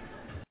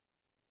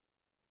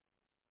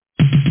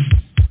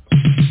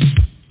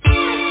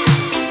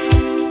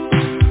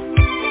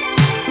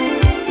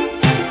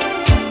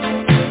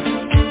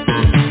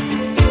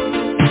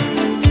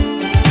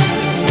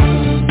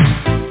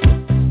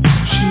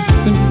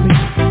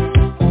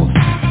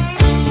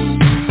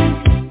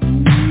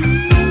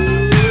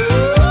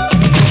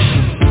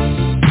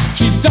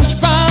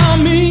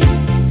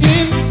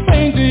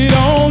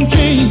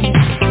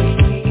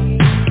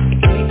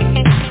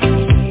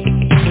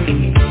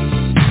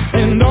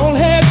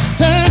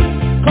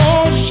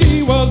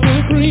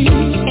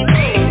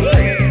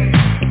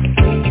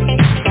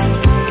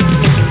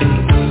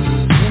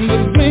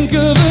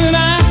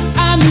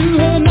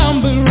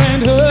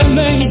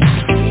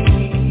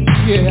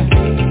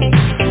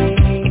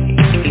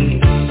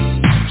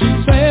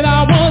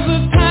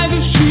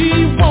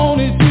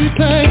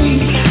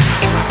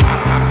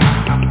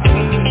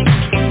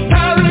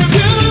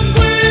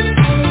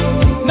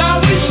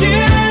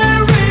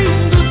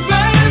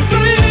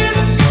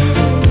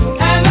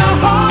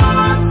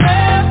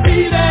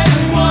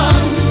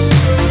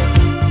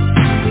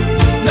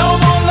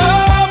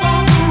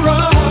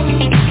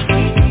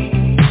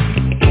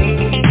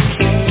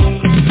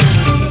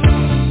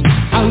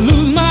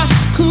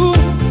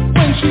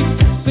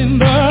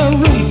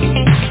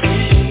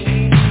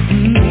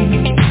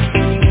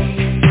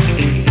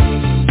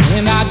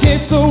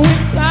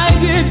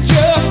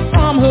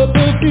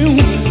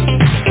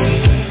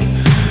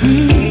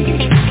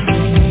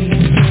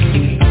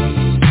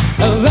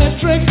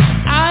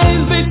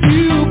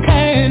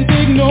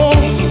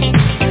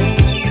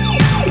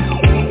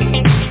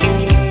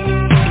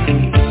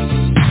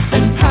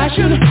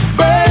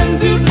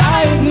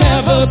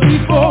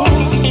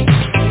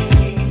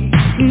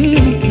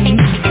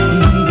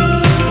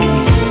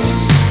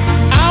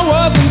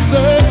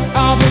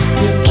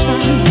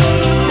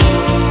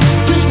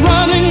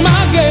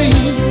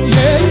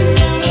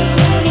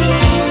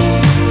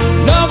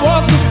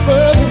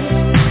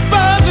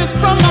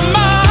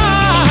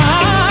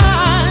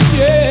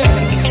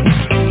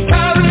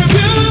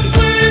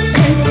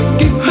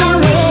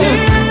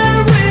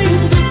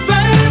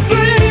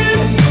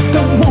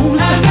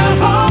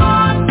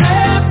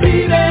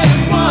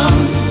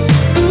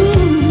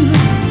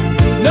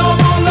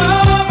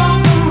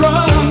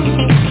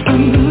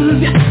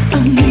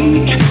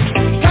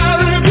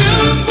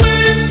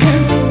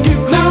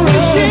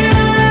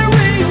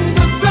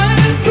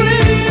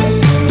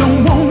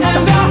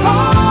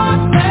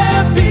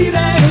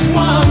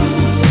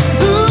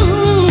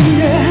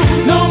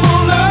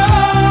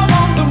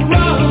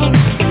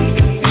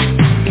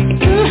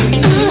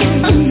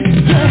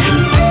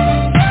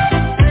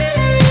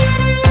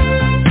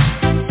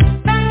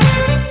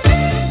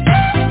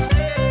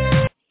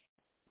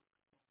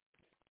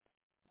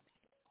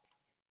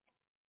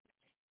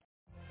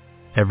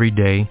 Every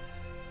day,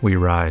 we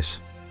rise,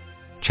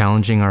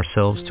 challenging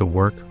ourselves to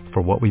work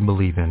for what we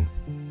believe in.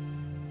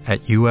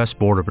 At U.S.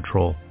 Border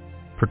Patrol,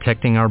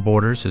 protecting our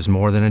borders is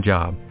more than a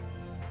job.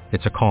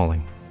 It's a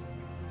calling.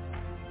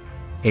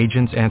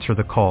 Agents answer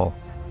the call,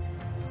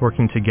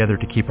 working together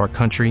to keep our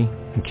country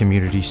and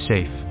communities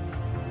safe.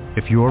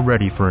 If you are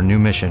ready for a new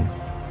mission,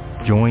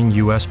 join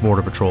U.S.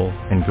 Border Patrol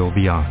and go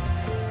beyond.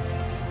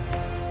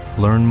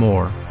 Learn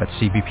more at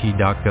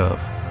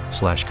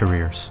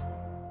cbp.gov/careers.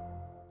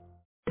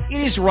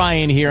 It is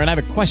Ryan here, and I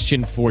have a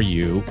question for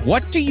you.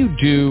 What do you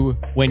do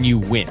when you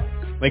win?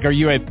 Like, are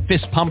you a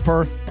fist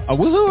pumper, a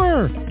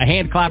woohooer, a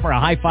hand clapper, a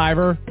high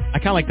fiver? I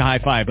kind of like the high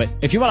five, but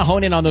if you want to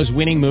hone in on those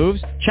winning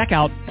moves, check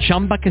out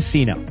Chumba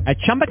Casino. At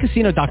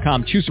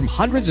ChumbaCasino.com, choose from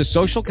hundreds of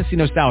social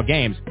casino-style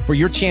games for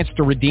your chance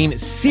to redeem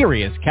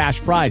serious cash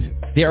prizes.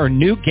 There are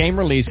new game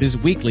releases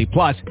weekly,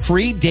 plus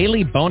free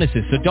daily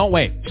bonuses, so don't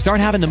wait. Start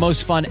having the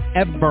most fun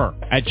ever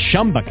at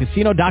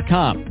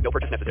ChumbaCasino.com. No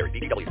purchase necessary.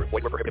 VGW. Void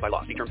where prohibited by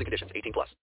law. See terms and conditions. 18+.